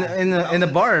gig in a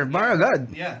bar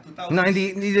agad. Yeah, 2006. No,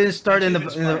 hindi didn't start in the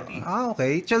Party.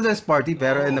 okay. Children's party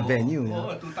pero in the venue.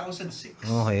 Oo,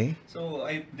 2006. Okay. So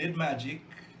I did magic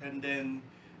and then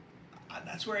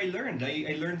that's where I learned.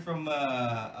 I learned from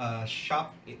a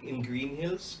shop in Green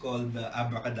Hills called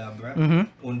Abracadabra,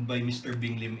 owned by Mr.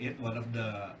 Bing Lim It, one of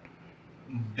the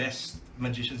best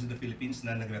magicians in the Philippines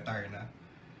na nag-retire na.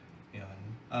 Yan.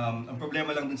 Ang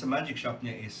problema lang dun sa magic shop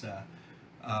niya is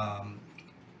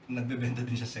nagbebenta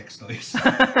din siya sex toys.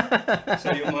 So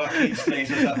yung mga kids na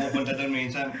isa sa pupunta doon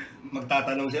minsan,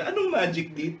 magtatanong sila, anong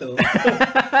magic dito?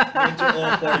 Medyo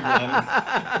awkward lang.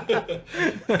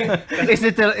 Is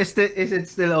it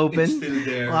still open? It's still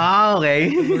there. Wow,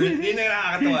 okay. Hindi na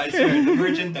nakakatawa. The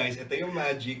merchandise, ito yung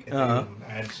magic, ito yung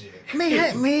magic.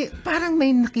 May parang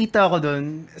may nakita ako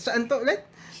doon. Saan to? Like,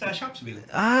 Sa Shopsville.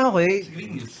 okay. Sa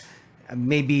Green Hills.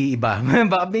 Maybe iba.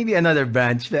 Maybe another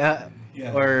branch.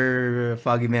 Yeah. Or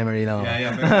foggy memory lang.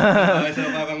 Yeah. Pero, so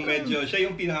parang medyo, siya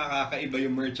yung pinakakaiba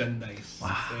yung merchandise.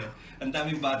 Wow. Kasi, ang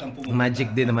daming batang pumunta. Magic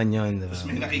din naman yun. Diba? Tapos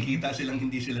may nakikita silang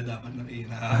hindi sila dapat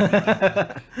nakikita.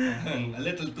 A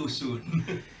little too soon.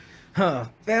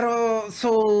 Pero,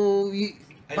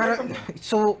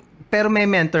 pero may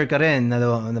mentor ka rin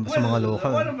sa mga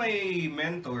local. One of my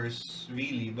mentors,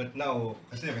 really, but now,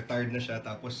 kasi retired na siya,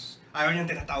 tapos ayaw niyang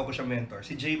tinatawag ko siya mentor.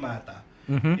 Si Jay Mata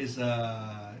is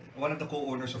one of the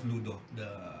co-owners of Ludo,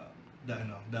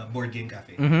 the board game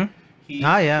cafe. He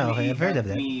I've heard of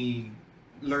that. Me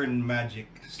learn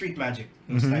magic, street magic,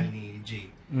 yung style ni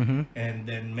Jay. And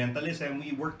then Mentalist, and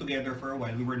we worked together for a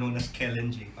while. We were known as Kel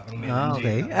and Jay, parang Mel and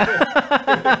Jay.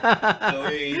 So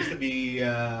we used to be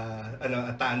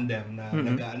a tandem na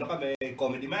nag-ano kami,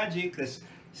 comedy magic. Kasi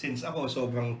since ako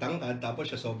sobrang tangkad, tapos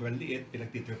siya sobrang liit,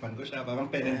 pinagtitripan ko siya, parang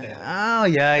Penn and Teller. Oh,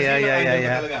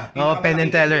 yeah. Oh, Penn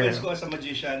and Teller. Ko as a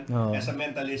magician, as a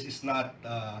mentalist is not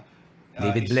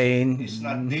David Blaine. It's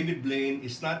not David Blaine,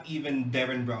 it's not even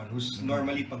Darren Brown, who's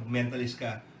normally pag mentalist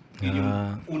ka, yun yung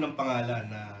unang pangalan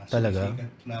na talaga?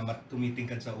 Na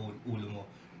tumitingkad sa ulo mo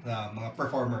na mga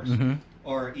performers.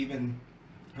 Or even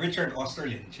Richard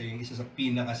Osterlin, siya yung isa sa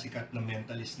pinakasikat na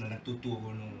mentalist na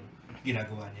nagtuturo nung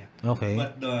ginagawa niya. Okay.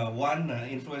 But the one na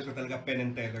influence ko talaga Penn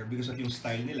and Teller because of yung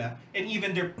style nila and even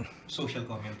their social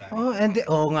commentary. Oh, and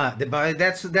nga, 'di ba?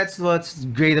 That's what's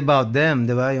great about them,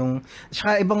 'di ba? Yung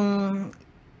saka ibang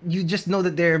you just know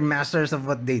that they're masters of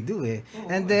what they do eh.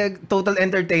 And they're total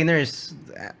entertainers.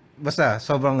 Basta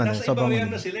sobrang sobrang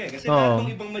na sila eh. Kasi lahat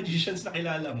ng ibang magicians na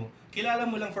kilala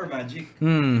mo lang for magic.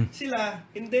 Sila,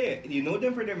 hindi. You know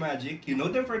them for their magic, you know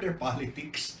them for their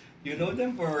politics, you know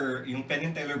them for yung Penn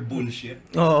and Teller bullshit.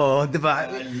 Oo, di ba?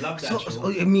 I love that show.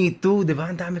 Me too, di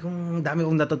ba? Ang dami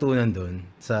kong natutunan doon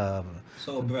sa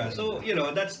sobra. So,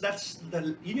 that's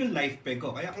yun yung life peg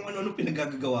ko. Kaya kung ano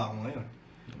pinagagagawa ko ngayon.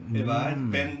 Di ba?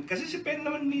 Kasi si Penn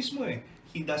naman mismo eh.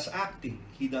 He does acting,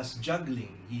 he does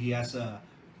juggling, he has a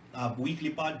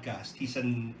weekly podcast. He's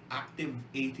an active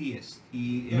atheist.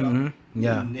 I'm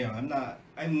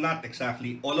not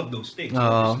exactly all of those things,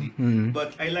 obviously.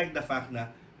 But I like the fact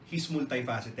na he's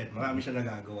multifaceted. Marami siya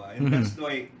nagagawa. And that's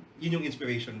why, yun yung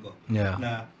inspiration ko. Yeah.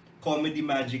 Na comedy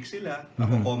magic sila,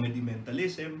 ako comedy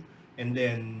mentalism, and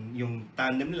then yung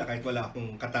tandem nila, kahit wala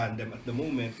akong katandem at the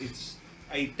moment,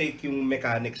 I take yung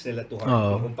mechanics nila to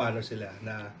heart, kung paano sila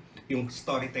na yung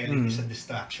storytelling is a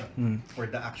distraction for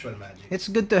the actual magic. It's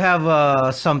good to have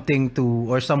something to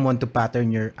or someone to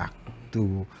pattern your act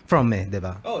from di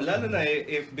ba? Oh, lalo na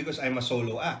because I'm a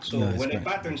solo act. So when I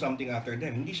pattern something after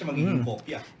them, hindi siya magiging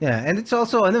kopya. Yeah, and it's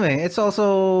also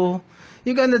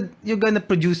you're gonna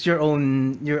produce your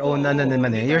own your own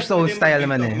style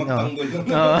naman eh.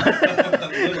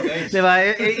 Diba?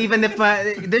 Even if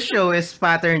this show is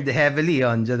patterned heavily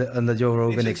on the Joe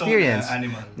Rogan Experience.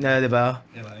 Diba?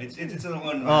 It's its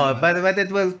own. But it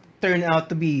will turn out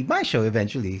to be my show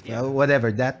eventually. Whatever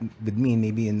that would mean,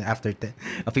 maybe after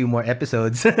a few more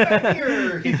episodes.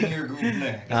 You're hitting your groove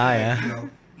na eh. Yeah.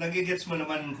 Nagigets mo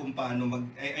naman kung paano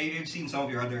I've seen some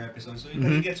of your other episodes. So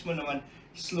nagigets mo naman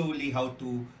slowly how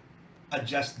to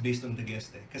adjust based on the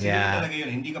guest eh. Kasi talaga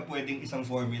yun, hindi ka pwedeng isang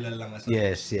formula lang as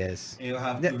Yes. You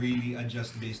have to really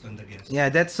adjust based on the guest. Yeah,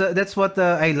 that's what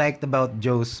I liked about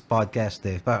Joe's podcast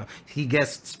eh. He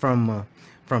guests from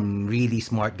really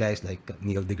smart guys like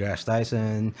Neil deGrasse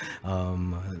Tyson,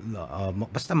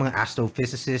 basta mga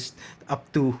astrophysicists up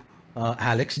to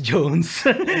Alex Jones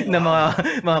na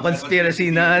mga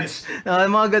conspiracy nuts,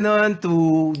 mga ganon,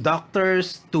 to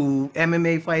doctors, to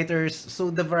MMA fighters. So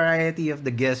the variety of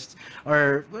the guests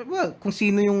are kung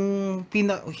sino yung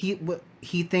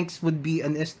he thinks would be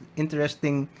an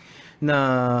interesting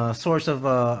na source of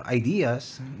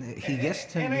ideas, he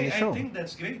guessed him in the show. I think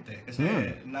that's great eh. Kasi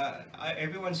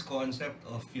everyone's concept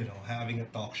of having a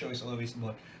talk show is always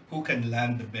about who can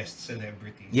land the best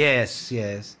celebrity. Yes.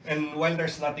 And while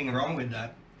there's nothing wrong with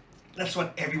that, that's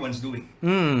what everyone's doing.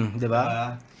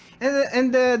 Diba?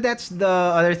 And that's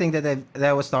the other thing that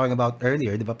I was talking about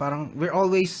earlier, diba? Parang we're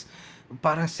always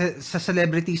sa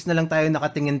celebrities na lang tayo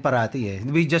nakatingin parati eh.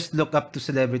 We just look up to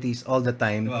celebrities all the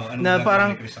time. Diba? Na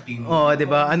parang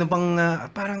diba? Ano bang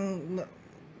parang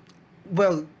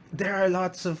there are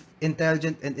lots of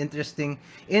intelligent and interesting,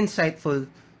 insightful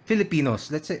Filipinos,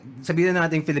 let's say, sabihin na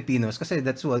natin Filipinos kasi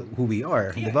that's who we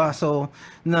are, di ba? So,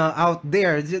 na out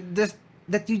there,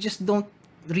 that you just don't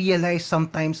realize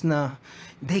sometimes na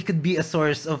they could be a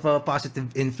source of a positive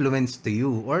influence to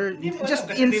you or Hindi mo just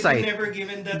alam, kasi insight. they've never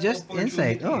given that Just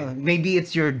opportunity. insight. Oh, maybe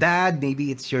it's your dad,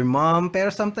 maybe it's your mom, pero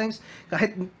sometimes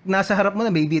kahit nasa harap mo na,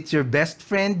 maybe it's your best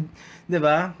friend, 'di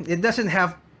ba? It doesn't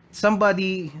have someone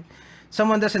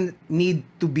doesn't need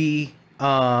to be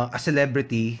a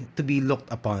celebrity to be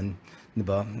looked upon, 'di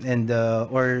ba? And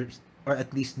or at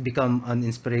least become an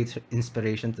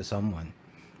inspiration to someone.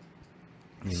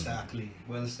 Exactly.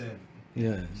 Well said.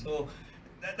 Yeah. So,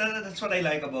 that's what I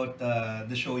like about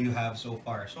the show you have so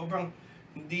far. Sobrang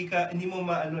hindi mo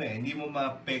hindi mo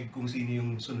ma-peg kung sino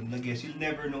yung sunod na guest. You'll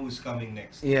never know who's coming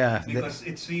next. Yeah. Because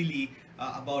it's really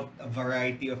about a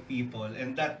variety of people,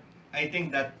 and that I think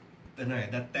that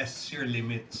that tests your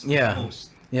limits Yeah. the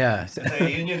most. Yeah. Kasi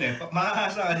yun eh.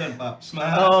 Makakasa ka doon, Paps.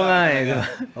 Makakasa Oo nga ka eh. talaga. Diba?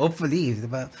 Hopefully,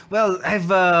 diba? Well,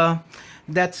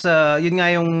 that's yun nga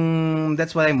yung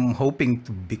that's what I'm hoping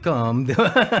to become,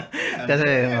 diba?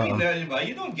 Kasi I mean, diba,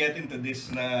 you don't get into this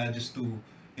na just to,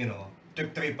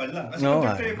 trip-tripan lang. Kasi Oo kung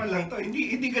nga. trip-tripan lang to,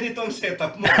 hindi ganito ang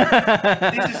setup mo.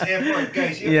 This is effort,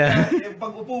 guys. Yung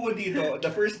pag upo ko dito,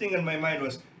 the first thing on my mind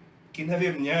was,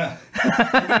 kinabib niya.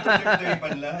 Hindi to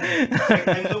trip-tripan lang.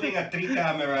 I'm looking at 3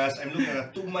 cameras, I'm looking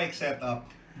at 2 mic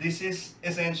setup. This is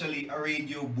essentially a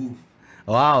radio booth.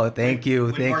 Wow, thank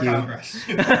you. With Thank more you. cameras.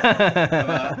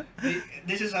 Diba?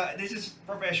 This is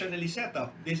professionally set up.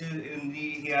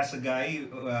 He has a guy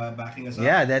backing us up.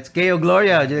 Yeah, that's Keo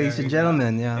Gloria, ladies and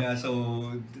gentlemen. Yeah. Yeah.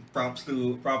 So props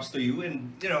to you, and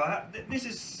this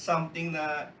is something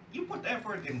that you put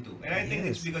effort into, and I think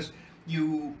it's Yes. because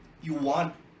you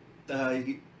want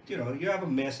you have a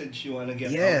message you want to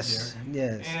get out Yes.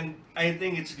 there. Yes. And I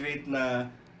think it's great na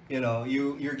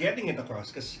you're getting it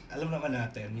across kasi alam naman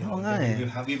natin, Oo nga eh.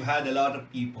 we've had a lot of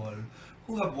people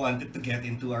who have wanted to get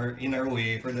in our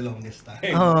way for the longest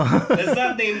time. Oh. Let's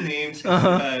not name names.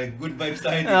 Good vibes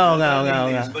tayo dito. Oo Let's nga, not oo name nga,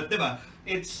 oo names. nga. But diba,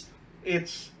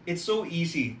 it's so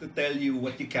easy to tell you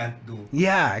what you can't do.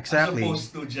 Yeah, exactly. As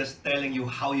opposed to just telling you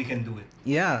how you can do it.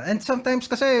 Yeah, and sometimes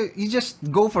kasi you just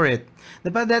go for it.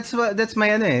 Diba? That's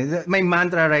my my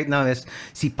mantra right now is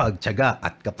sipag, tiyaga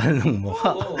at kapal ng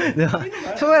mukha. Oo. Diba? Yun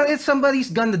naman. So well, if somebody's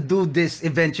gonna do this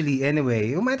eventually anyway,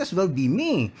 you might as well be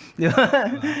me. Diba?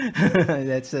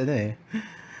 That's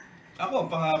Ako, ang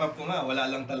pangarap ko nga, wala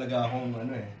lang talaga akong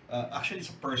actually it's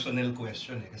a personal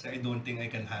question kasi I don't think I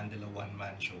can handle a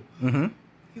one-man show. Mhm.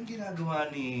 Yung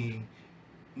ginagawa ni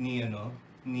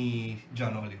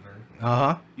John Oliver,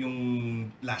 yung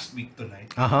Last Week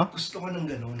Tonight, gusto ko ng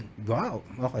ganun. Wow,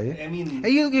 okay. I mean,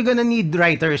 You're gonna need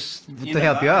writers to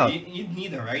help you out. You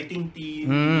need a writing team,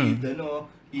 Mm.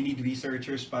 you need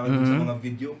researchers para dun sa mga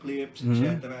video clips,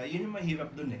 etc. Yun yung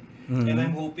mahirap dun eh. And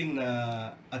I'm hoping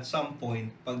na at some point,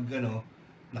 pag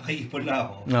nakaipon na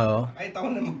ako, Oo. kahit ako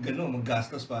na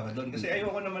maggastos para doon. Kasi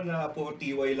ayoko naman na po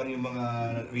TY lang yung mga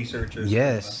researchers.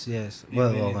 Yes, diba? yes.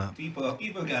 Well, oo nga.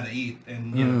 People gotta eat.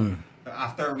 And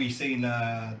after we say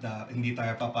na hindi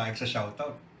tayo papayag sa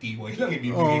shoutout, TY lang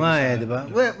ibibigay Oo ko nga sa di ba?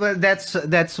 Well,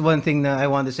 that's one thing na I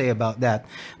want to say about that.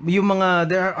 Yung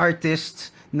there are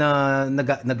artists na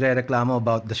nagrereklamo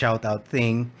about the shoutout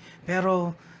thing,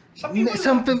 pero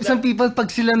some people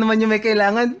pag sila naman yung may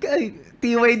kailangan,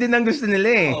 TY din ang gusto nila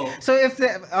eh. Oo. So if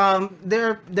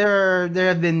there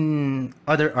have been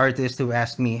other artists who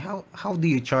ask me, how do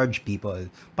you charge people?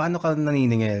 Paano ka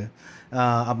naniningil?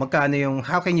 Magkano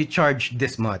how can you charge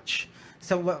this much?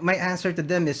 So my answer to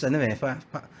them is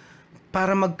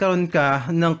para magkaroon ka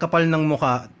ng kapal ng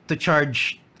mukha to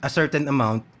charge a certain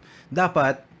amount,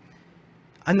 dapat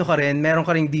meron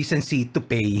ka ring decency to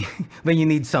pay when you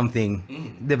need something.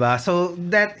 'Di ba? So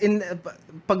that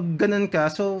pag ganun ka,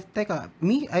 so teka,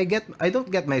 I don't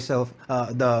get myself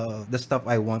the stuff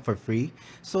I want for free.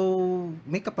 So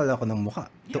may kapal ako ng mukha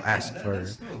to ask for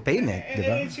payment, 'di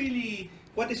ba? And it's really,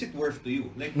 what is it worth to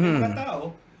you? Like, yung mga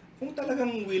tao, kung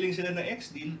talagang willing sila na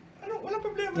X-deal, walang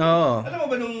problema. Oo. Alam mo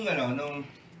ba nung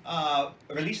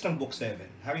release ng Book 7,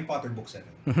 Harry Potter Book 7,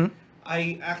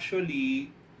 I actually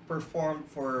performed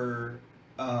for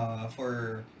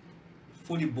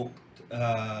fully booked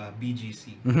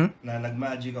BGC na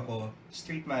nag-magic ako,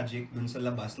 street magic dun sa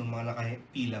labas ng mga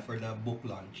nakapila for the book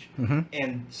launch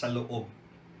and sa loob.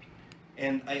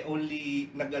 And I only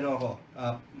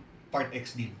part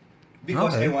X deal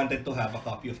because I wanted to have a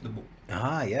copy of the book.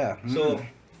 Yeah. So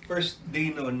first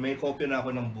day noon, may kopya na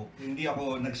ako ng book. Hindi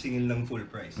ako nagsingil ng full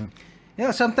price.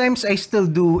 Yeah, sometimes I still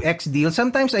do X deal.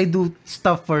 Sometimes I do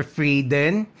stuff for free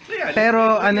din. So yeah,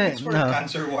 Pero it's for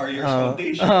Cancer Warriors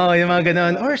Foundation. yung mga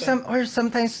ganun. Or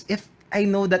sometimes if I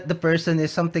know that the person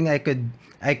is something I could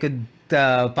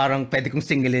parang pwede kong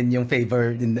singilin yung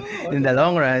favor in the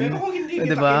long run. Pero kung hindi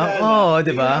kita Diba? kilala,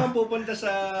 Diba? kailangan pupunta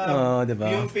sa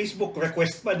diba? yung Facebook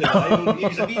request pa, diba? Yung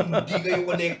ibig sabihin, hindi kayo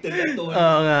connected na doon.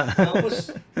 Nga.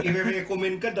 Tapos,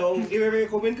 i-recommend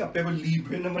ka, pero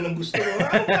libre naman ang gusto mo.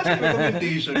 Ano kasi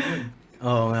recommendation yun?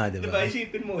 Nga, diba? Diba,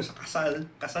 isipin mo, sa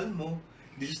kasal mo,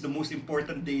 this is the most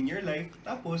important day in your life.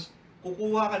 Tapos,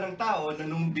 kukuha ka ng tao na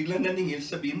nung biglang naningil,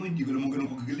 sabihin mo, hindi ko naman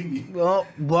ganun kagagaling eh.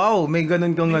 Wow, may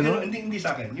ganun kang ano. Hindi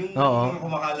sa akin. Yung mga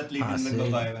kumakalat living ng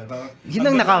babae. Yun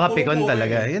ang nakakapikon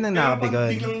talaga. Yun ang nakakapikon.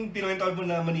 Pero pag biglang pinakita mo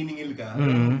na maniningil ka,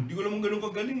 hindi ko naman ganun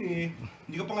kagaling eh.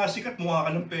 Hindi ka pa nga sikat, mukha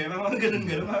ka ng pera. Mga ganun.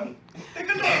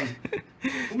 Teka lang.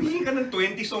 Humihingi ka ng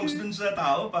 20 songs dun sa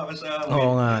tao para sa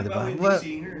nga, diba? Well,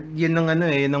 yun ang ano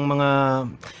eh, yun ang mga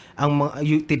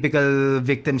typical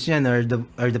victims niyan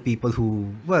are the people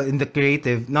who, well, in the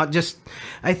creative, not just,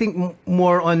 I think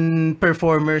more on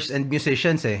performers and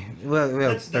musicians eh. Well,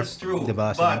 that's true.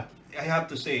 Diba? But I have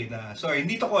to say na, sorry,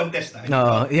 hindi to contest ah.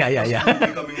 No, yeah.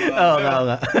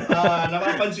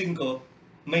 Napapansin ko,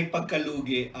 may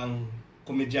pagkalugi ang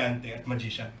komedyante at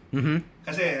magician. Mm-hmm.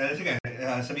 Kasi, sige,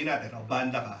 sabihin natin,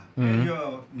 banda ka.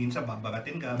 Medyo, minsan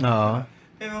babagatin ka.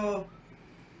 Pero,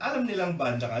 alam nilang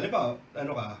banda ka. Halimbawa,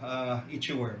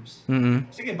 Itchy Worms. Mm-hmm.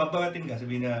 Sige, babagatin ka.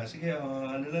 Sabihin na, sige,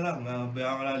 ano na lang,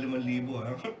 bayaran ka na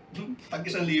 5,000. Tag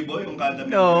 1,000 yung kada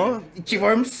member. No, Itchy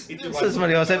Worms. Sus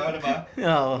Mariosep.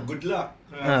 Good luck.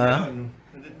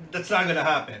 That's not gonna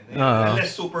happen.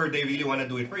 Unless super they really wanna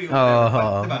do it for you.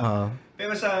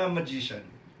 Pero sa magician,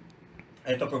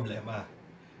 ito problema.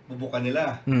 Bubukan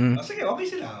nila. Sige, okay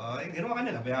sila. Ginawa ka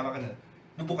nila, bayaran ka nila.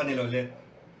 Bubukan nila ulit.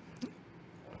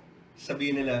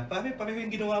 Sabihin nila, pareho yung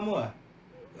ginawa mo ah.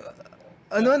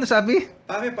 Ano sabi?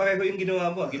 Pareho yung ginawa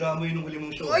mo. Ginawa mo yun nung huli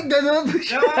mong show. Ay, ganun.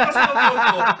 Nakakasagot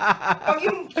ko. Pag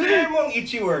yung clear mo ang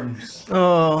Itchy Worms,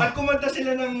 at kumanta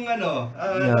sila ng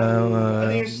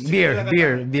beer.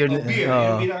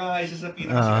 Yung isa sa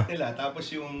pinakasikat nila. Tapos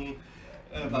yung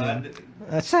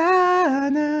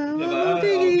sana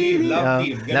mapigilin.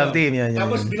 Love Team, yan.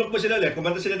 Tapos binok mo sila ulit,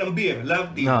 kumanta sila ng beer,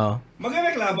 Love Team.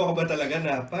 Magreklamo ka ba talaga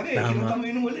na, pare, kinanta mo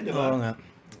yun nung huli, diba? Oo nga.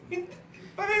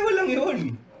 Pareho lang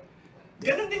yun.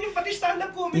 Ganon din yung pati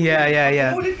stand-up comedy.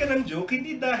 Yeah. Pag ulit ka ng joke,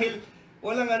 hindi dahil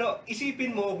walang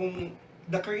isipin mo kung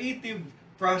the creative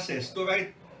process to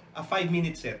write a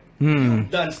 5-minute set,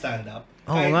 you've done stand-up.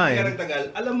 Kahit hindi ka nagtagal,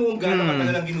 alam mo kung gano'ng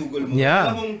katagal ang ginugol mo.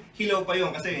 Alam mong hilaw pa yun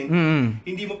kasi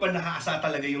hindi mo pa nakaasa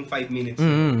talaga yung 5 minutes.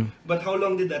 But how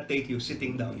long did that take you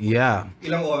sitting down? Yeah.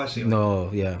 Ilang oras yun? No,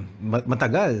 yeah.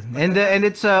 Matagal. And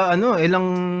it's ilang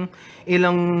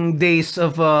days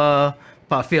of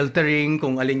pa-filtering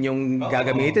kung alin yung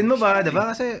gagamitin mo ba, 'di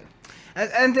ba? Kasi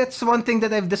and that's one thing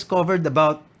that I've discovered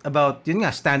about yun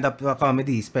nga, stand-up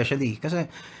comedy especially kasi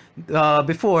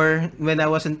before when I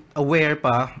wasn't aware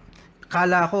pa,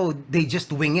 kala ko they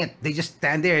just wing it. They just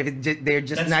stand there. They're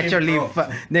just naturally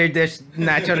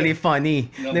naturally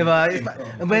funny. Diba?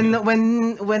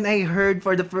 When I heard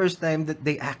for the first time that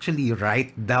they actually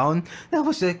write down, I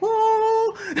was like,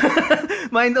 "Whoa!"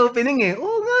 Mind opening eh.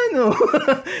 Oh, nga no.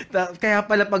 Kaya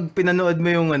pala pag pinanood mo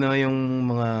yung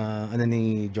mga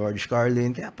ni George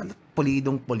Carlin, kaya pala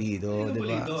pulidong-pulido,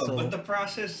 diba? So, but the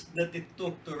process that it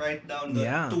took to write down the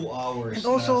 2 hours. And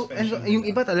also, yung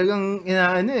iba talagang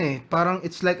parang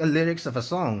it's like a lyrics of a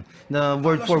song na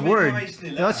word for word.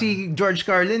 Si George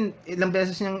Carlin, ilang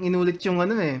beses niyang inulit yung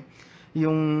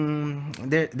yung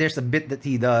there's a bit that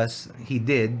he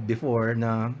did before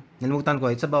na nalimutan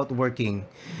ko, it's about working.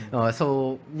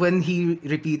 So when he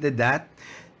repeated that,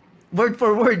 word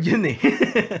for word yun eh.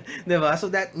 Diba?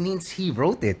 So that means he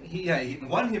wrote it.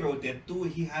 One, he wrote it. Two,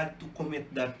 he had to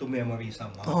commit that to memory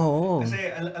somehow.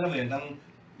 Kasi alam mo yun,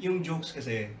 yung jokes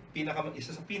kasi,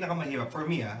 isa sa pinakamahirap for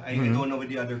me I don't know with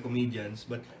the other comedians,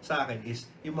 but sa akin is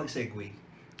yung mag-segue.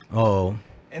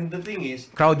 And the thing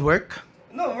is, crowd work?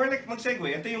 No, more like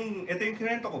mag-segue. Ito yung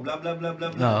kinento ko, blah blah blah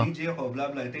blah blah. DJ ako, blah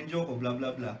blah. Ito yung joke ko, blah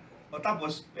blah blah. O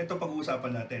tapos, ito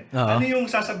pag-uusapan natin. Ano yung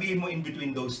sasabihin mo in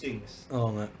between those things?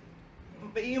 Nga.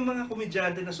 Yung mga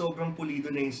komedyante na sobrang pulido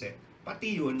na yung set,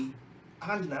 pati yun,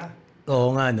 akal na.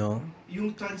 Nga, no?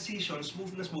 Yung transition,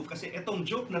 smooth kasi etong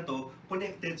joke na to,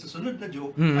 connected sa sunod na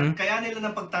joke, at kaya nila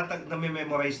ng pagtatag na may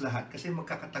memorize lahat kasi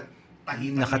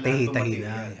magkakatahi na.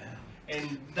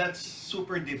 And that's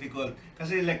super difficult.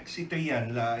 Kasi like si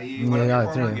Trian, one of your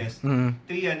former guests,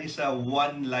 Trian is a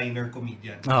one-liner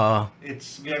comedian.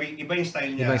 It's very, iba yung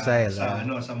style niya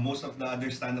sa most of the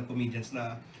other stand-up comedians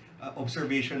na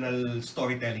observational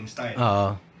storytelling style.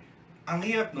 Oo. Ang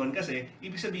hirap nun kasi,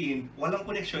 ibig sabihin, walang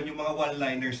connection yung mga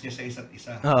one-liners niya sa isa't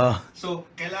isa. Oo. So,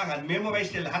 kailangan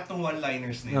memorize niya lahat ng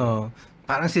one-liners na yun. Oo.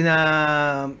 Parang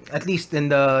at least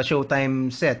in the Showtime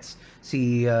sets,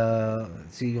 si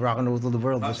Rock and Roll to the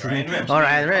World. Si Ryan Reynolds.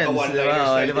 Ryan Reynolds. One-liner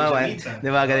style Diba? din siya minsan.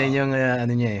 Diba? Ganun yung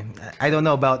ano niya eh. I don't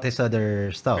know about his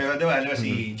other stuff. Pero diba,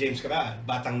 si James Cameron,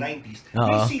 batang 90s, Oo.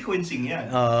 may sequencing yan.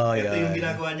 Oo, Ito yeah. yung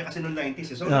ginagawa niya kasi noong 90s.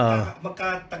 So, Oo.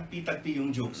 magkatagpi-tagpi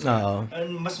yung jokes. Oo.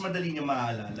 And mas madali niya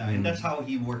maalala. And that's how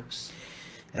he works.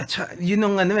 Yun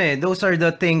yung ano eh, those are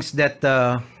the things that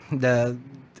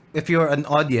if you're an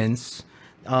audience,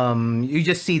 you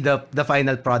just see the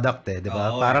final product eh, 'di ba?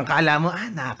 Oo. Parang kala mo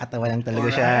nakakatawa lang talaga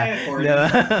siya. Correct. Diba?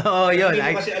 Oh, yun. Hindi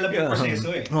mo kasi alam yung proseso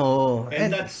eh. Oo.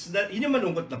 And yun yung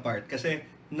malungkot na part kasi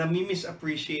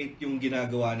nami-misappreciate yung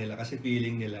ginagawa nila kasi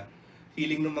feeling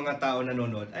ng mga tao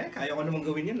nanonood, kaya ko naman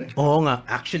gawin yun eh. Oo nga,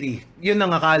 actually, yun ang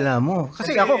akala mo.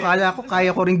 Kasi ako, kala ko kaya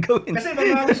ko rin gawin. Kasi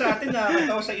mga sa atin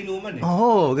nakakatawa sa inuman eh.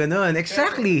 Oo, ganun.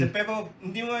 Exactly. Pero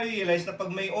hindi mo realize na pag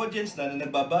may audience na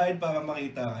nagbabayad para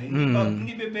makita ka,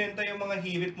 hindi bebenta yung mga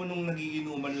hirit mo nung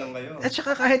nagiinuman lang kayo. At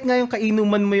saka kahit nga yung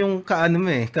kainuman mo yung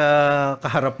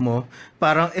kaharap mo,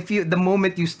 parang the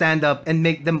moment you stand up and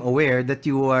make them aware that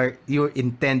you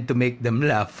intend to make them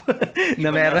laugh, na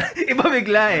meron, iba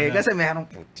bigla eh. Kasi merong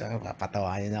putya,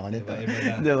 papatawanin ako nito. Iba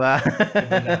na. Diba?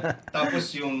 Iba na.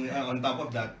 Tapos yung, on top of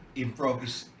that, improv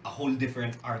is a whole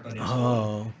different art on its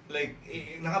own. Like,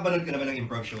 nakabanood ka naman ng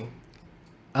improv show?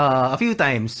 A few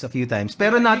times.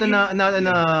 Pero not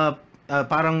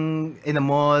parang in a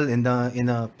mall, in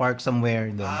a park somewhere.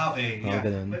 Okay. Yeah.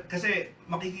 But kasi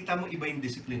makikita mo iba yung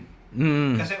discipline.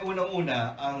 Kasi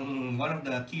unang-una, one of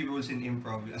the key rules in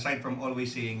improv, aside from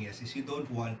always saying yes, is you don't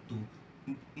want to,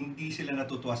 hindi sila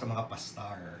natutuwa sa mga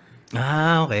pastar.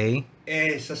 Okay.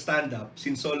 Sa stand-up,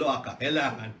 since solo ka,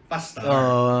 kailangan pastar.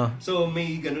 So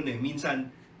may ganun eh. Minsan,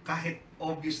 kahit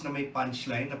obvious na may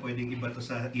punchline na pwedeng iba to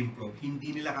sa improv,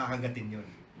 hindi nila kakagatin yun.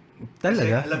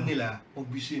 Talaga? Kasi alam nila,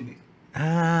 obvious yun eh.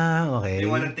 Okay. They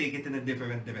wanna take it in a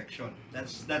different direction.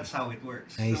 That's how it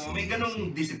works. So may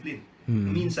ganung discipline.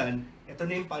 Minsan, ito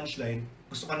na yung punchline,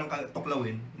 gusto ka nang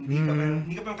tuklawin,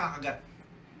 hindi ka pa kakagat.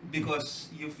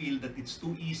 Because you feel that it's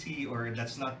too easy or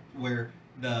that's not where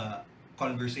the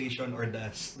conversation or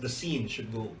the scene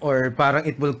should go. Or parang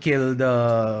it will kill the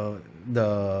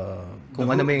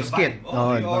kung ano may skit.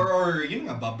 Or yun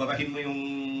nga, babarahin mo yung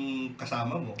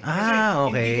kasama mo. Kasi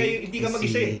okay. Hindi ka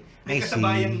mag-isa eh. May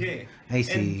kasabayan ka eh. I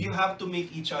see. And you have to make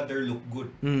each other look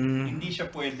good. Hindi siya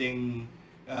pwedeng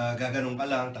gaganong ka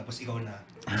lang tapos ikaw na.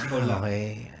 Ikaw lang.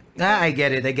 Okay. I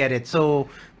get it. So,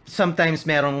 sometimes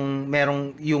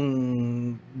merong yung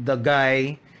the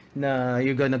guy na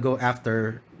you're gonna go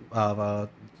after,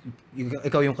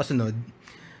 ikaw yung kasunod.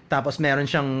 Tapos meron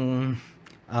siyang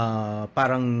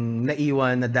parang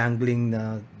naiwan na dangling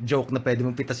na joke na pwede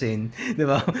mong pitasin, 'di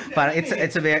ba? Parang it's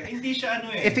a very, hindi siya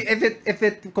ano eh. If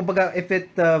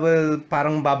it will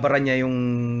parang babara niya yung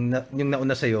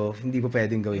nauna sa iyo, hindi mo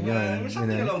pwedeng gawin yun.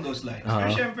 Something along those lines.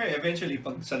 Pero syempre, eventually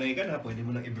pag sanay ka na, pwede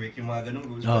mo nang i-break yung mga ganung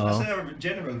rules. But as a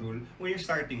general rule, when you're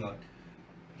starting out,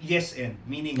 yes and,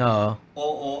 meaning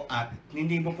oo at,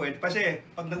 hindi mo pwede. Kasi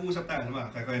pag nag-uusap tayo,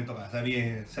 kakwento ka,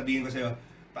 sabihin ko sa'yo,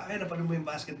 napanood mo yung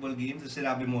basketball game, tapos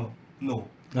sinabi mo, no.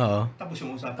 Tapos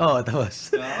yung usapan.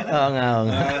 Tapos. Oo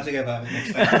nga. Sige ba,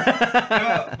 next time. Pero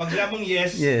pag sinabi mong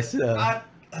yes, at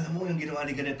alam mo yung ginawa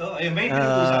ni ganito, may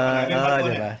pinag-uusapan namin.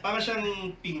 Diba? Parang siyang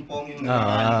ping-pong yung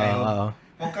nagkakaroon kayo.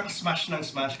 Huwag kang smash ng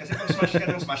smash, kasi pag smash ka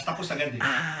ng smash, tapos agad eh.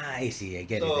 I see. I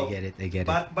get it.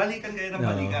 Balikan kayo ng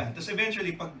balikan. Tapos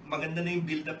eventually, pag maganda na yung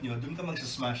build-up nyo, dun ka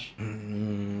magsasmash.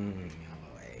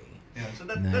 Yeah, so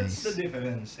that's the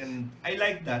difference, and I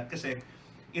like that kasi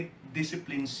it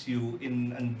disciplines you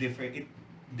in a different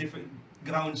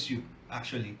grounds you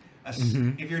actually as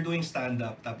if you're doing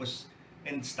stand-up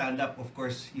and stand-up, of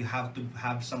course you have to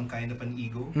have some kind of an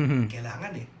ego.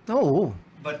 Kailangan eh.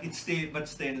 But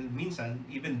still minsan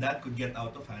even that could get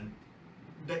out of hand.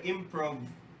 The improv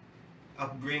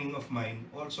upbringing of mine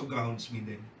also grounds me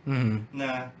din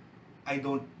na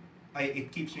it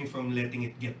keeps me from letting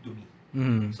it get to me.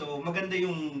 So maganda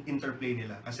yung interplay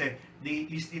nila kasi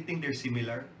you think they're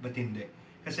similar but hindi.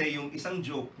 Kasi yung isang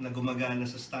joke na gumagana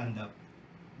sa stand-up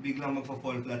biglang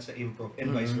magfa-fall flat sa improv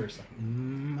and vice versa.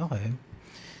 Okay.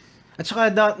 At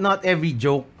saka not every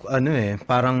joke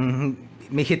parang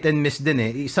may hit and miss din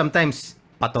eh. Sometimes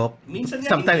patok.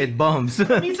 Sometimes it bombs.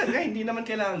 Minsan nga hindi naman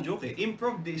kailangan joke eh.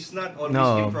 Improv is not always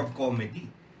improv comedy.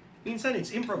 Minsan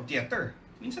it's improv theater.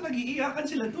 minsan nag-iiyakan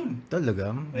sila dun.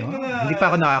 Talaga? May No? mga- Hindi pa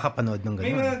ako nakakapanood ng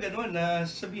May ganun. mga ganun na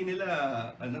sabihin nila,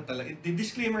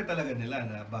 disclaimer talaga nila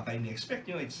na baka ini-expect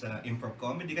nyo it's improv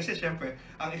comedy. Kasi syempre,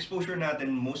 ang exposure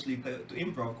natin mostly to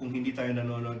improv, kung hindi tayo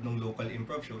nanonood ng local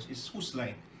improv shows, is Whose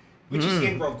Line? Which is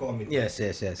improv comedy. Yes.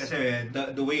 Kasi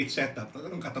the way it's set up,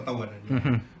 talagang katatawanan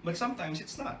nyo. But sometimes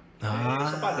it's not.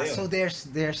 Isa pa na yun. So there's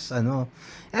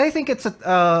I think it's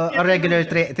a regular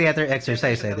theater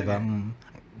exercise, di ba?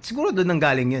 Siguro doon nang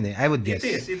galing yun eh. I would guess.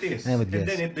 It is. I would And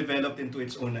guess. then it developed into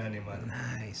its own animal.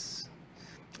 Nice.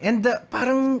 And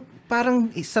parang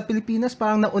sa Pilipinas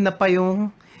parang nauna pa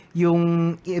yung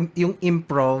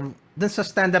improv dun sa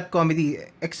stand-up comedy,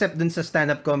 except dun sa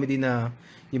stand-up comedy na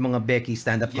yung mga Becky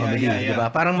stand-up comedy, di ba?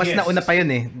 Parang mas nauna pa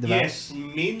yun eh, di ba? Yes,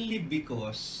 mainly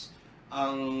because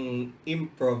ang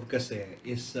improv kasi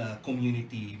is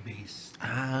community-based.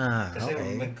 Kasi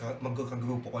Okay.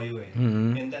 magkakagrupo kayo eh.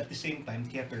 And at the same time,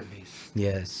 theater-based.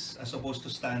 Yes. As opposed to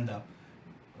stand-up,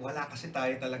 wala kasi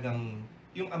tayo talagang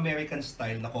yung American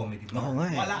style na comedy. Oo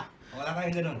nga eh. Wala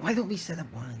tayong ganun. Why don't we set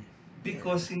up one?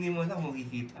 Because hindi mo lang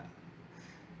makikita.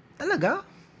 Talaga?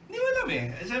 Hindi mo alam eh.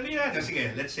 Sabihin natin, sige,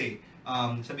 let's say,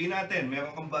 sabihin natin, meron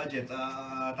kang budget,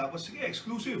 tapos sige,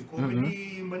 exclusive,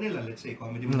 Comedy Manila, let's say,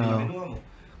 Comedy Manila, kinuha mo.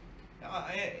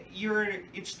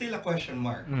 It's still a question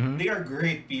mark. They are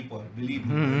great people, believe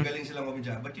me. Galing silang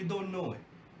komedya, but you don't know it.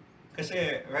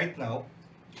 Kasi right now,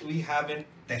 we haven't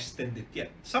tested it yet.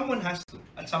 Someone has to,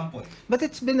 at some point. But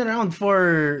it's been around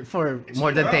for It's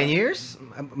more been than 10 around. years?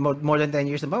 More than 10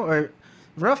 years na ba? Or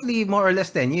roughly more or less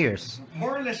 10 years?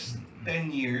 More or less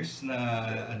 10 years na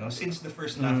since the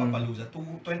first Laugh-A-Palooza.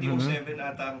 2007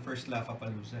 ata ang first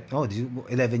Laugh-A-Palooza. Oh, 11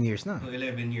 years na. So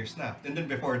 11 years na. And then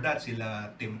before that,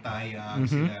 sila Tim Tayag,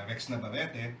 sila Rex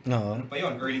Navarrete. Oo. Ano pa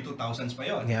yun? Early 2000s pa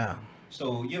yun. Yeah.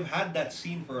 So you've had that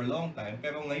scene for a long time,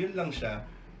 pero ngayon lang siya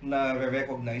na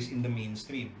recognize in the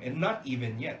mainstream. And not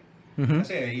even yet.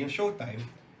 Kasi yung Showtime,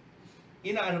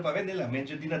 inaano pa rin nila,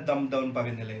 medyo dinadumb down pa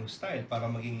rin nila yung style para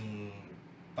maging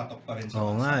patok pa rin sa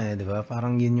Oo masa. nga eh, di ba?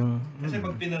 Parang yun yung... Kasi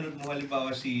pag pinanood mo halimbawa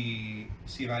si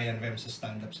Ryan Rems sa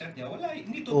stand-up set niya,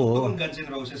 hindi Oo. tutugtog ang Guns N'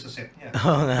 Roses sa set niya.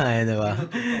 Oo nga eh, di ba?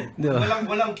 Hindi Di ba? tutugtog.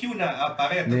 Walang cue na,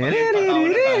 pare, ito pala yung patawa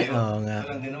na tayo. Oo nga.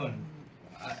 Walang ganun.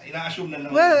 Ina-assume na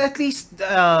lang. Well, at least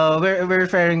we're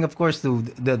referring of course to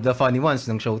the funny ones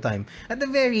ng Showtime. At the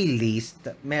very least,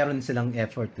 meron silang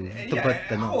effort to put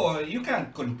ako, you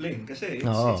can't complain kasi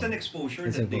Oo. it's an exposure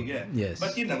It's that a- they get. yes.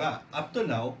 But yun na nga, up to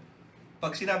now,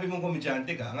 pag sinabi mong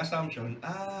komedyante ka, ang assumption,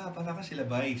 para ka sila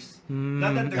Vice.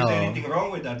 Not that there's oo. anything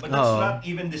wrong with that, but that's Oo. not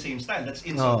even the same style. That's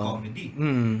insult Oo. comedy.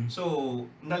 So, So,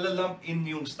 nalalump in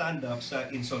yung stand-up sa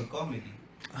insult comedy.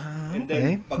 And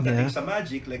okay. then, pagdating sa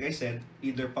magic, like I said,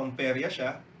 either pang perya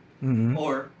siya,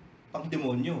 or pang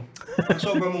demonyo. Pag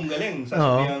sobrang mong galing,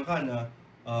 sasabihan ka na,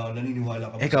 naniniwala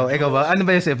ka ba Ikaw sa ba? Diyos? Ano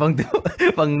ba yun sa'yo?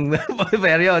 Pang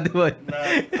peryo, di ba?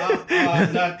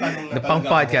 Na tanong na Pang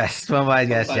podcast. Pang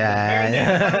podcast yan.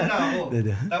 Meron na ako.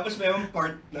 Dada. Tapos mayroong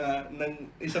part na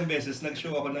isang beses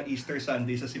nag-show ako ng Easter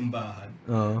Sunday sa simbahan.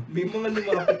 Oo. May mga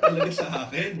lumapit talaga sa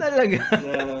akin. Talaga?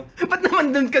 Na, Ba't naman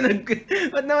doon ka Hindi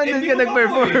ko pa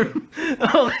nag-perform?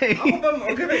 Okay. ako ba,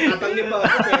 okay, tatanggi ba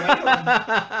ako?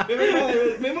 Pero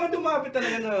may mga lumapit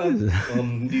talaga na,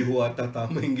 hindi ho ata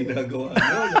tama yung ginagawa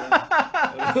nyo.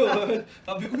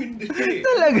 Sabi ko, hindi.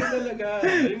 Talaga? Talaga.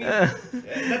 I mean,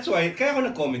 that's why, kaya ako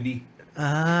nag-comedy.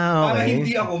 Okay. Para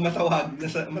hindi ako matawag na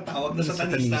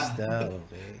satanista.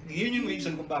 Okay. Yun yung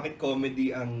reason kung bakit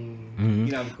comedy ang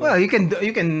ginamit ko. Well, you can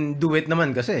do it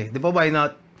naman kasi. Di ba, why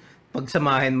not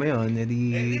pagsamahin mo yun?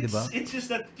 Edi, di ba? It's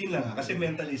just that yun lang. Kasi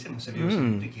mentalism, seryoso.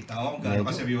 Kita ko kung gaano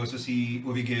kaseryoso si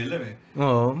Uri Geller eh.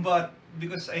 Oo. But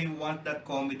because I want that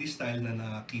comedy style na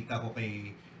nakita ko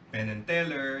kay Penn and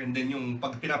Teller, and then yung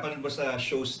pag pinapanood mo sa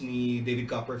shows ni David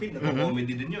Copperfield,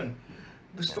 nagko-comedy din yun.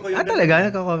 Gusto ko yun. Talaga?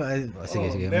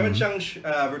 Sige. Meron siyang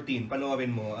routine,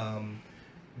 panoorin mo,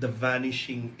 The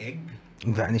Vanishing Egg.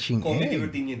 Vanishing Comedy Egg.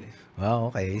 routine yun eh. Wow,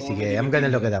 okay. Sige, Comedy I'm gonna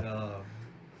routine look it yun. up.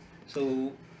 So,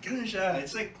 ganun siya.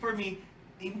 It's like, for me,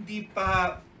 hindi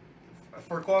pa,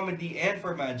 for comedy and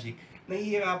for magic,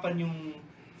 nahihirapan yung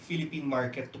Philippine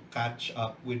market to catch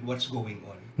up with what's going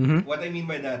on. What I mean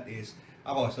by that is,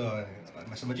 ako, so,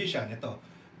 mas magician, ito,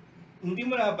 hindi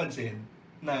mo napansin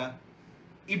na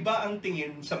iba ang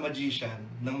tingin sa magician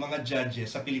ng mga judges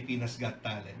sa Pilipinas Got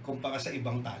Talent kumpara sa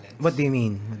ibang talents. What do you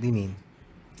mean?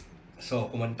 So,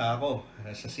 kumanta ako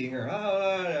sa singer.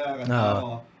 Kanta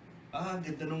ako.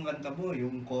 Ganda nung kanta mo.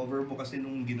 Yung cover mo kasi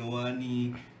nung ginawa ni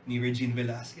Regine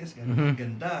Velasquez.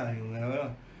 Ganda. Yung,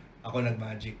 ako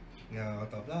nag-magic. Blah,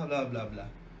 blah, blah, blah.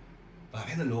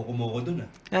 bakit naloko mo ko dun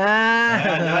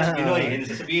Ah! Si Pinoy, yun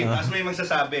sasabihin. Tapos may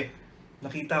magsasabi,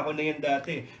 nakita ko na yan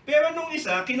dati. Pero nung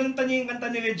isa, kinanta niya yung kanta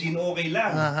ni Regine, okay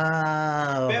lang.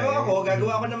 Okay. Pero ako,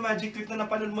 gagawa ko ng magic trick na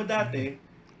napanood mo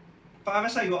dati, para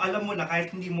sa'yo, alam mo na kahit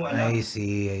hindi mo alam. I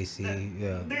see.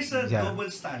 Yeah. There's a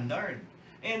double standard.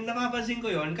 And napapansin ko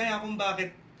yon kaya kung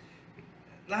bakit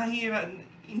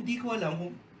hindi ko alam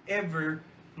kung ever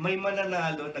may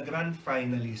mananalo na grand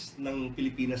finalist ng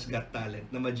Pilipinas Got Talent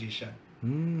na magician.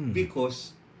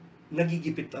 Because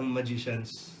nagigipit ang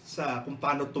magicians sa kung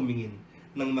paano tumingin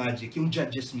ng magic, yung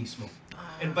judges mismo.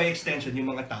 And by extension, yung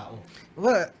mga tao.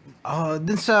 Well,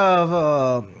 dun sa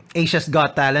Asia's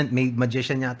Got Talent, may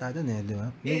magician yata dun di ba?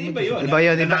 Iba yun. Iba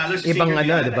yun. Nanalo si Ibang Singer ano,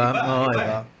 Diana, di ba?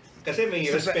 Iba. Kasi may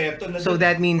respeto na So dun.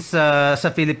 that means sa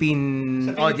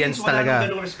Philippine audience talaga. Wala nang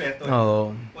ganung respeto.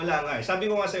 Oo. Wala nga eh. Sabi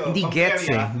ko nga sa'yo, Hindi gets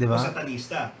di ba? o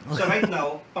satanista. So right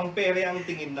now, pang-perya ang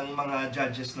tingin ng mga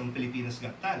judges ng Pilipinas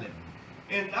Got Talent.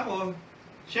 And ako,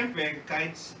 syempre,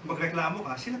 kahit magreklamo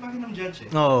ka, sila pa rin ang judge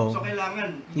eh. Oo. So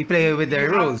kailangan, You play with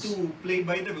their rules. You have to play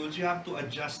by the rules, you have to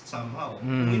adjust somehow.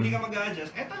 Kung hindi ka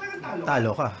mag-adjust, talagang talo ka.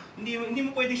 Talo ka. Hindi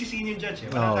mo pwedeng sisihin yung judge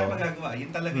eh. Wala tayong magagawa.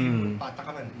 Yun talaga yung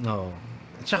patakaran. No.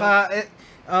 Tsaka,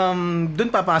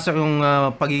 dun papasok yung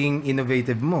pagiging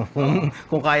innovative mo.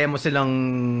 Kung kaya mo silang,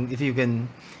 if you can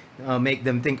make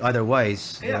them think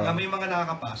otherwise. Kaya nga, may mga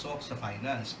nakakapasok sa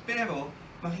finals. Pero,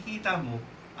 makikita mo,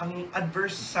 ang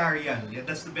adversarial,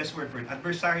 that's the best word for it,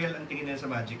 adversarial ang tingin nila sa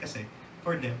magic kasi,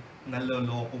 for them,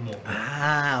 naloloko mo.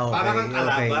 Okay. Parang ang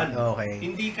kalaban. Okay.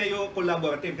 Hindi kayo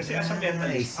collaborative. Kasi as a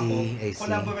mentalist, I see.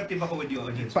 collaborative ako with the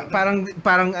audience.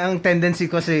 Parang ang tendency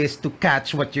ko is to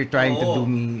catch what you're trying to do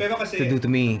me. Pero kasi, to do to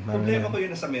me. problema ko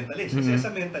yun as a mentalist. Kasi as a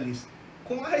mentalist,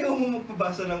 kung ayaw mo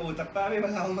magpabasa ng utak, pare,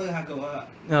 wala akong magagawa.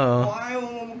 Oo. Kung ayaw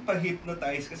mo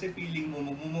magpa-hypnotize kasi feeling mo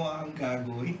magmumukha kang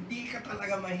gago, hindi ka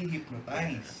talaga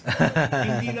mahi-hypnotize.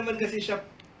 Hindi naman kasi siya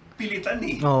pilitan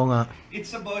eh. Oo nga.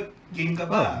 It's about game ka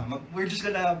ba? We're just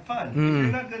gonna have fun. If you're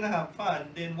not gonna have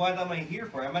fun, then what am I here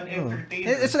for? I'm an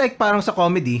entertainer. It's like parang sa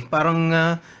comedy, parang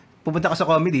pupunta ka sa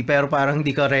comedy pero parang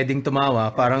hindi ka ready tumawa,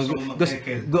 parang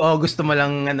gusto mo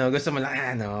lang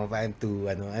I'm too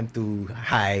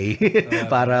high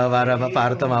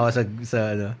para tumawa sa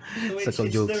So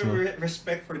it's jokes the mo.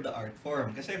 respect for the art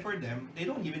form. Kasi for them, they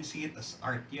don't even see it as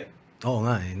art yet. Oo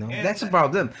nga, no? And That's the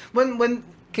problem. When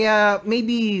kaya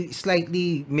maybe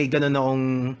slightly may ganun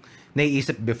akong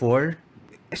naiisip before.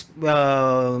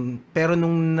 Pero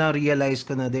nung na-realize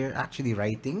ko na they're actually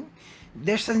writing,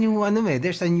 there's a newfound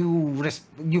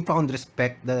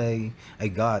respect that I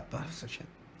got. Para sa shit.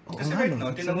 Kasi right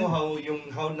now, tinan mo how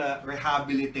na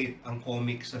rehabilitate ang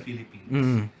comics sa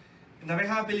Philippines.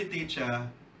 Na-rehabilitate siya.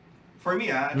 For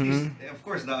me, at least, of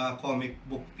course, the comic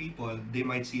book people, they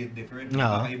might see it differently.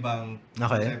 Kakaibang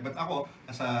concept. But ako,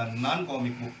 as a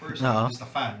non-comic book person, just a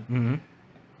fan,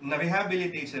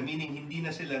 na-rehabilitate siya, meaning hindi na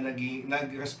sila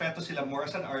nagrespeto sila more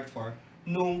as an art form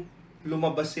nung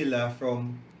lumabas sila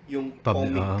from yung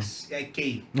comics,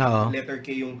 K. Letter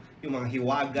K, yung mga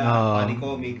hiwaga, funny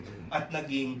comic, at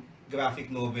naging graphic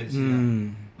novels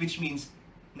sila. Which means,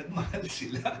 nagmahal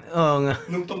sila. Oo nga.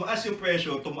 Nung tumaas yung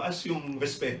presyo, tumaas yung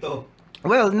respeto.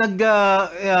 Well,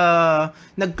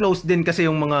 nag-close din kasi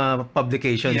yung mga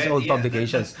publications, old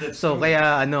publications. That's so true.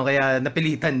 kaya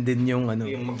napilitan din yung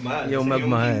magmahal. Yung Kasi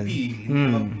magmahal.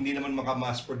 hindi naman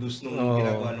maka-mass produce nung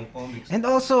ginagawa ng comics. And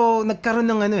also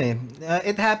nagkaroon ng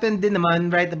it happened din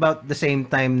naman right about the same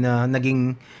time na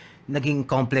naging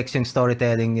complex yung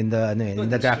storytelling in the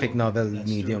in the graphic novel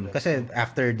medium. Kasi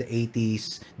after the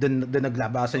 80s, doon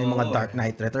naglabasan yung mga Dark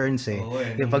Knight Returns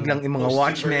Pag lang yung mga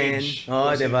Watchmen,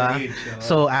 di ba?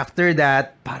 So after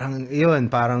that, parang when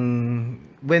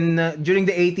during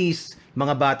the 80s,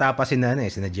 mga bata pa sina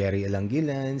Jerry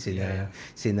Alangilan,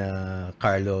 sina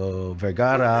Carlo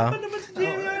Vergara.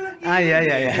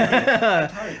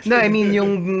 No, I mean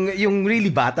yung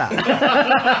really bata.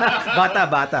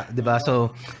 bata, 'di ba?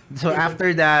 So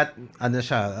after that,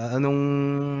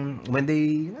 when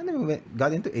they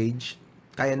got into age,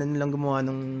 kaya na nilang gumawa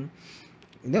ng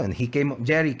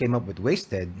Jerry came up with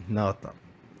Wasted.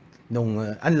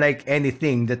 Unlike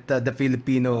anything that the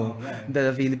Filipino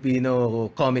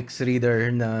comics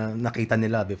reader na nakita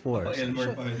nila before.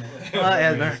 Elmer pa rin.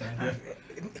 Elmer.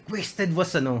 Wasted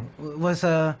was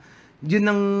yun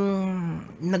ang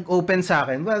nag-open sa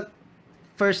akin. Well,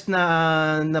 first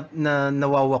na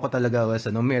nawawa ko talaga was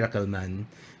Miracle Man.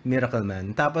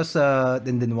 Tapos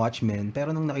then Watchmen.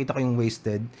 Pero nung nakita ko yung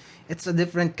Wasted, it's a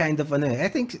different kind of I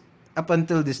think up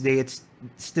until this day it's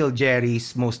still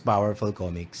Jerry's most powerful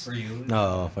comics. For you?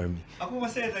 No, for me. Ako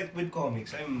kasi like with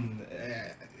comics, I'm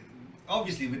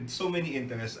obviously with so many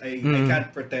interests, I can't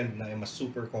pretend na I'm a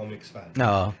super comics fan.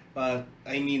 Oo. But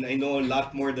I mean, I know a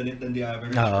lot more than the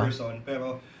average Oo. person.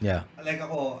 Pero Yeah. like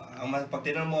ako, pag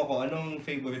tinanong mo ako, anong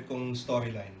favorite kong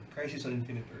storyline? Crisis on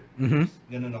Infinite Earths. Mhm.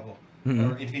 Ganun ako. Mhm.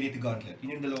 Or Infinity Gauntlet.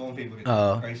 Yun yung dalawang favorite.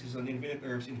 Oo. Crisis on Infinite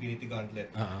Earths, Infinity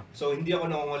Gauntlet. Oo. So, hindi ako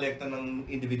nakongolekta ng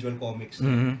individual comics.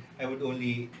 Mhm. I would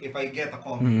only, if I get a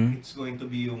comic, Mhm. it's going to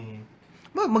be yung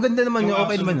Maganda naman yung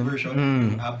okay naman. absolute No? version.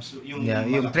 Yung Yeah,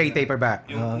 yung malaki trade na- paperback.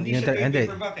 Yung, hindi Yung siya trade hindi.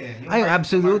 paperback eh. Ay, yung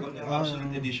absolute? Yung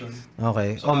absolute edition. Okay.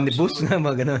 So, Omnibus absolute. nga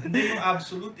mga ganun. Hindi, yung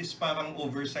absolute is parang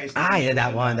oversized. Ah, yeah,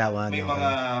 that edition one, na that one. May Okay. mga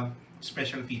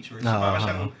special features.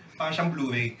 Oo, Parang siyang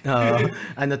Blu-ray.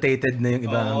 Annotated na yung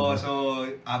iba. Oo, so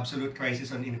Absolute Crisis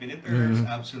on Infinite Earths,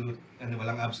 Absolute,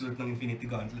 walang Absolute ng Infinity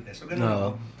Gauntlet eh. So ganun ako.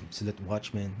 Absolute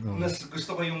Watchmen. Oo. Mas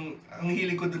gusto ko ang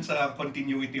hilig ko dun sa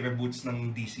continuity reboots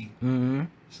ng DC. Mhm.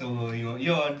 So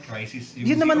yun, Crisis.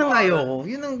 Yun naman ang ayoko.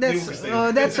 Yun ang this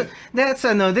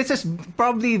is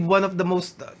probably one of the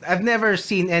most I've never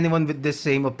seen anyone with the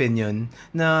same opinion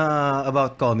na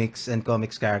about comics and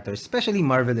comics characters, especially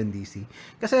Marvel and DC.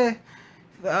 Kasi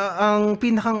ang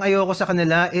pinakang ayoko sa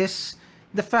kanila is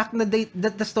the fact na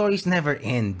that the stories never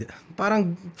end.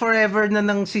 Parang forever na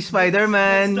nang si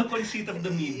Spider-Man. That's the conceit of the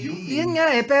medium. Yun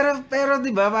nga eh, pero 'di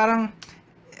ba, parang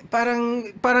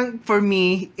for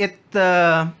me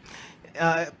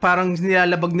parang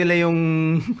nilalabag nila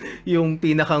yung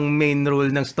pinakang main rule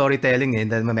ng storytelling eh,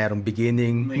 dahil merong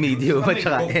beginning, medium at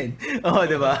saka end. Oh,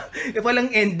 'di ba?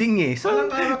 Walang ending eh. So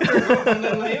walang character growth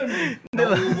hanggang ngayon.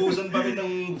 Nauubusan pa rin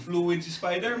ng fluid si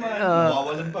Spider-Man,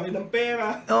 mawawalan pa rin ng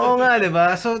pera. Oo nga, 'di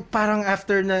ba? So parang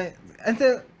after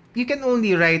until you can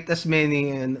only write as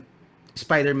many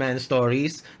Spider-Man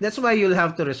stories. That's why you'll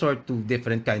have to resort to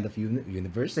different kind of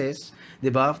universes,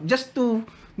 'di ba? Just to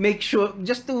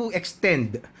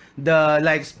extend the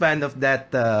lifespan of that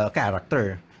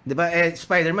character. 'Di ba?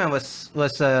 Spider-Man was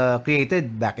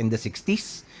created back in the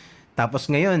 60s. Tapos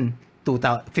ngayon,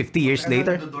 50 years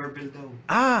later. The doorbell daw.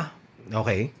 Ah,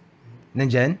 okay.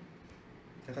 Nandyan?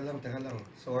 Teka lang.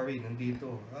 Sorry,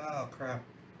 nandito. Ah, crap.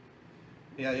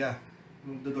 Yeah.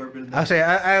 The doorbell daw. Say,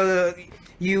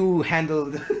 you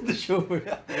handle the show.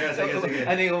 Yeah, sige.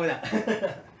 Ano yung muna?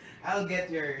 I'll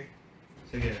get your...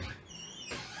 Sige.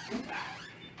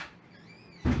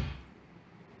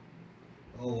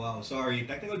 Oh wow, sorry.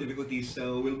 Technical difficulties.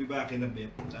 So we'll be back in a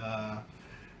bit.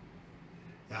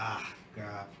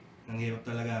 Crap. Ang hirap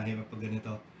talaga. Ang hirap pag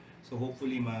ganito. So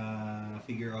hopefully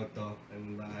ma-figure out to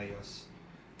and maayos.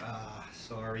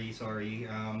 Sorry.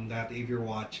 That if you're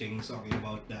watching, sorry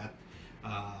about that.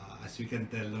 As you can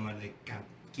tell naman, I can't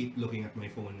keep looking at my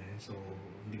phone eh. So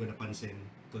hindi ko napansin.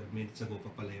 12 minutes ago pa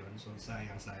pala yun. So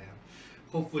sayang.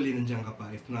 Hopefully nandiyan ka pa.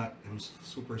 If not, I'm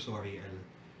super sorry.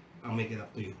 I'll make it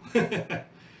up to you.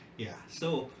 Yeah.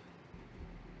 So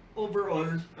overall,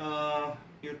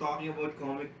 you're talking about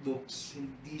comic books.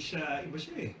 Hindi siya, iba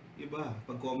siya eh. Iba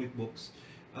pag comic books.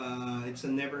 It's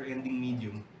a never-ending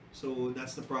medium. So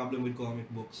that's the problem with comic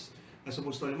books. As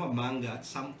opposed to manga, at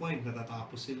some point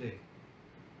natatapos sila eh.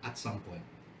 At some point.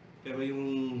 Pero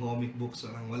yung comic books,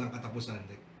 walang katapusan.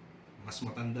 Like, mas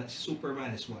matanda. Si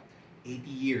Superman is what? 80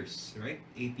 years, right?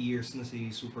 80 years na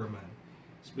si Superman.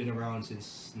 He's been around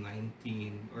since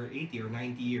 80 or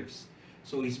 90 years.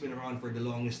 So he's been around for the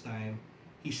longest time.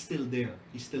 He's still there.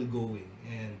 He's still going.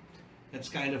 And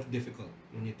that's kind of difficult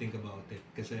when you think about it.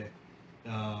 Kasi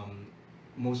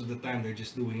most of the time they're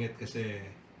just doing it kasi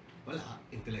wala,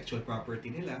 intellectual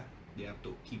property nila. They have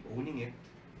to keep owning it.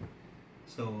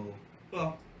 So,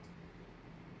 well,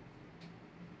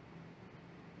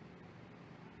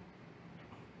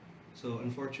 so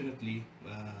unfortunately,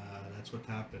 that's what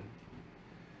happened.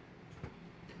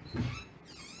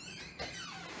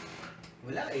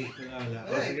 Wala eh. Wala.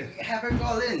 Wala, Sige. have her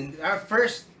call in. Our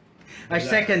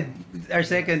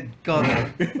second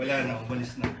caller. Wala na,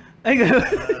 umalis na. Ay, ganun.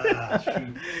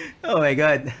 Shoot. Oh my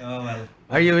God. Oh, well.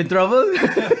 Are you in trouble?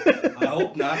 I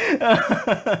hope not.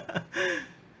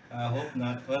 I hope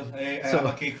not. Well, I have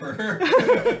a cake for her.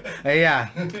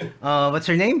 Yeah. What's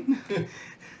her name?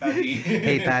 Fabie.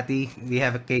 Hey, Patty. We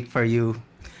have a cake for you.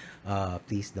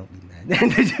 Please don't be mad.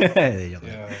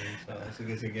 Yeah, so,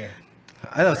 sige.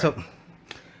 So,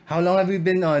 how long have we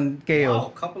been on KO?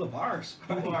 Wow, couple of hours.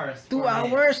 2 hours. 2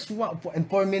 hours? Wow, and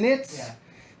 4 minutes? Yeah.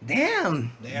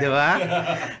 Damn. Diba?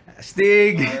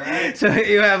 Stig. Alright. So,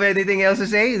 you have anything else to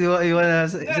say? You want to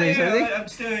say something? I'm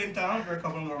still in town for a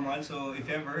couple more months, so if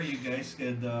ever you guys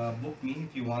could book me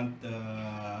if you want,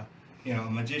 a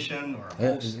magician or a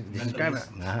host,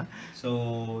 mentalist.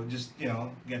 So just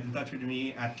get in touch with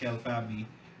me at Fabie.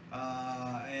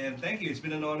 And thank you. It's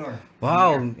been an honor.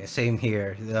 Wow, same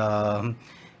here.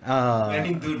 I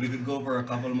mean, dude, we could go for a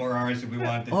couple more hours if we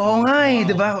wanted. Oo nga eh, Wow.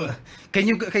 di ba? Can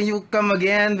you come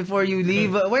again before you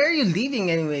leave? Where are you leaving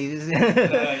anyways?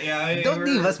 Yeah, Don't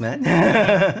leave us, man.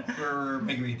 We're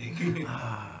migrating.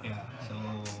 Yeah, so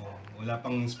wala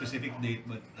pang specific date,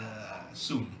 but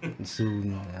soon.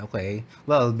 Soon. Okay.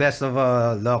 Well, best of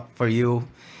luck for you.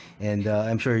 And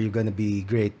I'm sure you're gonna be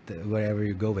great wherever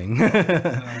you're going.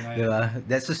 Diba?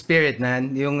 That's the spirit,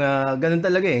 man. Yung ganun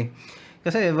talaga eh.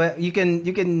 Kasi you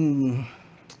can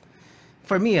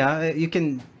for me you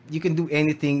can do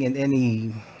anything and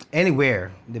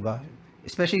anywhere, 'di ba?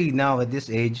 Especially now at this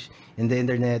age in the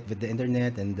internet with the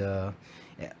internet and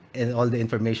all the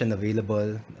information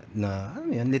available na alam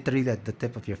mo yun, literally at the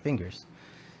tip of your fingers.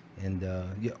 And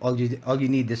all you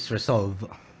need is resolve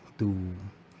to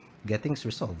get things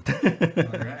resolved.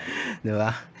 Alright.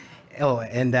 Diba? Oh,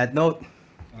 and that note,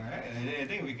 Alright, I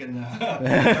think we can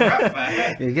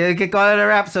wrap. you can call it a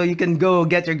wrap so you can go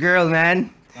get your girl, man.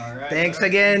 Alright. Thanks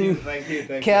alright, again, Thank you.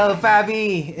 Kel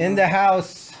Fabie in the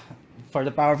house for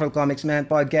the Powerful Komiksman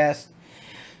podcast.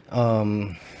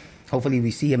 Hopefully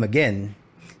we see him again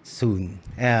soon,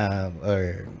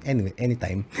 or anyway,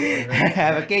 anytime.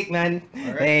 Have a cake, man.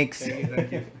 Alright, Thanks. Thank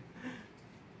you.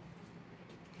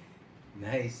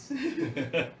 Nice.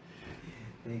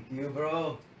 Thank you,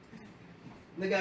 bro.